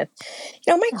 Robin Smith.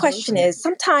 My question is,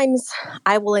 sometimes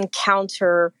I will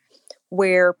encounter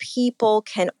where people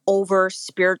can over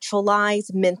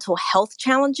spiritualize mental health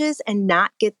challenges and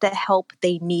not get the help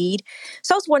they need.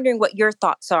 So I was wondering what your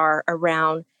thoughts are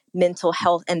around mental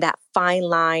health and that fine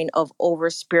line of over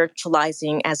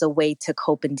spiritualizing as a way to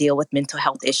cope and deal with mental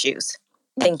health issues.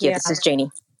 Thank you. This is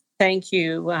Janie. Thank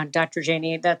you, Dr.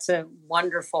 Janie. That's a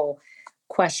wonderful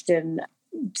question.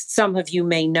 Some of you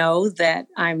may know that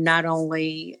I'm not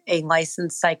only a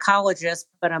licensed psychologist,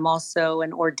 but I'm also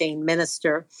an ordained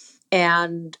minister.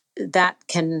 And that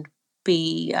can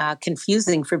be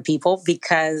confusing for people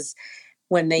because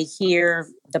when they hear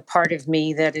the part of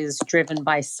me that is driven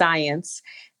by science,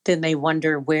 then they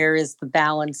wonder where is the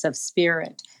balance of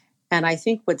spirit. And I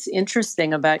think what's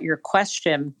interesting about your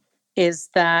question is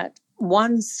that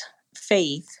one's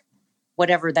faith,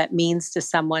 whatever that means to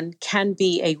someone, can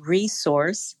be a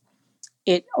resource.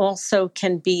 It also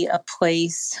can be a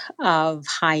place of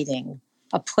hiding,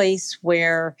 a place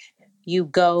where you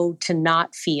go to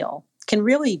not feel, can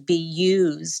really be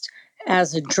used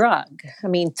as a drug. I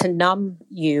mean, to numb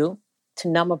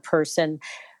a person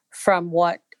from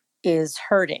what is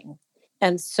hurting.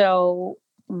 And so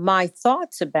my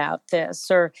thoughts about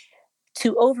this are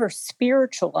to over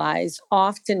spiritualize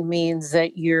often means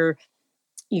that you're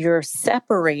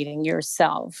separating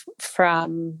yourself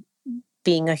from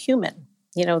being a human,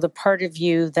 the part of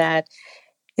you that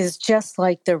is just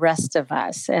like the rest of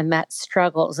us and that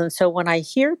struggles. And so when I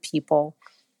hear people,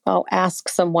 I'll ask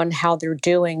someone how they're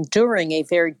doing during a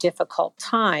very difficult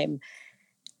time,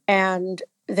 and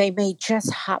they may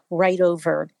just hop right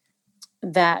over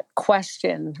that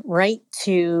question right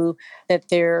to that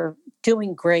they're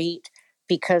doing great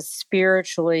because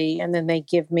spiritually, and then they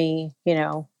give me,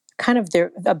 kind of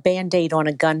a Band-Aid on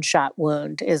a gunshot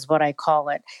wound is what I call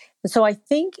it. And so I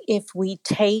think if we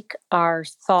take our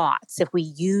thoughts, if we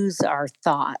use our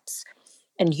thoughts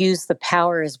and use the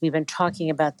power, as we've been talking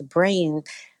about the brain,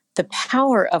 the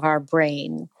power of our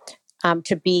brain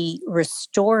to be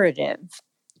restorative,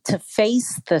 to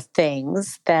face the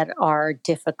things that are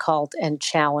difficult and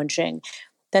challenging,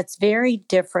 that's very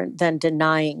different than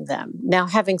denying them. Now,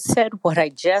 having said what I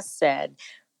just said,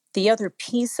 the other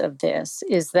piece of this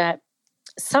is that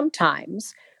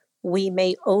sometimes we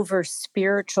may over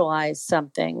spiritualize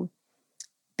something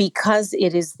because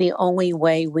it is the only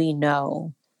way we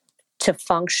know to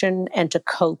function and to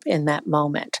cope in that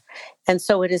moment. And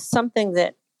so it is something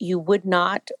that you would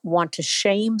not want to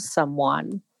shame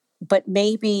someone, but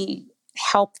maybe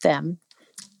help them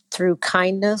through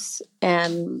kindness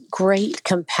and great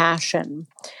compassion,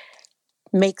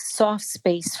 make soft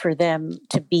space for them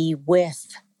to be with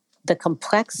the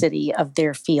complexity of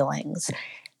their feelings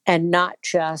and not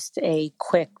just a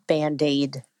quick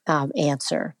Band-Aid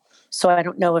answer. So I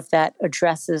don't know if that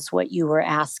addresses what you were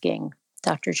asking,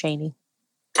 Dr. Janie.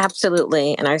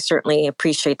 Absolutely. And I certainly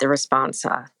appreciate the response,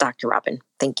 Dr. Robin.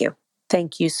 Thank you.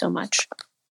 Thank you so much.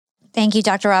 Thank you,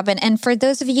 Dr. Robin. And for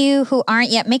those of you who aren't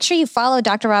yet, make sure you follow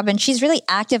Dr. Robin. She's really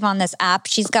active on this app.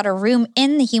 She's got a room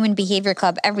in the Human Behavior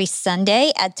Club every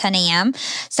Sunday at 10 a.m.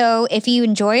 So if you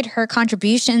enjoyed her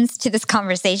contributions to this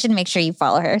conversation, make sure you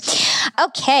follow her.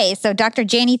 Okay, so Dr.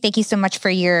 Janie, thank you so much for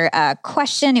your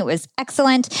question. It was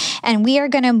excellent. And we are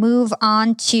going to move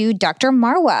on to Dr.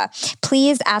 Marwa.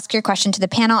 Please ask your question to the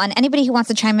panel. And anybody who wants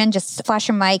to chime in, just flash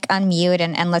your mic, unmute,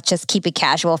 and let's just keep it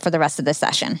casual for the rest of the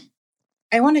session.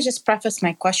 I want to just preface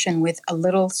my question with a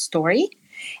little story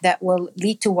that will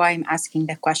lead to why I'm asking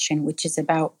the question, which is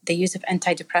about the use of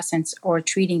antidepressants or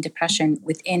treating depression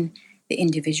within the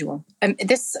individual.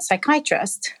 This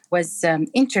psychiatrist was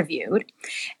interviewed,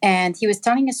 and he was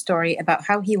telling a story about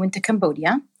how he went to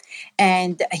Cambodia.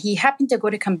 And he happened to go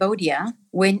to Cambodia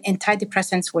when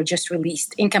antidepressants were just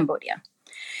released in Cambodia.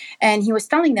 And he was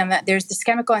telling them that there's this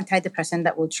chemical antidepressant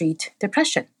that will treat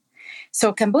depression.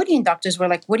 So Cambodian doctors were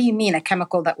like, what do you mean a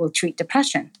chemical that will treat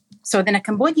depression? So then a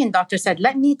Cambodian doctor said,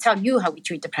 let me tell you how we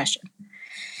treat depression.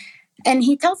 And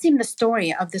he tells him the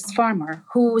story of this farmer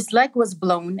whose leg was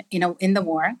blown, in the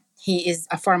war. He is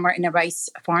a farmer in a rice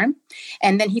farm.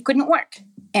 And then he couldn't work.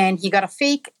 And he got a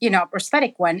fake,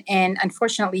 prosthetic one. And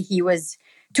unfortunately, he was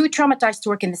too traumatized to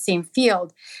work in the same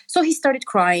field. So he started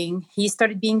crying. He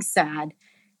started being sad.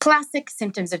 Classic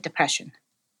symptoms of depression.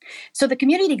 So the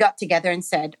community got together and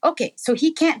said, okay, so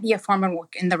he can't be a farmer and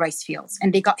work in the rice fields.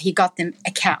 And he got them a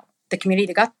cow. The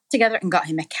community got together and got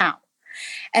him a cow.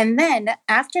 And then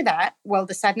after that,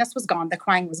 the sadness was gone. The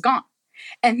crying was gone.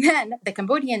 And then the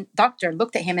Cambodian doctor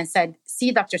looked at him and said,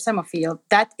 see, Dr. Summerfield,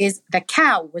 that is the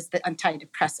cow was the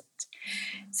antidepressant.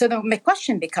 So my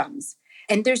question becomes,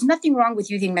 and there's nothing wrong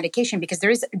with using medication because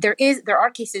there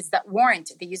are cases that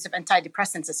warrant the use of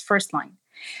antidepressants as first line.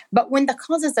 But when the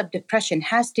causes of depression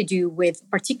has to do with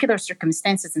particular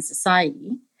circumstances in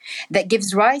society that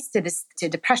gives rise to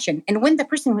depression, and when the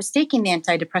person who's taking the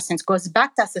antidepressants goes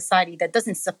back to a society that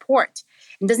doesn't support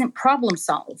and doesn't problem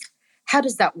solve, how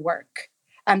does that work?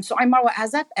 So I'm Marwa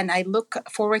Azad, and I look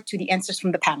forward to the answers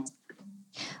from the panel.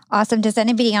 Awesome. Does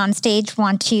anybody on stage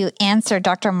want to answer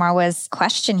Dr. Marwa's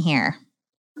question here?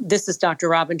 This is Dr.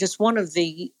 Robin. Just one of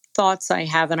the thoughts I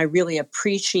have, and I really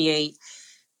appreciate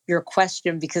your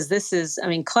question because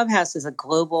Clubhouse is a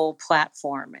global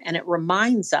platform, and it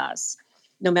reminds us,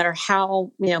 no matter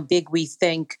how big we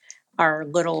think our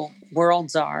little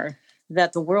worlds are,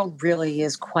 that the world really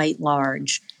is quite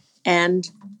large. And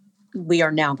we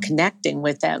are now connecting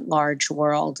with that large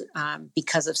world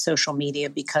because of social media,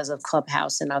 because of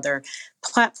Clubhouse and other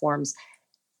platforms.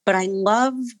 But I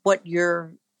love what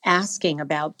you're asking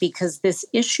about, because this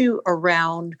issue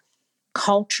around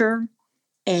culture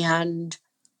and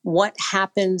what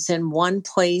happens in one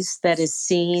place that is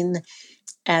seen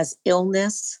as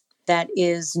illness that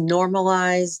is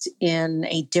normalized in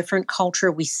a different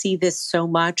culture. We see this so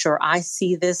much, or I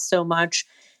see this so much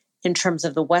in terms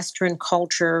of the Western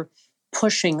culture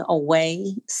pushing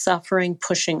away suffering,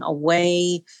 pushing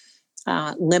away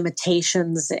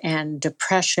limitations and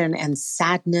depression and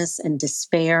sadness and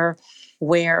despair,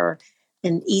 where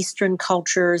in Eastern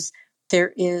cultures,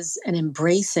 there is an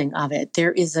embracing of it.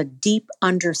 There is a deep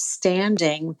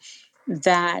understanding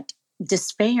that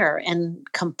despair and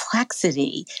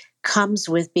complexity comes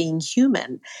with being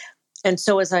human. And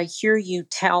so as I hear you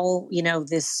tell,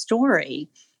 this story,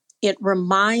 it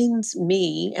reminds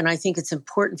me, and I think it's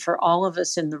important for all of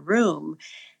us in the room,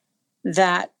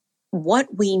 that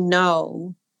what we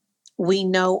know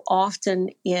often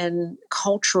in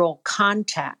cultural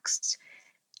contexts,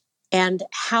 and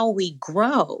how we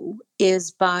grow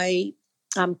is by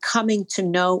coming to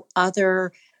know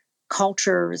other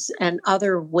cultures and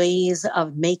other ways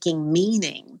of making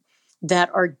meaning that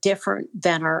are different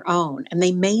than our own. And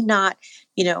they may not,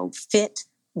 fit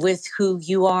with who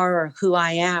you are or who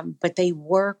I am, but they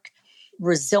work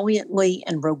resiliently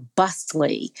and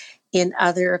robustly in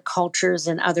other cultures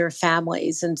and other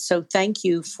families. And so thank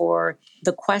you for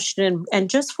the question and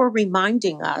just for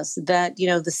reminding us that,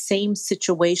 the same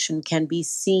situation can be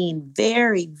seen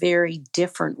very, very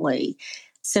differently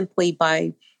simply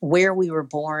by where we were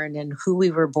born and who we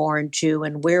were born to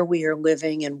and where we are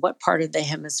living and what part of the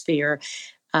hemisphere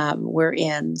we're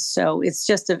in. So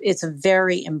it's a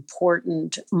very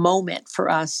important moment for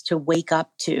us to wake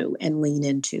up to and lean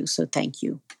into. So thank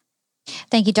you.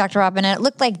 Thank you, Dr. Robin. And it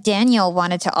looked like Daniel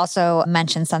wanted to also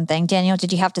mention something. Daniel,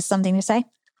 did you have something to say?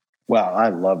 Well, I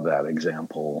love that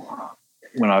example.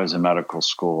 When I was in medical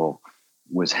school,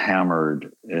 was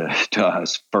hammered to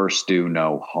us, first do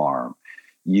no harm.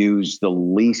 Use the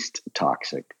least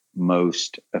toxic,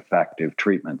 most effective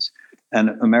treatments. And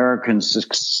American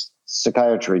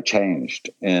psychiatry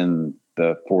changed in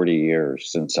the 40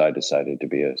 years since I decided to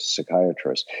be a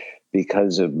psychiatrist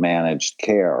because of managed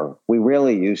care. We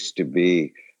really used to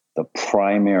be the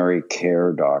primary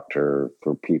care doctor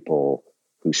for people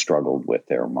who struggled with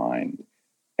their mind.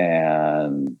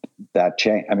 And that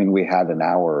changed. We had an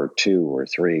hour or 2 or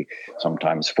 3,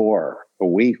 sometimes 4 a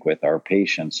week with our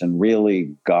patients and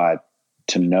really got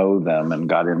to know them and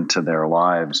got into their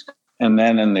lives. And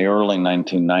then in the early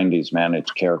 1990s,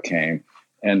 managed care came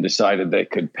and decided they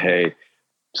could pay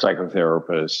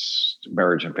psychotherapists,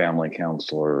 marriage and family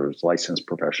counselors, licensed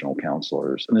professional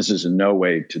counselors. And this is in no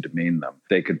way to demean them.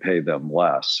 They could pay them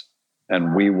less.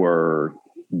 And we were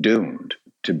doomed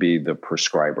to be the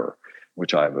prescriber,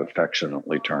 which I've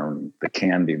affectionately termed the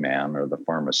candy man or the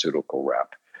pharmaceutical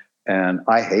rep. And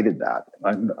I hated that.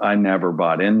 I never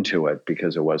bought into it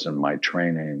because it wasn't my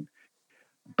training.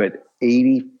 But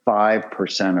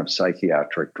 85% of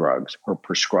psychiatric drugs are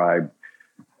prescribed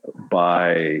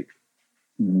by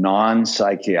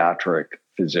non-psychiatric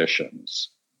physicians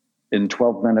in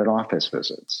 12-minute office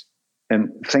visits.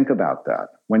 And think about that.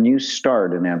 When you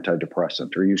start an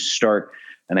antidepressant or you start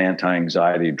an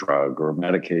anti-anxiety drug or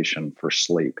medication for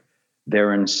sleep,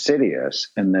 they're insidious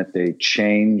in that they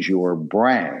change your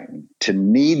brain to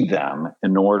need them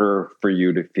in order for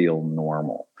you to feel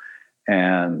normal.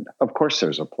 And of course,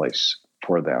 there's a place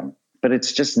for them, but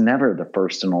it's just never the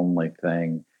first and only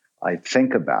thing I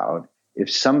think about.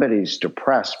 If somebody's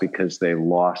depressed because they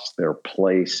lost their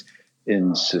place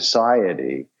in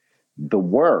society, the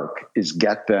work is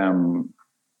get them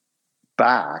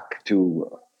back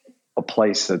to a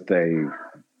place that they,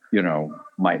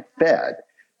 might fit.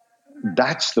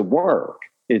 That's the work.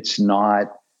 It's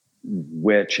not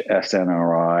which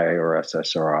SNRI or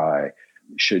SSRI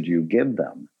should you give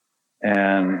them.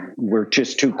 And we're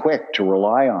just too quick to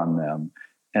rely on them.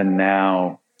 And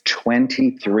now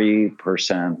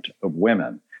 23% of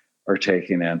women are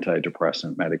taking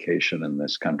antidepressant medication in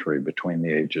this country between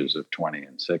the ages of 20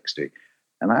 and 60.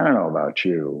 And I don't know about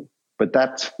you, but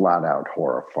that's flat out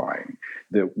horrifying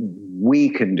that we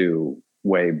can do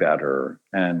way better.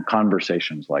 And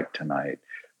conversations like tonight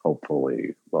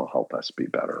hopefully will help us be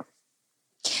better.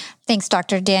 Thanks,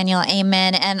 Dr. Daniel.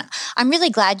 Amen. And I'm really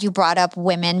glad you brought up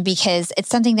women because it's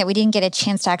something that we didn't get a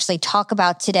chance to actually talk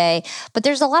about today. But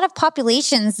there's a lot of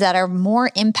populations that are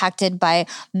more impacted by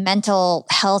mental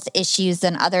health issues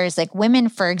than others. Like women,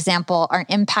 for example, are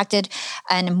impacted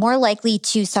and more likely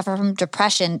to suffer from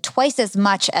depression twice as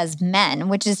much as men,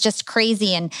 which is just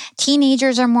crazy. And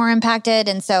teenagers are more impacted.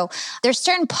 And so there's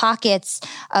certain pockets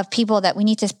of people that we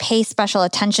need to pay special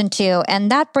attention to.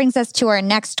 And that brings us to our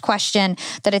next question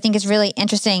that I think is really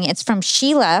interesting. It's from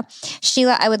Sheila.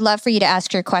 Sheila, I would love for you to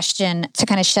ask your question to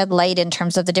kind of shed light in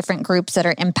terms of the different groups that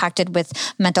are impacted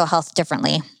with mental health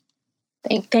differently.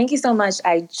 Thank you so much.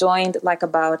 I joined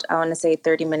about, I want to say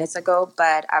 30 minutes ago,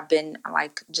 but I've been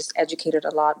just educated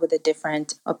a lot with the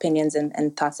different opinions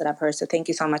and thoughts that I've heard. So thank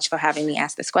you so much for having me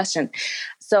ask this question.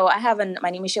 So my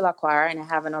name is Sheila Kwara, and I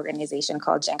have an organization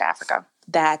called Jenga Africa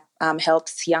that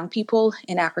helps young people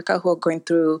in Africa who are going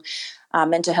through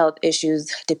mental health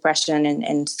issues, depression,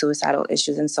 and suicidal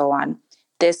issues, and so on.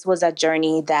 This was a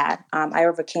journey that I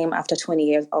overcame after 20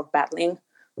 years of battling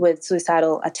with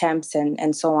suicidal attempts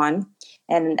and so on.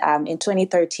 And in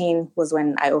 2013 was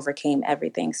when I overcame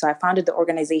everything. So I founded the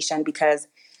organization because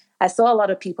I saw a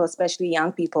lot of people, especially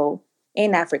young people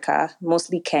in Africa,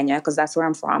 mostly Kenya, because that's where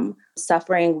I'm from,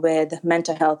 suffering with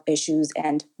mental health issues,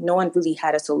 and no one really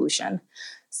had a solution.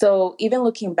 So even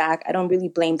looking back, I don't really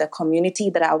blame the community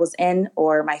that I was in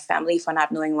or my family for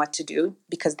not knowing what to do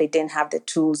because they didn't have the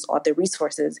tools or the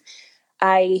resources.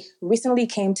 I recently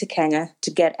came to Kenya to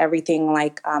get everything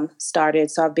started.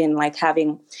 So I've been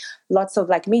having lots of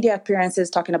media appearances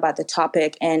talking about the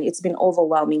topic, and it's been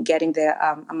overwhelming getting the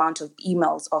amount of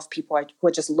emails of people who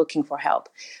are just looking for help.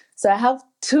 So I have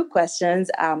two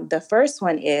questions. The first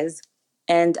one is,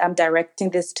 and I'm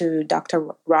directing this to Dr.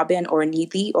 Robin or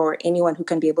Nidhi or anyone who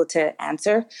can be able to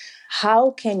answer.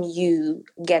 How can you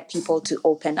get people to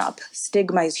open up?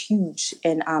 Stigma is huge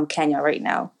in Kenya right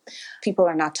now. People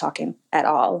are not talking at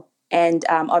all. And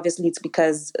obviously it's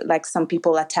because some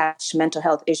people attach mental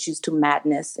health issues to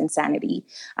madness, insanity,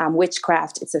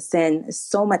 witchcraft. It's a sin. There's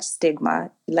so much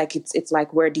stigma. It's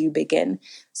where do you begin?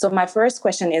 So my first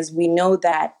question is, we know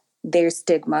that there's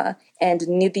stigma, and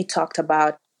Nidhi talked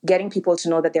about getting people to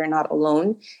know that they're not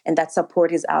alone and that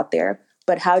support is out there.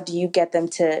 But how do you get them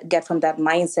to get from that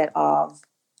mindset of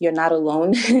you're not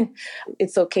alone?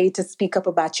 It's okay to speak up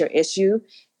about your issue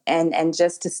and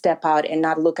just to step out and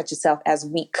not look at yourself as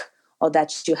weak or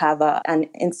that you have an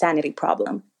insanity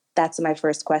problem. That's my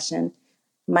first question.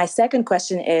 My second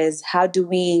question is, how do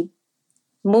we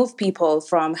move people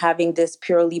from having this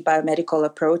purely biomedical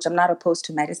approach? I'm not opposed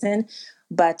to medicine,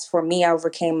 but for me, I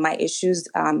overcame my issues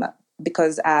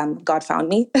because God found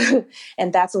me.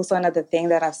 And that's also another thing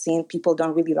that I've seen people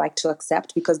don't really like to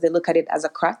accept because they look at it as a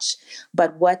crutch.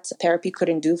 But what therapy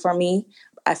couldn't do for me,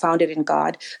 I found it in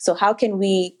God. So how can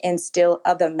we instill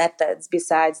other methods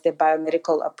besides the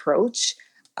biomedical approach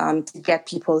to get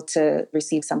people to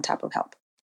receive some type of help?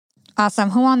 Awesome.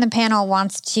 Who on the panel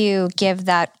wants to give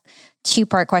that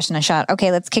two-part question a shot?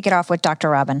 Okay, let's kick it off with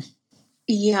Dr. Robin.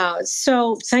 Yeah,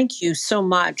 so thank you so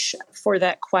much for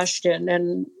that question.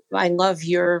 And I love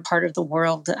your part of the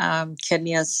world,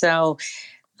 Kenya. So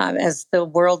as the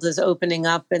world is opening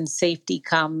up and safety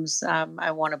comes,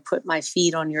 I want to put my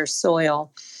feet on your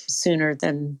soil sooner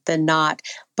than not.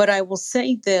 But I will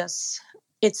say this,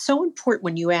 it's so important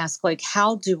when you ask,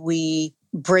 how do we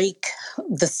break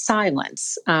the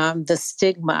silence, the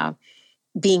stigma,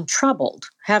 being troubled,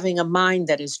 having a mind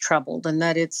that is troubled, and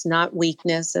that it's not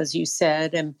weakness, as you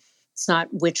said, and it's not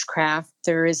witchcraft.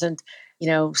 There isn't,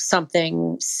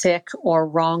 something sick or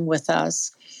wrong with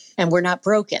us, and we're not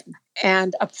broken.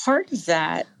 And a part of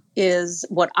that is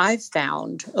what I've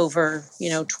found over,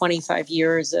 25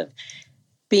 years of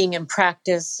being in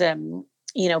practice and,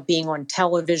 being on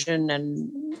television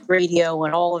and radio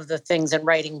and all of the things and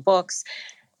writing books,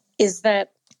 is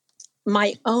that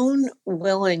my own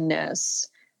willingness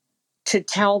to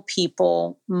tell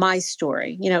people my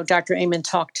story. Dr. Amen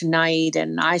talked tonight,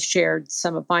 and I shared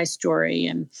some of my story,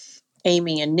 and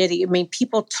Amy and Nidhi. I mean,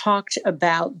 people talked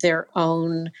about their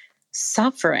own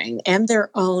suffering and their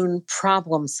own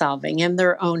problem solving and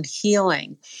their own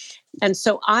healing. And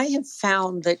so I have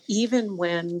found that even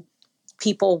when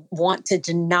people want to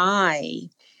deny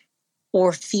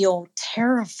or feel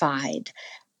terrified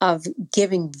of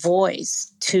giving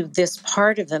voice to this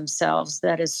part of themselves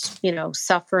that is,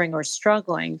 suffering or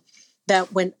struggling,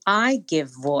 that when I give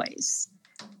voice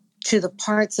to the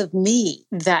parts of me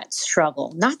that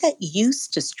struggle, not that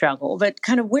used to struggle, but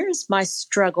kind of where's my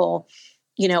struggle,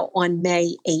 on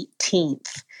May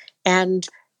 18th? And,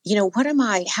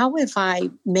 how have I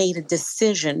made a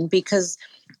decision? Because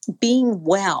being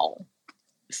well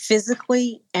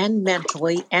physically and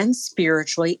mentally and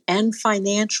spiritually and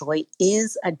financially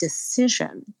is a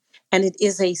decision. And it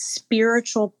is a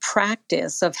spiritual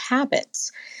practice of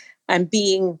habits. And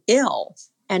being ill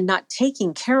and not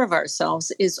taking care of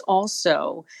ourselves is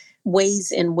also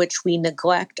ways in which we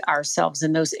neglect ourselves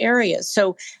in those areas.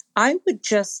 So I would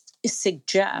just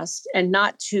suggest, and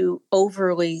not to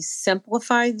overly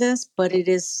simplify this, but it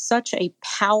is such a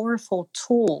powerful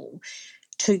tool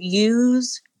to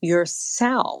use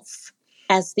yourself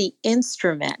as the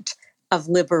instrument of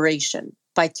liberation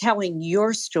by telling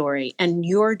your story and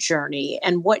your journey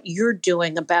and what you're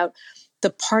doing about the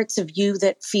parts of you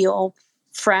that feel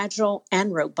fragile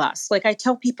and robust. Like I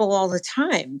tell people all the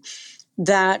time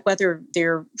that whether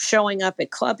they're showing up at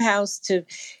Clubhouse to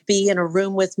be in a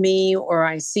room with me, or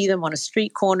I see them on a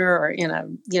street corner or in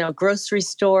a grocery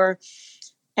store,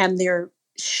 and they're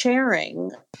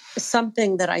sharing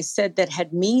something that I said that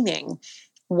had meaning,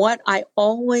 what I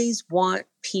always want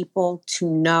people to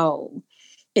know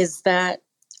is that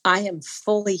I am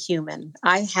fully human.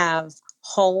 I have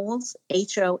holes,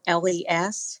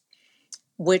 HOLES,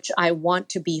 which I want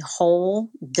to be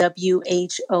whole,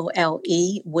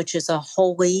 WHOLE, which is a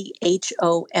holy,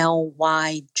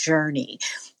 HOLY journey.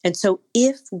 And so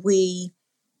if we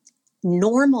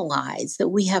normalize that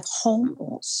we have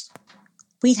holes,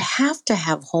 we'd have to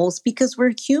have holes because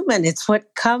we're human. It's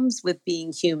what comes with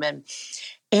being human.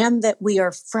 And that we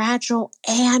are fragile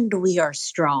and we are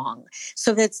strong.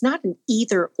 So that's not an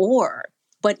either or,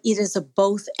 but it is a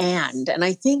both and. And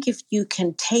I think if you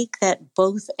can take that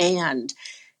both and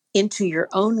into your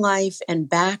own life and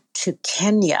back to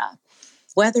Kenya,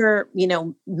 whether,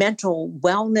 mental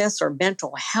wellness or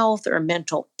mental health or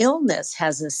mental illness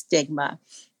has a stigma,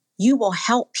 you will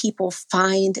help people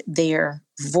find their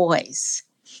voice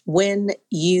when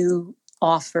you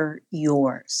offer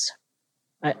yours.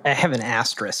 I have an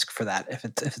asterisk for that if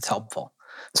it's helpful.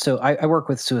 So I work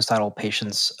with suicidal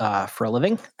patients for a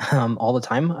living all the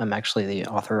time. I'm actually the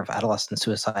author of Adolescent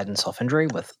Suicide and Self-Injury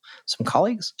with some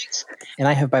colleagues. And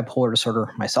I have bipolar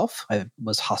disorder myself. I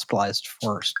was hospitalized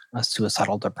for a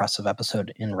suicidal depressive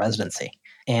episode in residency.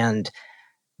 And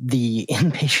the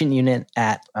inpatient unit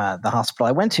at the hospital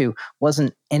I went to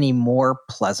wasn't any more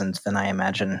pleasant than I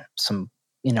imagine some,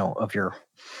 of your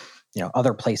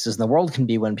other places in the world can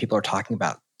be when people are talking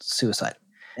about suicide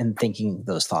and thinking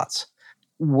those thoughts.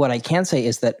 What I can say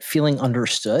is that feeling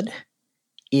understood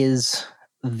is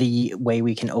the way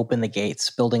we can open the gates,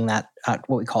 building that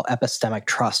what we call epistemic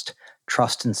trust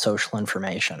in social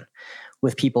information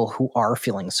with people who are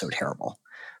feeling so terrible.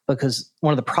 Because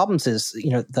one of the problems is,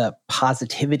 the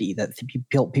positivity that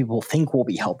people think will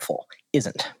be helpful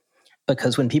isn't.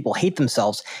 Because when people hate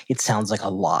themselves, it sounds like a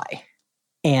lie.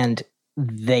 And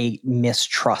they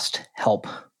mistrust help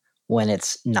when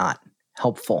it's not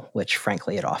helpful, which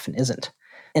frankly it often isn't.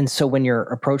 And so when you're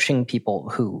approaching people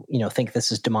who, think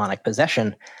this is demonic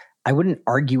possession, I wouldn't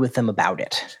argue with them about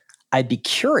it. I'd be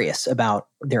curious about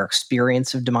their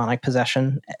experience of demonic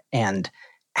possession and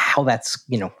how that's,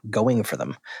 going for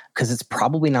them, because it's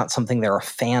probably not something they're a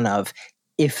fan of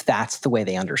if that's the way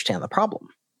they understand the problem.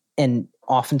 And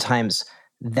oftentimes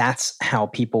that's how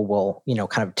people will,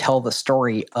 kind of tell the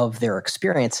story of their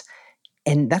experience.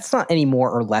 And that's not any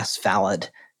more or less valid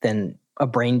than a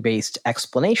brain-based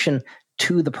explanation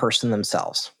to the person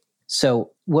themselves.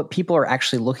 So what people are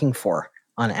actually looking for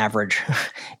on average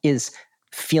is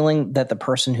feeling that the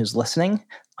person who's listening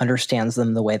understands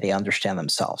them the way they understand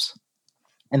themselves.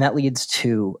 And that leads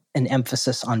to an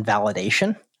emphasis on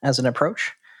validation as an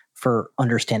approach for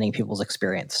understanding people's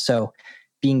experience. So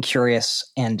being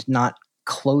curious and not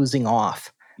closing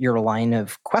off your line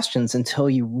of questions until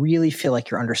you really feel like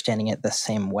you're understanding it the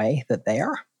same way that they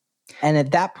are. And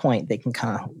at that point, they can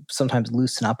kind of sometimes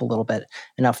loosen up a little bit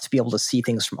enough to be able to see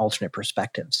things from alternate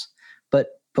perspectives. But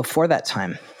before that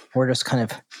time, we're just kind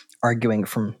of arguing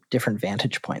from different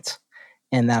vantage points.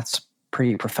 And that's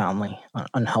pretty profoundly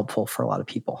unhelpful for a lot of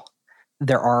people.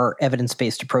 There are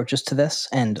evidence-based approaches to this.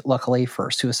 And luckily for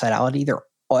suicidality,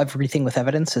 everything with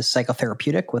evidence is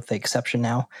psychotherapeutic, with the exception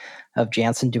now of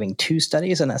Janssen doing 2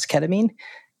 studies on esketamine.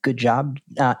 Good job,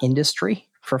 industry,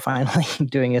 for finally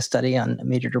doing a study on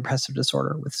major depressive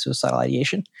disorder with suicidal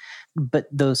ideation. But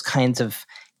those kinds of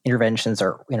interventions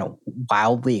are,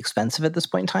 wildly expensive at this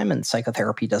point in time, and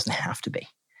psychotherapy doesn't have to be.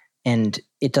 And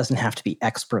it doesn't have to be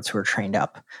experts who are trained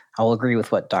up. I will agree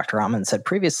with what Dr. Rahman said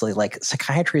previously, like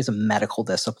psychiatry is a medical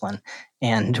discipline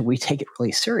and we take it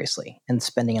really seriously, and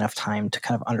spending enough time to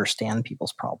kind of understand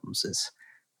people's problems is,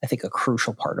 I think, a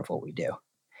crucial part of what we do.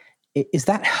 Is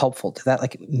that helpful? Did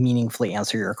that meaningfully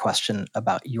answer your question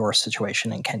about your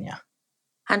situation in Kenya?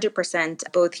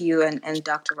 100%. Both you and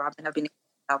Dr. Robin have been able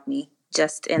to help me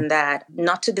just in that,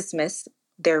 not to dismiss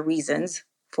their reasons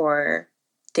for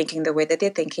thinking the way that they're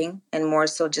thinking, and more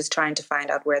so just trying to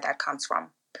find out where that comes from.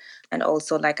 And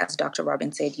also, as Dr.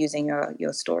 Robin said, using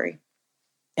your story.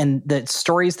 And the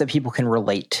stories that people can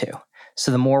relate to.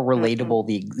 So the more relatable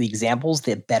the examples,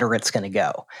 the better it's going to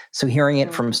go. So hearing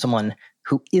it from someone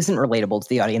who isn't relatable to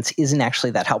the audience isn't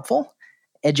actually that helpful.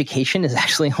 Education is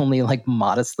actually only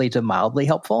modestly to mildly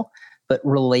helpful, but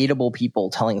relatable people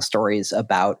telling stories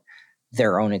about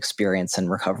their own experience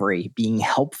and recovery being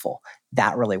helpful,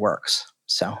 that really works.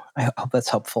 So I hope that's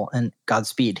helpful, and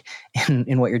Godspeed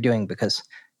in what you're doing, because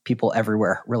people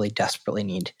everywhere really desperately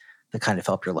need the kind of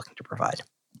help you're looking to provide.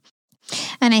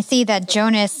 And I see that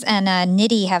Jonas and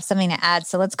Nidhi have something to add.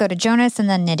 So let's go to Jonas and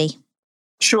then Nidhi.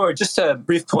 Sure. Just a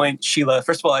brief point, Sheila.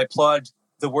 First of all, I applaud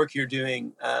the work you're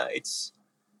doing. It's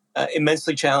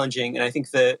immensely challenging. And I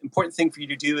think the important thing for you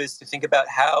to do is to think about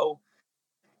how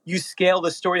you scale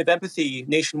the story of empathy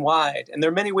nationwide. And there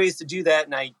are many ways to do that.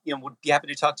 And I would be happy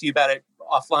to talk to you about it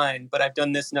offline, but I've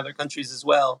done this in other countries as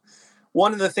well.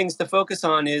 One of the things to focus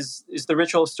on is the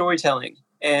ritual of storytelling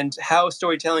and how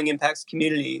storytelling impacts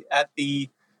community at the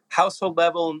household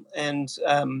level and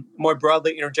more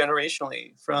broadly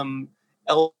intergenerationally, from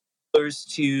elders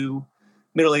to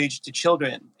middle-aged to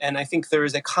children. And I think there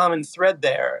is a common thread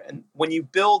there. And when you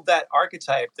build that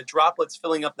archetype, the droplets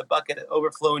filling up the bucket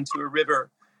overflow into a river,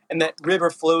 and that river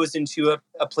flows into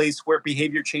a place where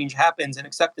behavior change happens and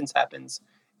acceptance happens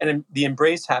and the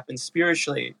embrace happens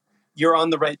spiritually, you're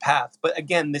on the right path. But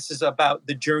again, this is about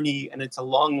the journey, and it's a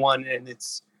long one, and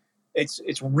it's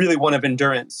really one of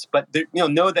endurance. But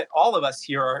know that all of us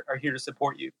here are here to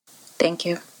support you. Thank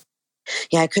you.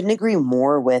 Yeah, I couldn't agree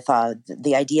more with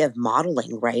the idea of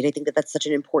modeling, right? I think that that's such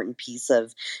an important piece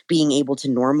of being able to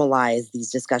normalize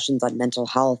these discussions on mental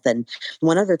health. And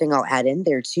one other thing I'll add in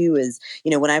there too is,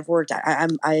 when I've worked,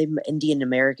 I'm Indian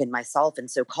American myself. And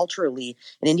so culturally,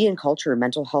 in Indian culture,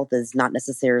 mental health is not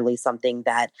necessarily something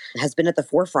that has been at the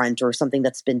forefront or something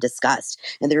that's been discussed.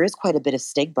 And there is quite a bit of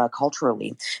stigma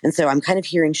culturally. And so I'm kind of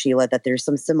hearing, Sheila, that there's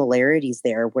some similarities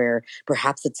there where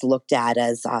perhaps it's looked at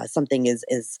as something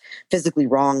is physically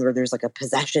wrong, or there's a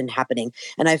possession happening.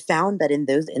 And I found that in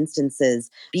those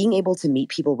instances, being able to meet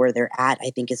people where they're at, I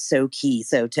think, is so key.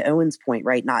 So to Owen's point,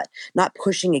 right, not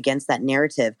pushing against that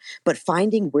narrative, but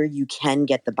finding where you can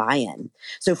get the buy-in.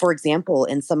 So for example,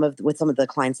 with some of the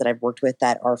clients that I've worked with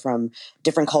that are from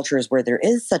different cultures where there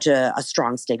is such a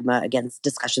strong stigma against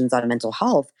discussions on mental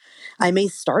health, I may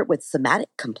start with somatic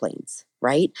complaints.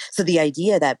 Right? So the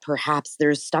idea that perhaps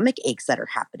there's stomach aches that are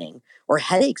happening or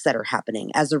headaches that are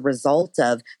happening as a result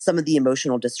of some of the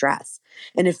emotional distress.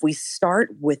 And if we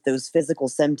start with those physical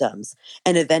symptoms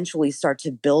and eventually start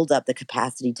to build up the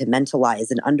capacity to mentalize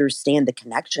and understand the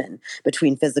connection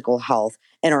between physical health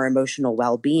and our emotional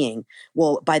well-being,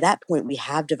 well, by that point, we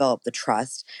have developed the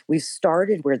trust. We've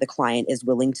started where the client is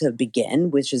willing to begin,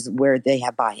 which is where they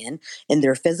have buy-in in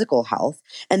their physical health.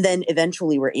 And then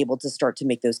eventually we're able to start to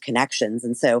make those connections.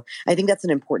 And so I think that's an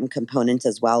important component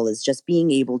as well, is just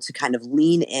being able to kind of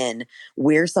lean in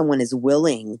where someone is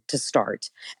willing to start,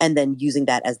 and then using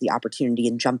that as the opportunity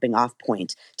and jumping off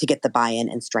point to get the buy-in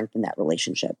and strengthen that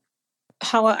relationship.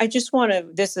 Hala, I just want to,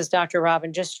 this is Dr.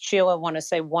 Robin, just Sheila, want to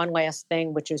say one last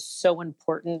thing, which is so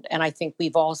important. And I think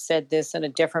we've all said this in a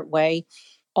different way.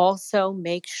 Also,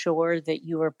 make sure that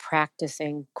you are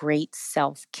practicing great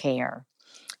self-care,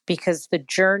 because the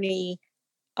journey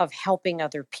of helping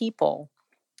other people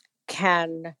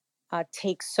can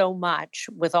take so much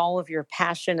with all of your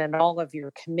passion and all of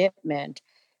your commitment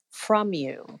from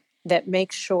you, that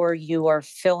make sure you are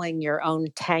filling your own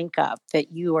tank up,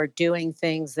 that you are doing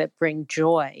things that bring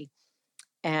joy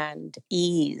and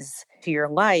ease to your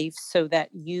life, so that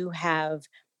you have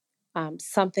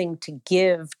something to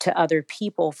give to other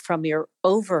people from your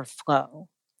overflow,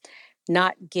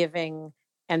 not giving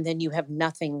and then you have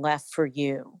nothing left for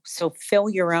you. So fill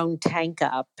your own tank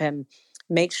up and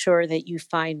make sure that you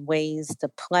find ways to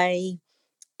play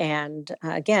and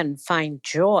again, find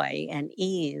joy and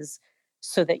ease,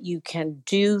 so that you can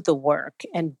do the work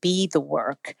and be the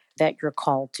work that you're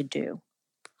called to do.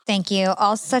 Thank you.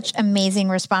 All such amazing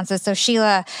responses. So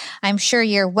Sheila, I'm sure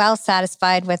you're well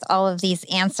satisfied with all of these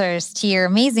answers to your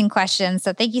amazing questions.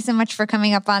 So thank you so much for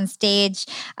coming up on stage.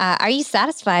 Are you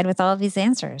satisfied with all of these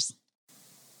answers?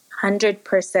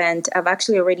 100%. I've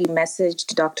actually already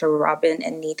messaged Dr. Robin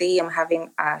and Nidhi. I'm having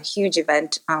a huge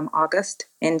event August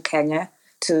in Kenya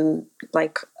to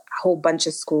whole bunch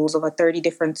of schools, over 30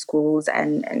 different schools.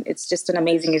 And it's just an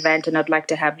amazing event. And I'd like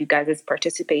to have you guys'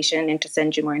 participation and to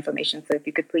send you more information. So if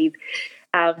you could please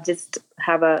just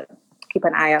keep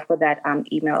an eye out for that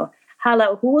email.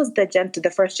 Hala, who was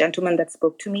the first gentleman that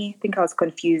spoke to me? I think I was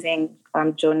confusing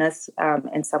Jonas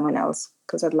and someone else,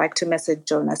 because I'd like to message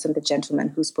Jonas and the gentleman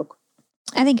who spoke.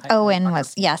 I think Owen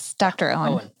was, yes, Dr.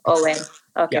 Owen. Owen.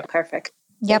 Okay, Yep. Perfect.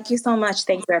 Yep. Thank you so much.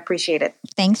 Thank you. I appreciate it.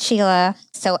 Thanks, Sheila.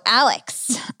 So,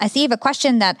 Alex, I see you have a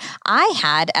question that I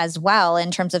had as well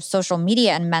in terms of social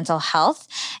media and mental health,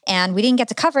 and we didn't get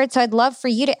to cover it. So, I'd love for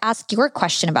you to ask your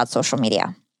question about social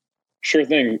media. Sure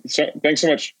thing. So, thanks so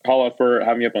much, Hala, for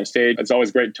having me up on stage. It's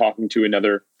always great talking to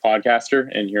another podcaster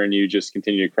and hearing you just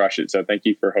continue to crush it. So thank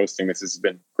you for hosting this. This has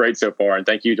been great so far. And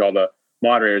thank you to all the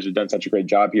moderators who've done such a great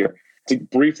job here. To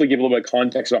briefly give a little bit of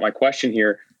context about my question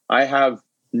here, I have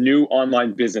new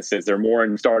online businesses. They're more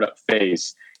in startup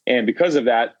phase. And because of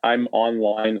that, I'm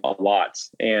online a lot.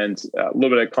 And a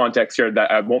little bit of context here that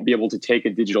I won't be able to take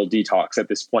a digital detox at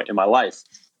this point in my life.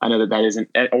 I know that isn't,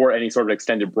 or any sort of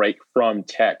extended break from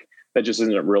tech. That just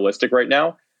isn't realistic right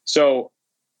now. So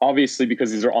obviously, because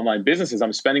these are online businesses,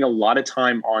 I'm spending a lot of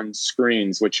time on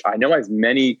screens, which I know has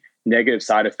many negative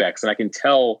side effects. And I can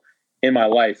tell in my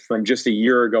life from just a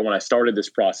year ago when I started this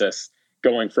process,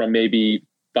 going from maybe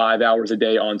 5 hours a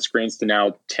day on screens to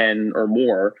now 10 or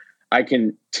more, I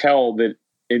can tell that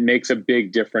it makes a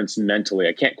big difference mentally.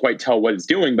 I can't quite tell what it's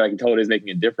doing, but I can tell it is making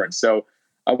a difference. So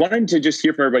I wanted to just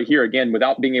hear from everybody here again,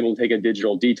 without being able to take a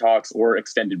digital detox or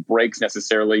extended breaks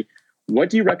necessarily.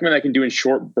 What do you recommend I can do in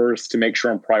short bursts to make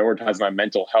sure I'm prioritizing my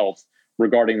mental health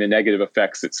regarding the negative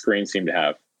effects that screens seem to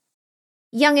have?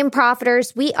 Young and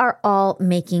profiters, we are all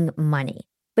making money.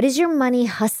 But is your money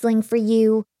hustling for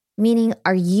you? Meaning,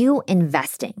 are you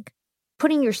investing?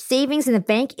 Putting your savings in the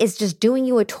bank is just doing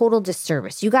you a total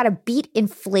disservice. You got to beat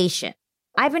inflation.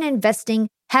 I've been investing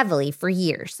heavily for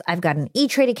years. I've got an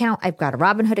E-Trade account. I've got a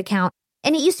Robinhood account.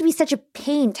 And it used to be such a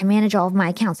pain to manage all of my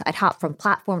accounts. I'd hop from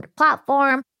platform to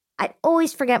platform. I'd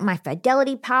always forget my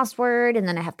Fidelity password, and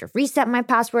then I have to reset my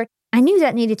password. I knew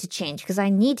that needed to change because I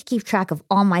need to keep track of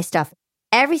all my stuff.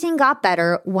 Everything got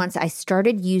better once I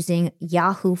started using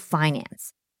Yahoo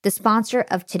Finance, the sponsor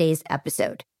of today's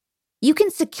episode. You can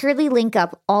securely link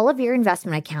up all of your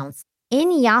investment accounts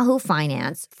in Yahoo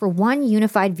Finance for one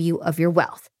unified view of your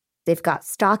wealth. They've got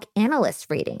stock analyst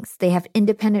ratings. They have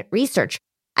independent research.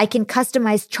 I can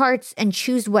customize charts and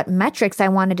choose what metrics I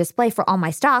want to display for all my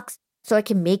stocks, so I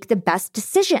can make the best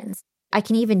decisions. I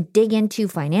can even dig into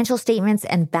financial statements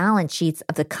and balance sheets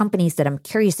of the companies that I'm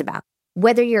curious about.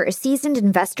 Whether you're a seasoned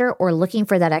investor or looking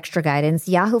for that extra guidance,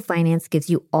 Yahoo Finance gives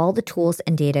you all the tools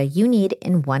and data you need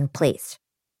in one place.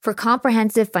 For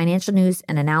comprehensive financial news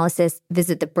and analysis,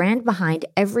 visit the brand behind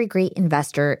every great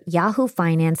investor,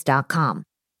 yahoofinance.com,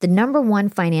 the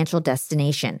 #1 financial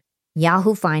destination,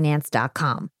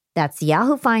 yahoofinance.com. That's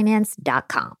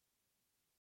yahoofinance.com.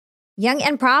 Young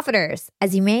and profiters,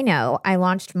 as you may know, I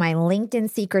launched my LinkedIn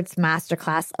Secrets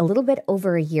Masterclass a little bit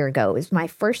over a year ago. It was my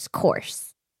first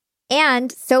course.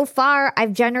 And so far,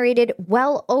 I've generated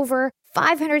well over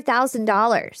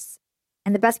 $500,000.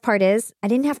 And the best part is, I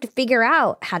didn't have to figure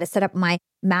out how to set up my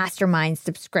mastermind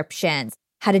subscriptions,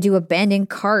 how to do abandoned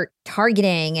cart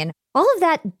targeting, and all of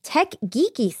that tech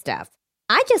geeky stuff.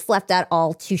 I just left that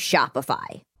all to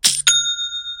Shopify.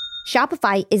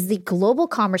 Shopify is the global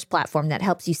commerce platform that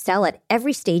helps you sell at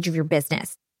every stage of your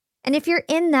business. And if you're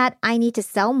in that I need to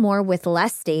sell more with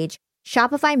less stage,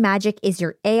 Shopify Magic is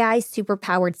your AI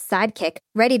superpowered sidekick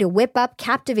ready to whip up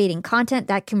captivating content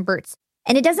that converts.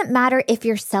 And it doesn't matter if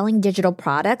you're selling digital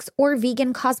products or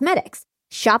vegan cosmetics.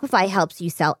 Shopify helps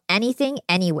you sell anything,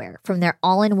 anywhere, from their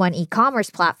all-in-one e-commerce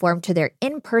platform to their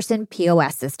in-person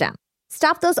POS system.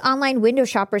 Stop those online window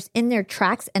shoppers in their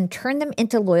tracks and turn them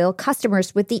into loyal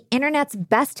customers with the internet's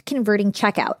best converting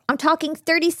checkout. I'm talking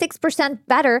 36%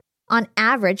 better on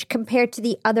average compared to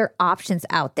the other options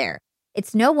out there.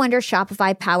 It's no wonder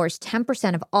Shopify powers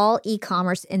 10% of all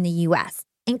e-commerce in the US,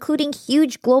 including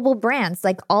huge global brands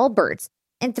like Allbirds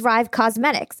and Thrive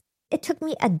Cosmetics. It took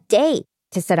me a day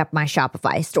to set up my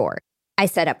Shopify store. I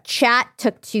set up chat,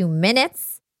 took 2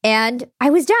 minutes, and I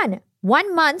was done.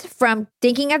 1 month from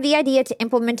thinking of the idea to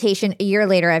implementation, a year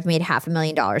later, I've made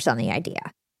 $500,000 on the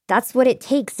idea. That's what it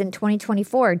takes in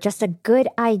 2024, just a good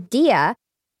idea,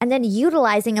 and then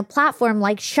utilizing a platform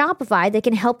like Shopify that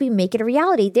can help you make it a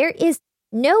reality. There is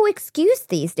no excuse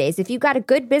these days. If you've got a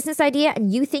good business idea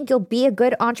and you think you'll be a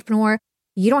good entrepreneur,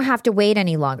 you don't have to wait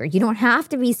any longer. You don't have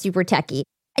to be super techie,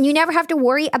 and you never have to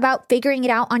worry about figuring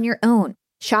it out on your own.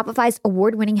 Shopify's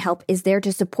award-winning help is there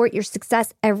to support your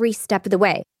success every step of the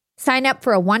way. Sign up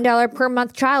for a $1 per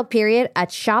month trial period at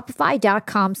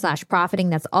shopify.com/profiting.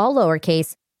 That's all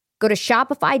lowercase. Go to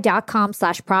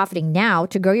shopify.com/profiting now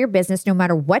to grow your business no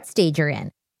matter what stage you're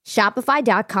in.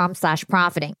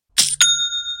 Shopify.com/profiting.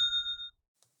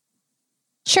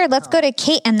 Sure, let's go to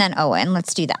Kate and then Owen.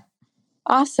 Let's do that.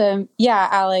 Awesome. Yeah,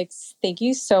 Alex, thank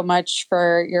you so much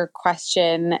for your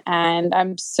question. And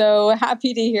I'm so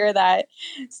happy to hear that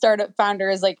startup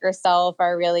founders like yourself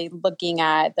are really looking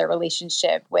at the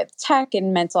relationship with tech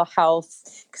and mental health,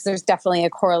 because there's definitely a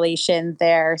correlation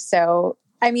there. So,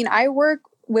 I mean, at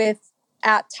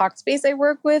Talkspace, I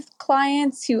work with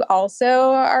clients who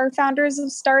also are founders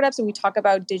of startups, and we talk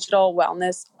about digital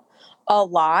wellness a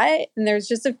lot. And there's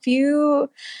just a few,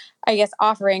 I guess,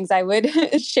 offerings I would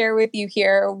share with you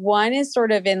here. One is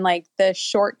sort of in like the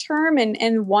short term,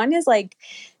 and one is like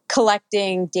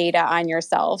collecting data on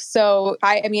yourself. So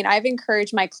I mean, I've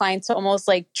encouraged my clients to almost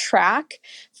like track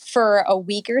for a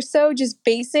week or so, just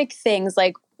basic things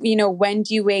like, you know, when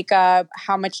do you wake up?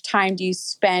 How much time do you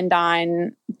spend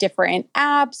on different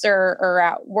apps or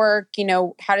at work? You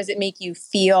know, how does it make you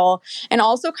feel? And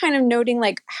also kind of noting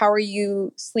like, how are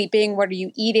you sleeping? What are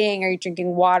you eating? Are you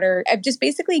drinking water? Just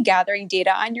basically gathering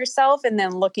data on yourself and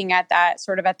then looking at that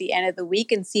sort of at the end of the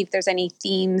week and see if there's any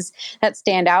themes that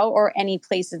stand out or any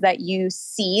places that you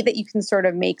see that you can sort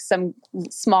of make some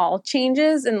small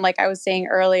changes. And like I was saying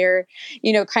earlier,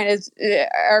 you know, kind of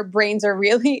our brains are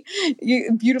really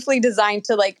beautifully designed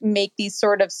to like make these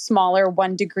sort of smaller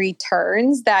 1 degree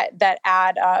turns that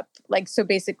add up. Like, so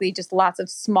basically just lots of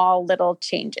small little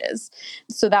changes.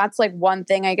 So that's like one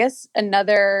thing. I guess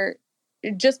another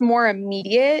just more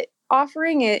immediate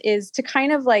offering is to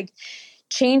kind of like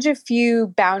change a few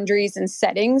boundaries and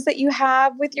settings that you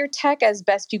have with your tech as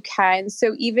best you can.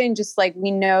 So even just like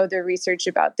we know the research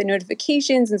about the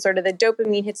notifications and sort of the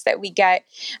dopamine hits that we get.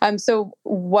 So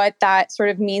what that sort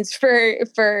of means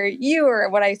for you, or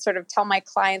what I sort of tell my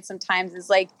clients sometimes, is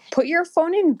like put your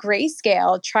phone in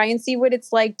grayscale. Try and see what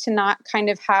it's like to not kind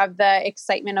of have the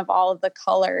excitement of all of the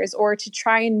colors, or to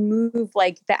try and move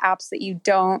like the apps that you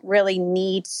don't really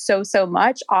need so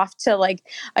much off to like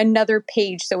another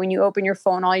page. So when you open your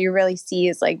phone, all you really see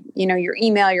is like, you know, your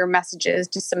email, your messages,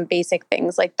 just some basic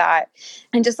things like that.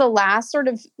 And just the last sort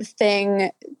of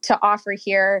thing to offer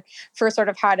here for sort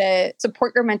of how to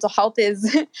support your mental health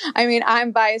is, I mean,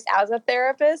 I'm biased as a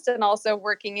therapist and also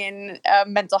working in a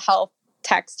mental health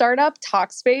tech startup,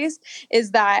 Talkspace, is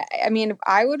that, I mean,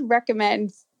 I would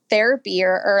recommend therapy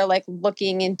or like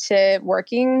looking into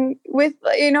working with,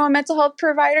 you know, a mental health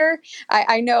provider.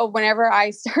 I know whenever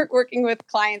I start working with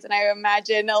clients, and I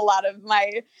imagine a lot of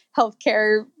my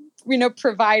healthcare, you know,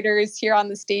 providers here on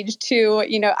the stage too,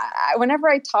 you know, whenever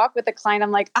I talk with a client,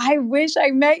 I'm like, I wish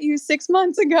I met you 6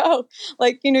 months ago.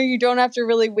 Like, you know, you don't have to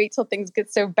really wait till things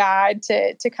get so bad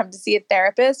to come to see a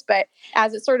therapist. But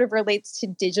as it sort of relates to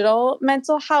digital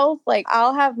mental health, like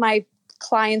I'll have my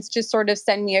clients just sort of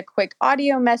send me a quick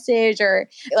audio message, or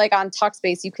like on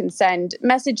Talkspace, you can send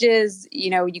messages, you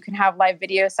know, you can have live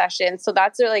video sessions. So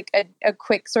that's like a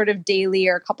quick sort of daily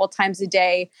or a couple times a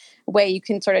day way you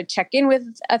can sort of check in with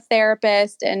a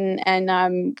therapist and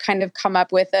kind of come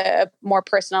up with a more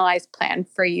personalized plan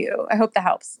for you. I hope that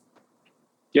helps.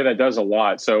 Yeah, that does a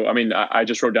lot. So, I mean, I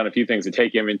just wrote down a few things to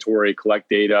take inventory, collect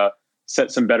data, set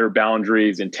some better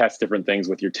boundaries, and test different things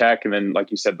with your tech. And then,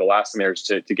 like you said, the last thing there is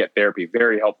to get therapy.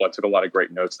 Very helpful. I took a lot of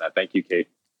great notes on that. Thank you, Kate.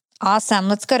 Awesome.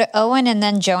 Let's go to Owen and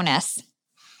then Jonas.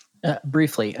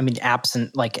 Briefly, I mean,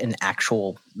 absent like an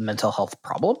actual mental health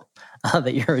problem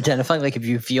that you're identifying, like if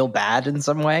you feel bad in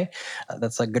some way,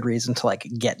 that's a good reason to like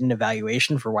get an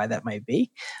evaluation for why that might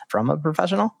be from a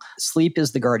professional. Sleep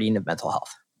is the guardian of mental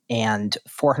health. And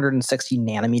 460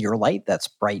 nanometer light, that's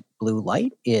bright blue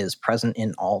light, is present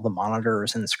in all the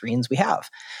monitors and screens we have.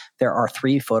 There are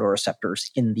 3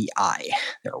 photoreceptors in the eye.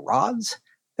 There are rods,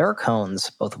 there are cones,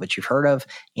 both of which you've heard of,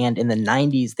 and in the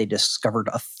 90s, they discovered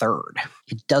a third.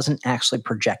 It doesn't actually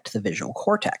project the visual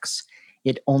cortex.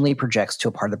 It only projects to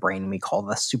a part of the brain we call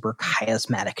the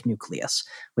suprachiasmatic nucleus,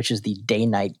 which is the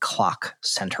day-night clock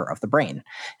center of the brain.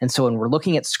 And so when we're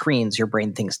looking at screens, your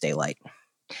brain thinks daylight.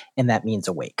 And that means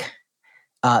awake.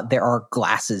 There are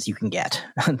glasses you can get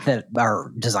that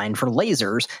are designed for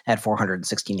lasers at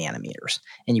 460 nanometers.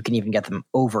 And you can even get them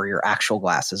over your actual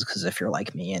glasses, because if you're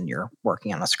like me and you're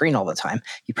working on a screen all the time,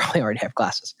 you probably already have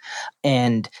glasses.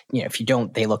 And you know, if you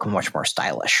don't, they look much more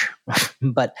stylish.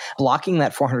 But blocking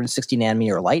that 460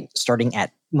 nanometer light, starting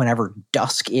at whenever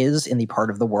dusk is in the part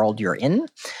of the world you're in,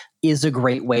 is a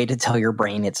great way to tell your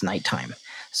brain it's nighttime.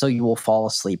 So you will fall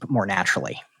asleep more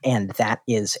naturally. And that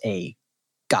is a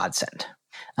godsend.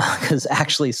 because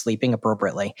actually sleeping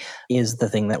appropriately is the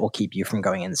thing that will keep you from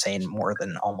going insane more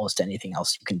than almost anything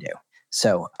else you can do.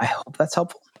 So I hope that's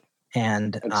helpful.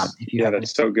 And if you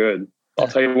that's so good. I'll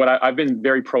tell you what, I've been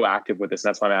very proactive with this, and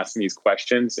that's why I'm asking these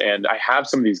questions. And I have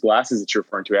some of these glasses that you're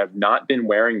referring to. I have not been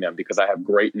wearing them because I have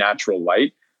great natural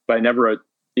light, but I never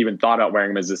even thought about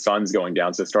wearing them as the sun's going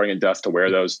down. So starting at dusk to wear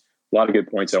those. A lot of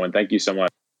good points, Owen. Thank you so much.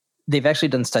 They've actually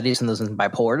done studies on those in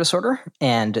bipolar disorder,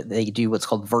 and they do what's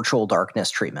called virtual darkness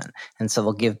treatment. And so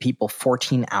they'll give people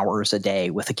 14 hours a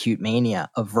day with acute mania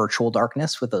of virtual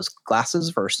darkness with those glasses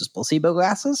versus placebo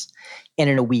glasses. And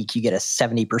in a week, you get a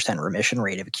 70% remission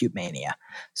rate of acute mania.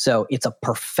 So it's a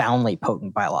profoundly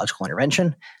potent biological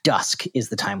intervention. Dusk is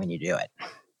the time when you do it.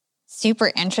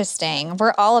 Super interesting.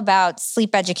 We're all about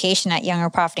sleep education at Young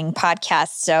and Profiting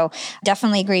Podcast. So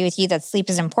definitely agree with you that sleep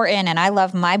is important. And I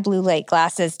love my blue light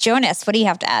glasses. Jonas, what do you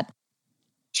have to add?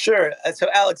 Sure. So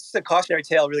Alex, just a cautionary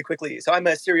tale really quickly. So I'm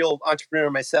a serial entrepreneur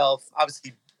myself,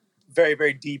 obviously very,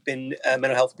 very deep in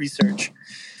mental health research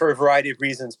for a variety of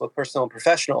reasons, both personal and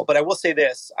professional. But I will say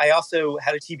this, I also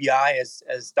had a TBI,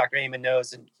 as Dr. Amen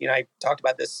knows, and he and I talked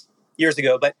about this years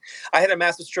ago, but I had a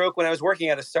massive stroke when I was working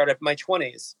at a startup in my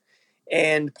 20s.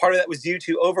 And part of that was due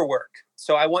to overwork.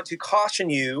 So I want to caution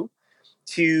you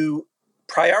to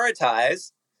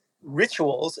prioritize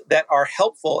rituals that are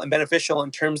helpful and beneficial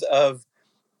in terms of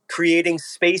creating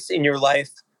space in your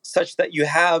life such that you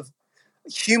have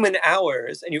human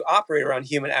hours and you operate around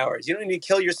human hours. You don't need to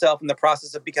kill yourself in the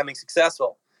process of becoming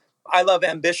successful. I love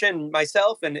ambition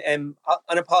myself and am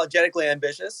unapologetically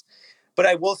ambitious. But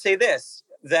I will say this,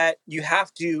 that you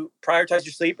have to prioritize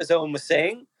your sleep, as Owen was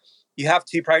saying. You have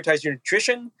to prioritize your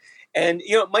nutrition. And,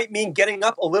 it might mean getting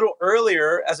up a little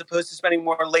earlier as opposed to spending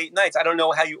more late nights. I don't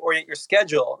know how you orient your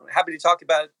schedule. I'm happy to talk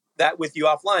about that with you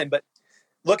offline. But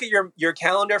look at your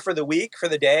calendar for the week, for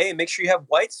the day, and make sure you have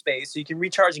white space so you can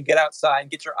recharge and get outside and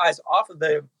get your eyes off of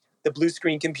the blue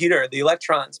screen computer, the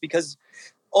electrons. Because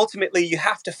ultimately, you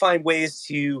have to find ways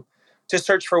to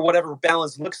search for whatever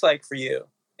balance looks like for you.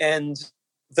 And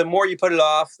the more you put it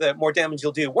off, the more damage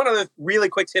you'll do. One other really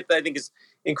quick tip that I think is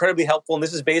incredibly helpful, and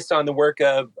this is based on the work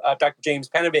of Dr. James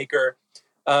Pennebaker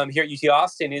here at UT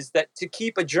Austin, is that to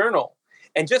keep a journal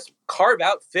and just carve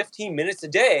out 15 minutes a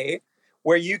day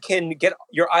where you can get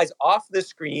your eyes off the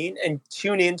screen and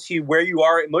tune into where you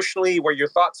are emotionally, where your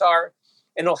thoughts are,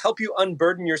 and it'll help you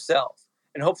unburden yourself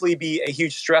and hopefully be a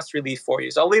huge stress relief for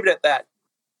you. So I'll leave it at that.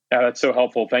 Yeah, that's so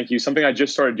helpful. Thank you. Something I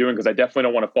just started doing, because I definitely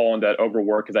don't want to fall into that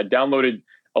overwork, is I downloaded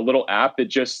a little app that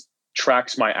just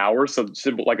tracks my hours. So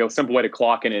like a simple way to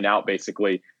clock in and out,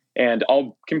 basically. And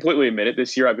I'll completely admit it.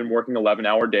 This year, I've been working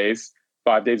 11-hour days,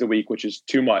 5 days a week, which is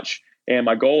too much. And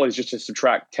my goal is just to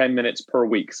subtract 10 minutes per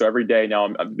week. So every day now,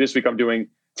 this week I'm doing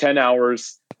 10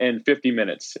 hours and 50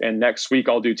 minutes. And next week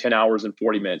I'll do 10 hours and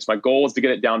 40 minutes. My goal is to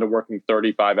get it down to working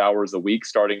 35 hours a week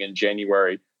starting in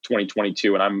January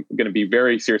 2022. And I'm going to be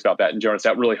very serious about that. And Jonas,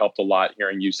 that really helped a lot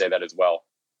hearing you say that as well.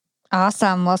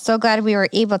 Awesome. Well, so glad we were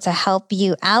able to help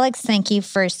you. Alex, thank you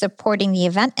for supporting the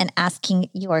event and asking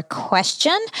your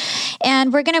question.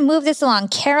 And we're going to move this along.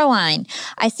 Caroline,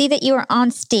 I see that you are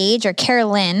on stage, or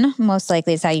Carolyn, most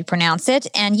likely is how you pronounce it,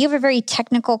 and you have a very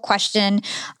technical question.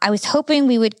 I was hoping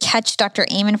we would catch Dr.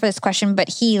 Amen for this question, but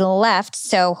he left.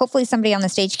 So hopefully somebody on the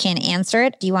stage can answer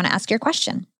it. Do you want to ask your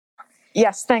question?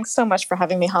 Yes, thanks so much for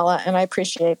having me, Hala, and I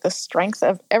appreciate the strength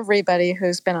of everybody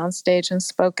who's been on stage and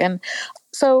spoken.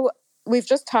 So we've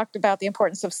just talked about the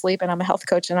importance of sleep, and I'm a health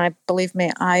coach, and I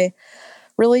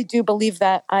really do believe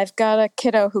that. I've got a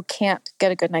kiddo who can't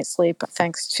get a good night's sleep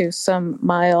thanks to some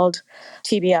mild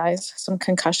TBIs, some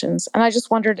concussions. And I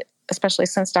just wondered, especially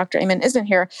since Dr. Amen isn't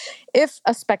here, if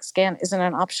a SPECT scan isn't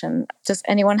an option, does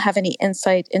anyone have any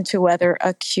insight into whether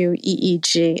a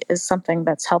QEEG is something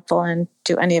that's helpful, and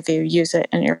do any of you use it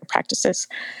in your practices?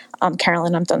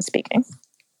 Caroline, I'm done speaking.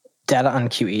 Data on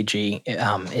QEEG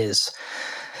is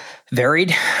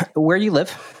varied. Where do you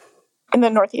live? In the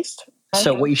Northeast.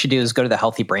 So what you should do is go to the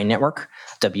Healthy Brain Network,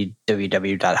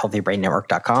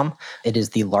 www.healthybrainnetwork.com. It is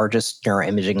the largest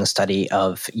neuroimaging study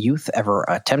of youth ever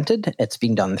attempted. It's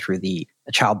being done through the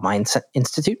Child Mindset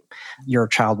Institute. Your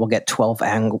child will get 12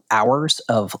 hours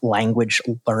of language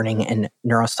learning and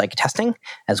neuropsych testing,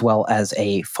 as well as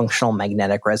a functional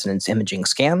magnetic resonance imaging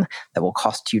scan that will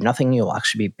cost you nothing. You'll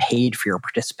actually be paid for your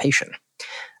participation.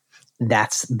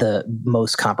 That's the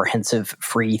most comprehensive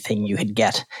free thing you could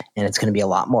get, and it's going to be a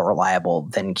lot more reliable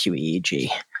than QEEG.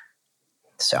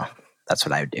 So that's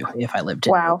what I would do if I lived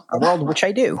in the world, which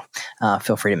I do.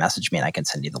 Feel free to message me, and I can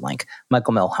send you the link.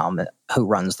 Michael Milhelm, who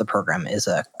runs the program, is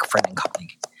a friend and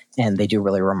colleague, and they do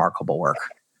really remarkable work.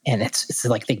 And it's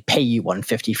like they pay you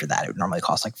 $150 for that. It would normally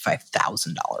cost like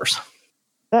 $5,000.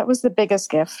 That was the biggest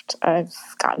gift I've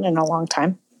gotten in a long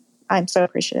time. I'm so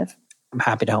appreciative. I'm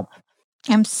happy to help.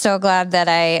 I'm so glad that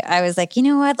I was like, you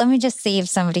know what? Let me just see if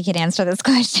somebody could answer this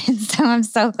question. So I'm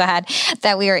so glad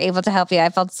that we were able to help you. I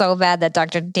felt so bad that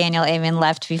Dr. Daniel Amen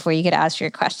left before you could ask your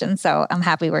question. So I'm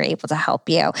happy we're able to help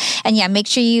you. And yeah, make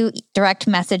sure you direct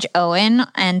message Owen.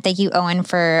 And thank you, Owen,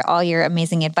 for all your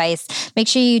amazing advice. Make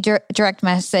sure you direct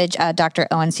message Dr.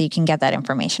 Owen so you can get that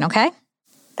information, okay?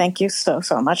 Thank you so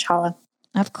much, Hala.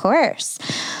 Of course.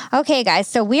 Okay, guys.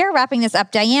 So we are wrapping this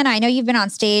up. Diana, I know you've been on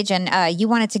stage and you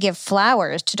wanted to give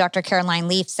flowers to Dr. Caroline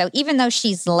Leaf. So even though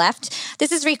she's left,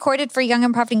 this is recorded for Young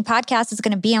and Profiting Podcast. It's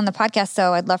going to be on the podcast.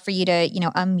 So I'd love for you to,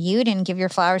 unmute and give your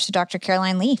flowers to Dr.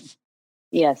 Caroline Leaf.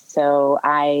 Yes. So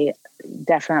I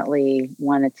definitely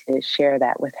wanted to share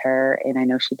that with her. And I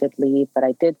know she did leave, but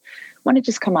I did want to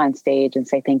just come on stage and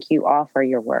say thank you all for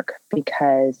your work,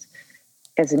 because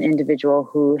as an individual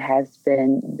who has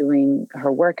been doing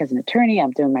her work as an attorney,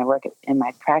 I'm doing my work in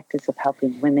my practice of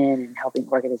helping women and helping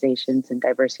organizations and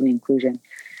diversity and inclusion.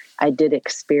 I did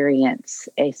experience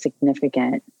a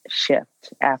significant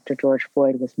shift after George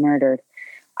Floyd was murdered.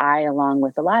 I, along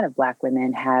with a lot of Black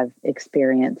women, have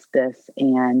experienced this,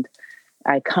 and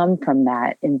I come from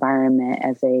that environment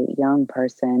as a young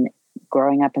person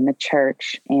growing up in the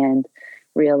church and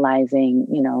realizing,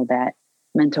 that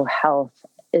mental health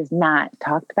is not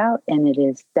talked about, and it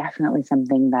is definitely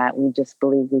something that we just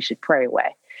believe we should pray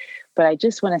away. But I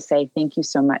just want to say thank you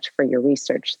so much for your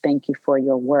research. Thank you for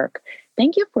your work.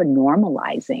 Thank you for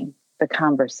normalizing the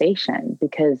conversation,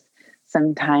 because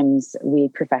sometimes we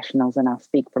professionals, and I'll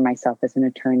speak for myself as an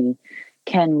attorney,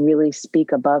 can really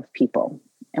speak above people,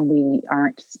 and we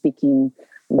aren't speaking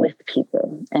with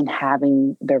people and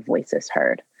having their voices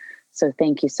heard. So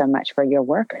thank you so much for your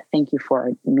work. Thank you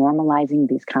for normalizing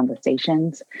these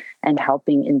conversations and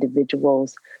helping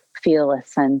individuals feel a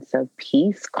sense of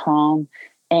peace, calm,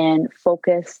 and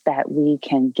focus, that we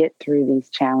can get through these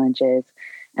challenges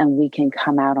and we can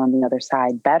come out on the other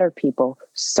side better people,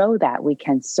 so that we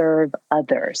can serve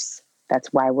others.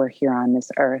 That's why we're here on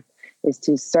this earth, is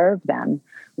to serve them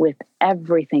with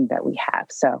everything that we have.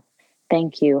 So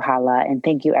thank you, Hala, and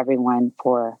thank you everyone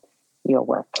for your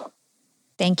work.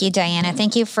 Thank you, Diana.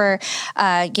 Thank you for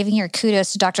giving your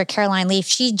kudos to Dr. Caroline Leaf.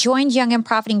 She joined Young and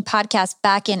Profiting Podcast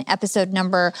back in episode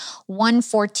number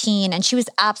 114, and she was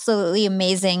absolutely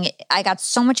amazing. I got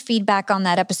so much feedback on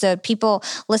that episode. People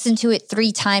listened to it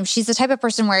 3 times. She's the type of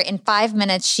person where in 5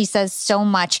 minutes, she says so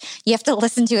much. You have to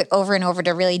listen to it over and over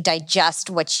to really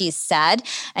digest what she said,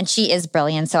 and she is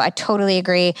brilliant. So I totally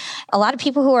agree. A lot of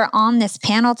people who are on this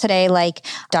panel today, like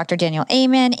Dr. Daniel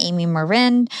Amen, Amy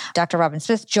Morin, Dr. Robin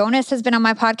Smith, Jonas has been on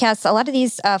my podcast. A lot of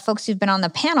these folks who've been on the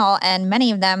panel, and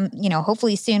many of them,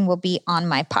 hopefully soon will be on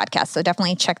my podcast. So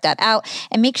definitely check that out.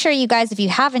 And make sure you guys, if you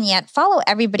haven't yet, follow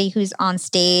everybody who's on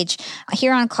stage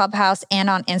here on Clubhouse and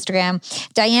on Instagram.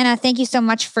 Diana, thank you so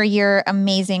much for your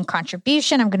amazing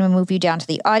contribution. I'm going to move you down to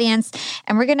the audience,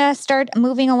 and we're going to start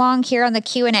moving along here on the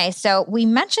Q&A. So we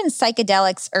mentioned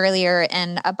psychedelics earlier,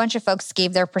 and a bunch of folks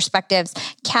gave their perspectives.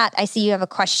 Kat, I see you have a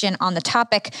question on the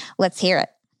topic. Let's hear it.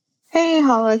 Hey,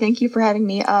 Hala, thank you for having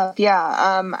me up.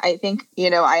 I think,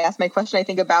 I asked my question, I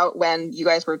think, about when you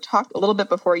guys were talking a little bit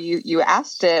before you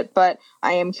asked it, but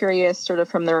I am curious sort of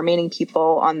from the remaining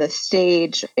people on the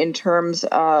stage in terms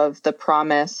of the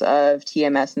promise of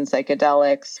TMS and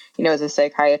psychedelics. As a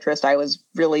psychiatrist, I was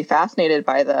really fascinated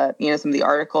by some of the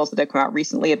articles that have come out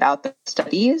recently about the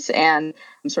studies and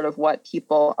sort of what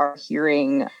people are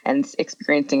hearing and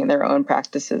experiencing in their own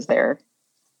practices there.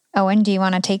 Owen, do you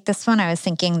want to take this one? I was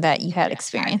thinking that you had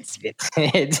experience.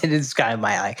 It is kind of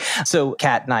my eye. So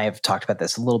Kat and I have talked about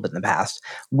this a little bit in the past.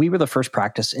 We were the first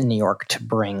practice in New York to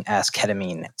bring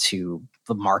esketamine to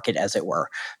the market, as it were,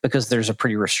 because there's a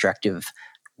pretty restrictive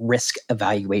risk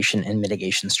evaluation and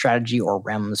mitigation strategy, or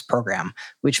REMS program,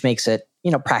 which makes it,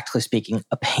 practically speaking,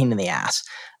 a pain in the ass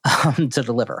to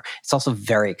deliver. It's also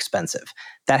very expensive.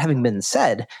 That having been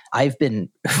said, I've been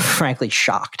frankly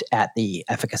shocked at the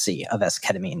efficacy of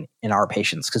esketamine in our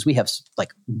patients, because we have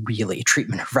really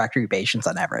treatment refractory patients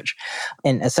on average.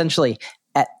 And essentially,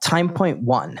 at time point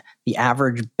 1, the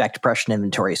average Beck Depression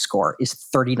Inventory score is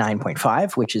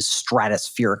 39.5, which is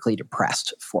stratospherically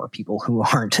depressed for people who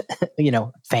aren't,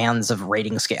 fans of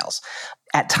rating scales.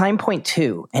 At time point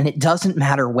 2, and it doesn't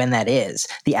matter when that is,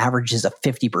 the average is a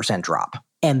 50% drop.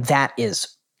 And that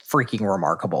is freaking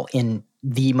remarkable in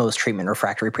the most treatment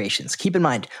refractory patients. Keep in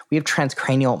mind, we have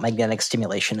transcranial magnetic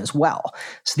stimulation as well.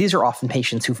 So these are often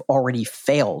patients who've already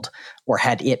failed, or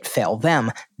had it fail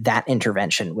them, that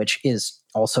intervention, which is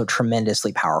also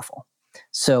tremendously powerful.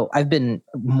 So I've been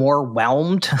more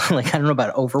whelmed, like I don't know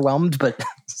about overwhelmed, but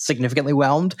significantly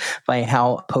whelmed by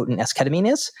how potent esketamine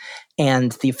is.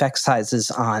 And the effect sizes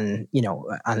on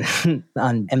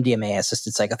MDMA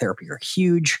assisted psychotherapy are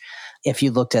huge. If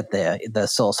you looked at the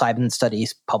psilocybin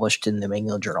studies published in the New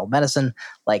England Journal of Medicine,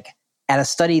 like at a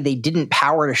study, they didn't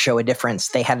power to show a difference.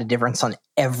 They had a difference on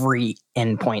every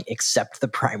endpoint except the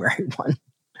primary one.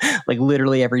 Like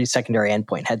literally every secondary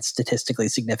endpoint had statistically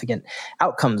significant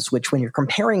outcomes, which when you're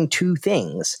comparing two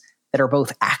things that are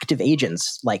both active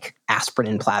agents like aspirin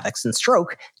and Plavix and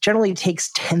stroke, generally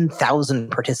takes 10,000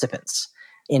 participants.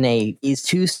 In a phase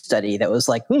 2 study that was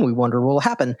like, we wonder what will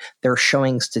happen, they're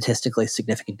showing statistically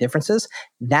significant differences.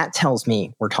 That tells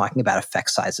me we're talking about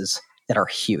effect sizes that are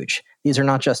huge. These are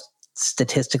not just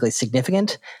statistically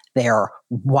significant, they are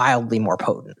wildly more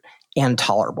potent and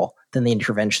tolerable than the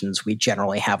interventions we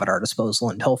generally have at our disposal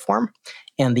in pill form.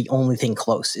 And the only thing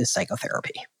close is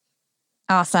psychotherapy.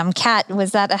 Awesome. Kat,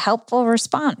 was that a helpful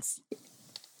response?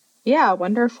 Yeah,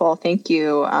 wonderful. Thank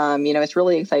you. It's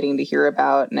really exciting to hear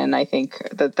about, and I think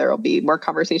that there will be more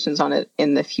conversations on it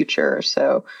in the future.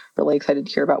 So really excited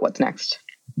to hear about what's next.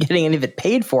 Getting any of it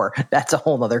paid for, that's a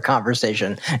whole other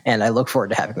conversation. And I look forward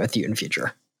to having it with you in the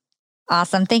future.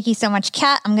 Awesome. Thank you so much,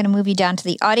 Kat. I'm going to move you down to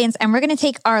the audience, and we're going to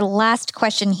take our last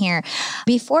question here.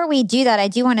 Before we do that, I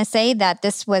do want to say that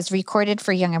this was recorded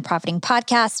for Young and Profiting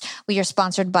Podcast. We are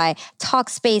sponsored by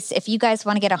Talkspace. If you guys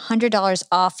want to get $100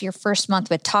 off your first month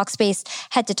with Talkspace,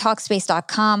 head to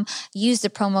Talkspace.com, use the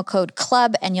promo code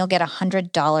CLUB, and you'll get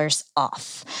 $100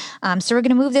 off. So we're going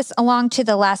to move this along to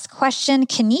the last question.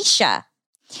 Kanisha,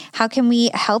 how can we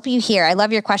help you here? I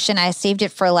love your question. I saved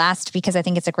it for last because I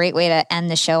think it's a great way to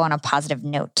end the show on a positive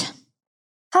note.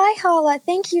 Hi, Hala.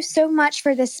 Thank you so much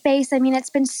for this space. I mean, it's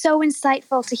been so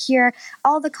insightful to hear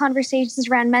all the conversations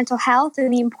around mental health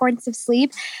and the importance of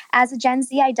sleep. As a Gen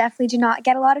Z, I definitely do not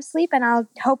get a lot of sleep, and I'll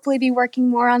hopefully be working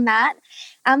more on that.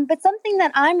 But something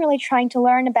that I'm really trying to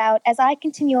learn about as I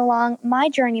continue along my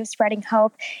journey of spreading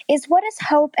hope is, what does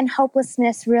hope and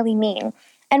hopelessness really mean?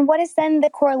 And what is then the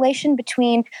correlation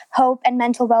between hope and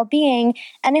mental well-being?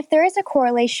 And if there is a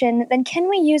correlation, then can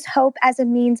we use hope as a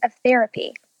means of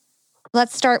therapy?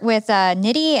 Let's start with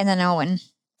Nidhi and then Owen.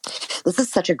 This is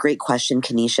such a great question,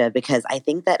 Kanisha, because I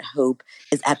think that hope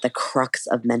is at the crux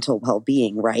of mental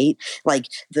well-being, right? Like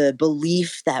the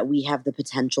belief that we have the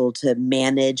potential to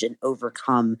manage and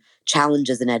overcome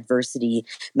challenges and adversity,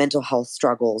 mental health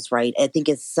struggles, right? I think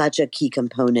is such a key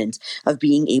component of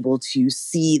being able to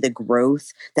see the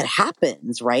growth that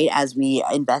happens, right? As we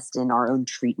invest in our own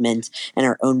treatment and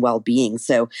our own well-being.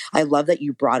 So I love that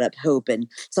you brought up hope. And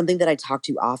something that I talk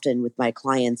to often with my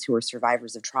clients who are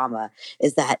survivors of trauma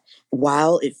is that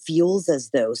while it feels as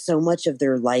though so much of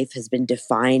their life has been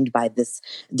defined by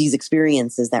these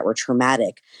experiences that were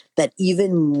traumatic, that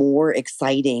even more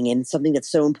exciting and something that's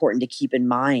so important to keep in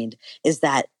mind is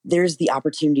that there's the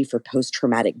opportunity for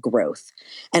post-traumatic growth.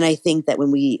 And I think that when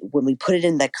we put it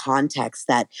in the context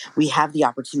that we have the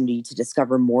opportunity to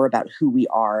discover more about who we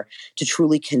are, to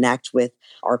truly connect with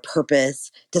our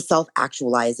purpose, to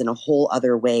self-actualize in a whole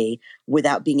other way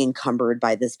without being encumbered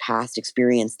by this past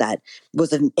experience that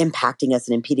was impacting us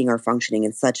and impeding our functioning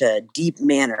in such a deep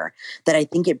manner, that I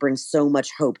think it brings so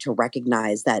much hope to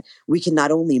recognize that we can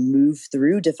not only move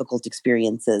through difficult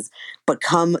experiences, but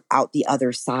come out the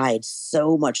other side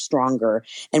so much stronger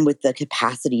and with the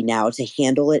capacity now to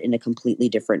handle it in a completely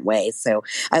different way. So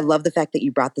I love the fact that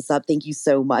you brought this up. Thank you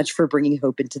so much for bringing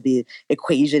hope into the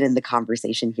equation and the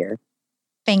conversation here.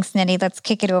 Thanks, Nidhi. Let's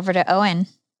kick it over to Owen.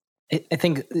 I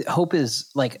think hope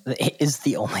is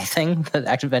the only thing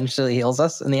that eventually heals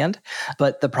us in the end.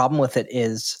 But the problem with it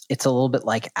is it's a little bit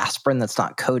like aspirin that's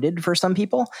not coded for some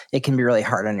people. It can be really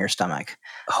hard on your stomach.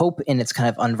 Hope in its kind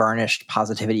of unvarnished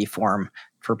positivity form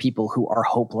for people who are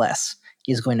hopeless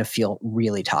is going to feel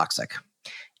really toxic.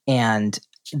 And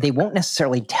they won't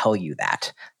necessarily tell you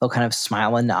that. They'll kind of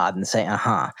smile and nod and say,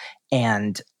 uh-huh.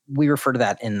 And we refer to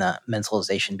that in the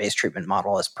mentalization-based treatment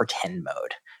model as pretend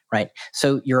mode. Right.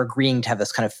 So you're agreeing to have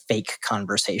this kind of fake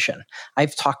conversation.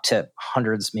 I've talked to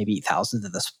hundreds, maybe thousands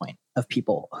at this point, of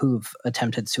people who've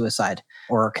attempted suicide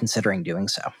or are considering doing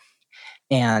so.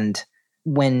 And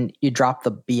when you drop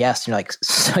the BS and you're like,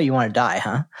 so you want to die,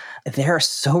 huh? They're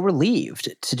so relieved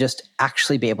to just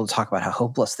actually be able to talk about how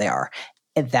hopeless they are.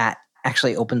 And that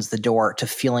actually opens the door to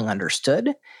feeling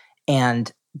understood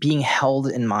and being held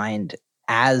in mind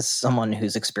as someone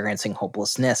who's experiencing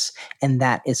hopelessness, and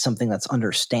that is something that's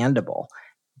understandable.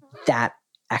 That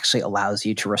actually allows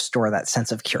you to restore that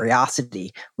sense of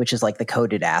curiosity, which is like the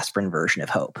coded aspirin version of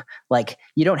hope. Like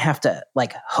you don't have to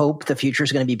hope the future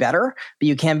is going to be better, but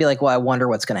you can be like, well, I wonder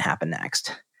what's going to happen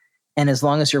next. And as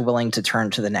long as you're willing to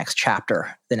turn to the next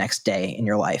chapter, the next day in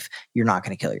your life, you're not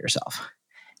going to kill yourself.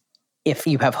 If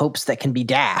you have hopes that can be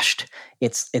dashed,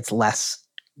 it's less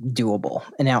doable.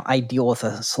 And now I deal with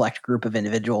a select group of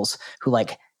individuals who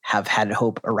have had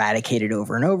hope eradicated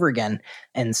over and over again.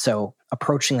 And so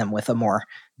approaching them with a more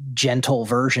gentle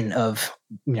version of,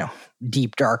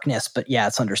 deep darkness, but yeah,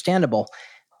 it's understandable,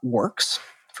 works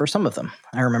for some of them.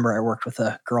 I remember I worked with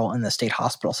a girl in the state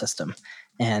hospital system,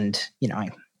 and, I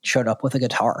showed up with a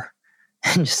guitar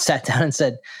and just sat down and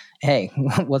said, "Hey,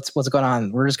 what's going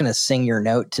on? We're just going to sing your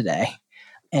note today."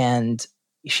 And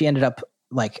she ended up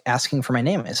asking for my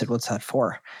name. I said, "What's that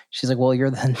for?" She's like, "Well, you're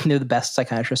the best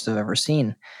psychiatrist I've ever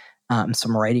seen. So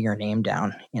I'm writing your name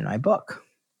down in my book."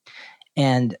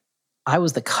 And I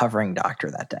was the covering doctor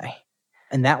that day.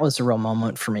 And that was a real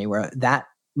moment for me, where that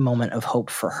moment of hope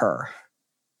for her,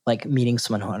 meeting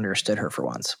someone who understood her for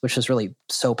once, which was really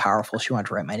so powerful. She wanted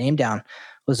to write my name down,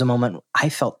 was a moment I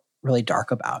felt really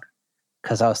dark about,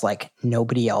 because I was like,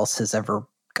 nobody else has ever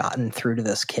gotten through to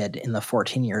this kid in the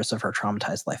 14 years of her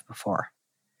traumatized life before.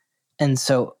 And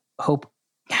so hope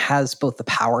has both the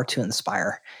power to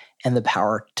inspire and the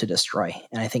power to destroy.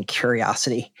 And I think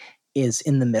curiosity is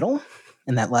in the middle,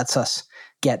 and that lets us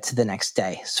get to the next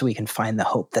day so we can find the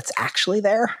hope that's actually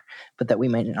there, but that we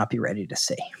might not be ready to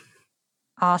see.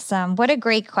 Awesome. What a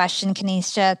great question,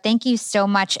 Kanisha. Thank you so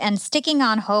much. And sticking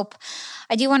on hope,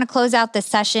 I do want to close out this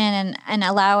session and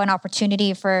allow an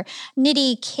opportunity for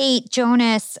Nidhi, Kate,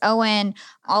 Jonas, Owen,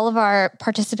 all of our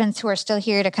participants who are still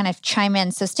here to kind of chime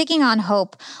in. So sticking on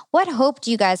hope, what hope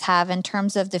do you guys have in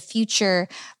terms of the future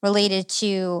related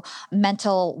to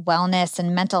mental wellness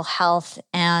and mental health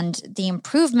and the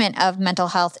improvement of mental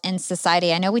health in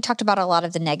society? I know we talked about a lot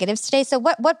of the negatives today. So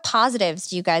what positives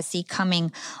do you guys see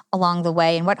coming along the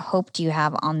way, and what hope do you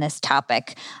have on this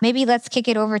topic? Maybe let's kick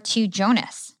it over to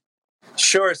Jonas.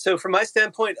 Sure. So from my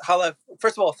standpoint, Hala,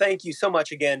 first of all, thank you so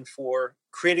much again for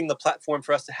creating the platform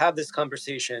for us to have this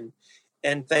conversation.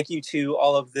 And thank you to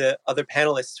all of the other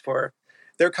panelists for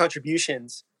their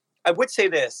contributions. I would say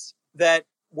this, that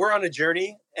we're on a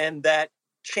journey, and that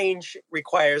change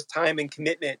requires time and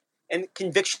commitment and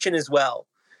conviction as well.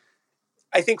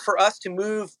 I think for us to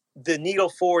move the needle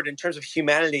forward in terms of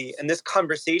humanity and this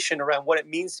conversation around what it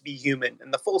means to be human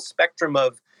and the full spectrum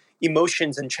of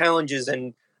emotions and challenges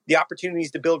and the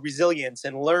opportunities to build resilience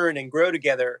and learn and grow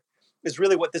together is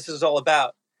really what this is all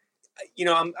about.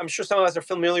 I'm sure some of us are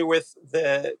familiar with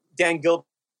the Dan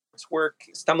Gilbert's work,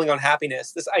 Stumbling on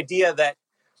Happiness, this idea that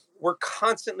we're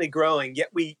constantly growing, yet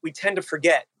we tend to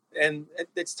forget. And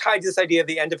it's tied to this idea of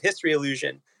the end of history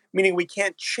illusion, meaning we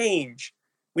can't change.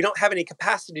 We don't have any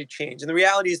capacity to change. And the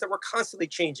reality is that we're constantly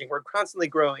changing. We're constantly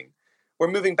growing.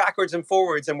 We're moving backwards and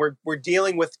forwards, and we're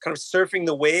dealing with kind of surfing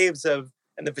the waves of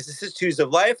and the vicissitudes of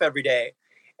life every day.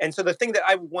 And so the thing that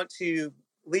I want to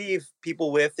leave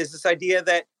people with is this idea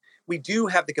that we do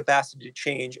have the capacity to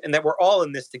change, and that we're all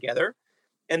in this together,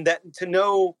 and that to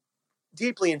know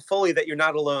deeply and fully that you're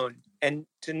not alone, and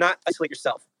to not isolate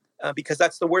yourself, because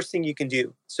that's the worst thing you can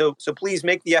do. So please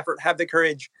make the effort, have the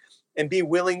courage, and be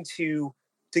willing to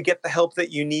get the help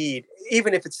that you need,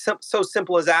 even if it's so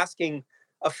simple as asking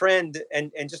a friend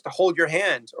and just to hold your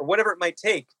hand or whatever it might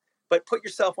take. But put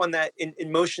yourself on that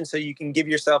in motion so you can give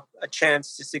yourself a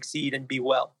chance to succeed and be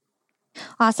well.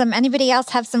 Awesome. Anybody else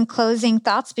have some closing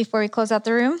thoughts before we close out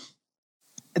the room?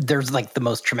 There's the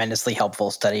most tremendously helpful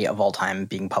study of all time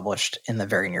being published in the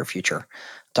very near future.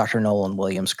 Dr. Nolan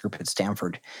Williams' group at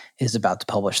Stanford is about to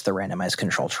publish the randomized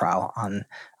control trial on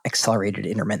accelerated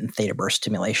intermittent theta burst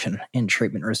stimulation in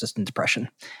treatment-resistant depression.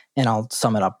 And I'll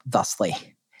sum it up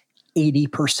thusly.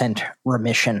 80%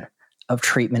 remission of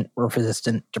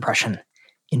treatment-resistant depression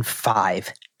in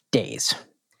 5 days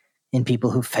in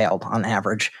people who failed, on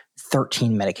average,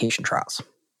 13 medication trials.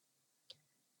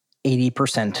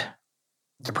 80%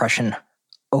 depression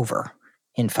over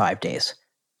in 5 days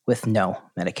with no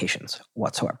medications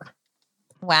whatsoever.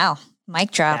 Wow.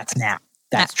 Mic drop.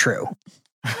 That's true.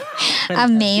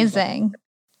 Amazing.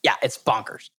 Yeah, it's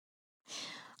bonkers.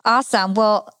 Awesome.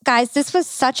 Well, guys, this was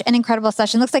such an incredible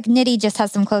session. Looks like Nidhi just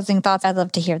has some closing thoughts. I'd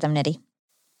love to hear them, Nidhi.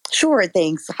 Sure.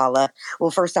 Thanks, Hala.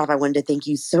 Well, first off, I wanted to thank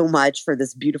you so much for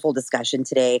this beautiful discussion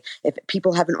today. If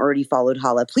people haven't already followed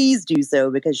Hala, please do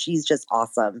so, because she's just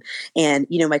awesome. And,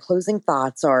 my closing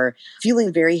thoughts are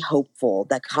feeling very hopeful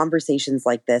that conversations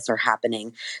like this are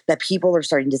happening, that people are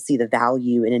starting to see the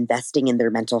value in investing in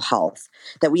their mental health,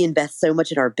 that we invest so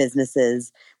much in our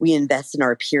businesses, we invest in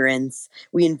our appearance,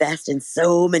 we invest in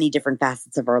so many different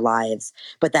facets of our lives,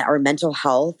 but that our mental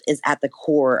health is at the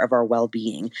core of our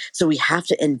well-being. So we have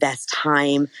to invest invest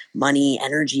time, money,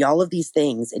 energy, all of these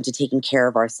things into taking care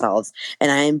of ourselves.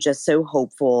 And I am just so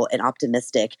hopeful and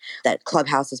optimistic that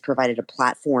Clubhouse has provided a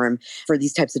platform for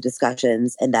these types of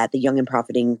discussions, and that the Young and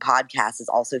Profiting podcast is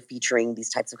also featuring these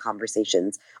types of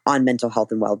conversations on mental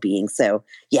health and well-being. So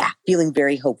yeah, feeling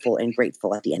very hopeful and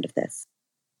grateful at the end of this.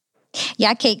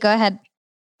 Yeah, Kate, go ahead.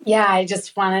 Yeah, I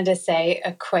just wanted to say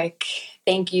a quick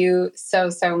thank you so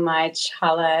much,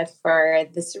 Hala, for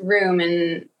this room,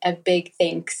 and a big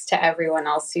thanks to everyone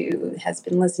else who has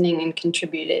been listening and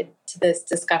contributed to this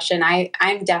discussion.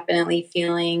 I'm definitely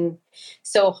feeling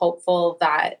so hopeful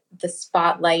that the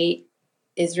spotlight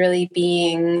is really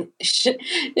being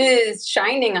is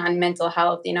shining on mental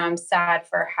health. I'm sad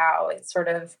for how it sort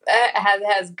of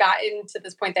has gotten to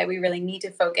this point that we really need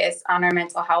to focus on our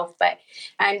mental health. But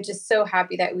I'm just so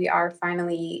happy that we are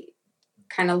finally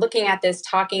kind of looking at this,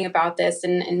 talking about this.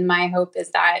 And my hope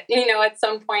is that, at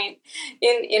some point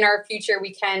in our future,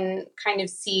 we can kind of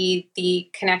see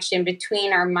the connection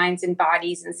between our minds and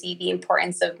bodies and see the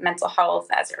importance of mental health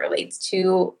as it relates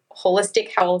to holistic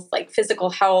health, like physical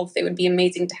health. It would be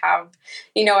amazing to have,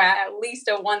 at least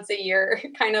a once a year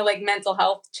kind of like mental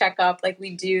health checkup, like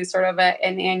we do sort of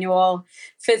an annual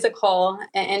physical,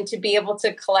 and to be able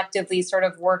to collectively sort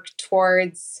of work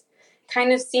towards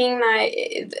kind of seeing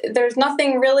that there's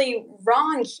nothing really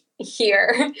wrong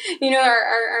here.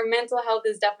 Our mental health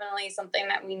is definitely something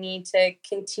that we need to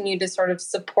continue to sort of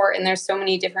support. And there's so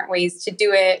many different ways to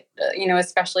do it,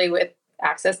 especially with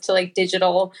access to like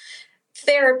digital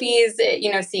therapies,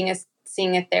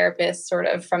 seeing a therapist sort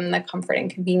of from the comfort and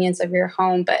convenience of your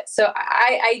home. But so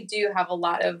I do have a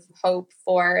lot of hope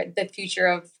for the future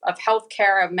of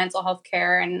healthcare, of mental health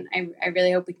care. And I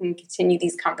really hope we can continue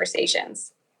these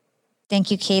conversations. Thank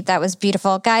you, Kate. That was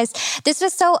beautiful. Guys, this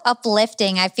was so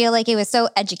uplifting. I feel like it was so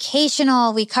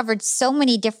educational. We covered so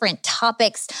many different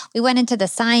topics. We went into the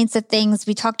science of things.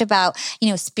 We talked about,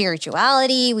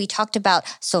 spirituality. We talked about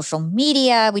social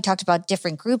media. We talked about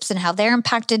different groups and how they're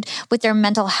impacted with their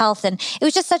mental health. And it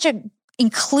was just such an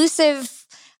inclusive,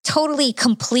 totally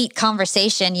complete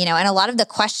conversation, and a lot of the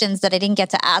questions that I didn't get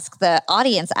to ask, the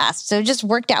audience asked. So it just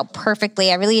worked out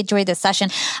perfectly. I really enjoyed this session.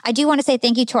 I do want to say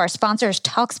thank you to our sponsors,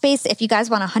 Talkspace. If you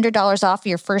guys want $100 off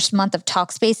your first month of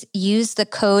Talkspace, use the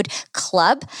code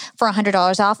CLUB for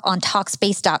 $100 off on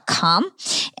Talkspace.com.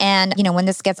 And, when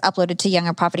this gets uploaded to Young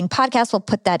and Profiting Podcast, we'll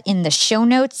put that in the show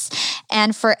notes.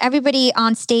 And for everybody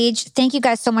on stage, thank you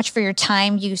guys so much for your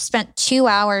time. You spent 2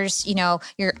 hours,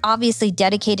 you're obviously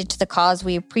dedicated to the cause.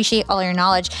 We appreciate all your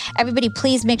knowledge. Everybody,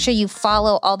 please make sure you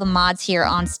follow all the mods here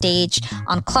on stage,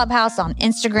 on Clubhouse, on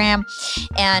Instagram.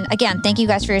 And again, thank you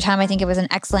guys for your time. I think it was an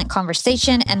excellent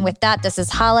conversation. And with that, this is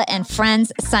Hala and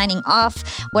friends signing off.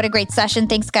 What a great session.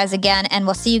 Thanks, guys, again. And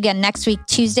we'll see you again next week,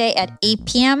 Tuesday at 8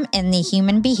 p.m. in the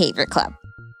Human Behavior Club.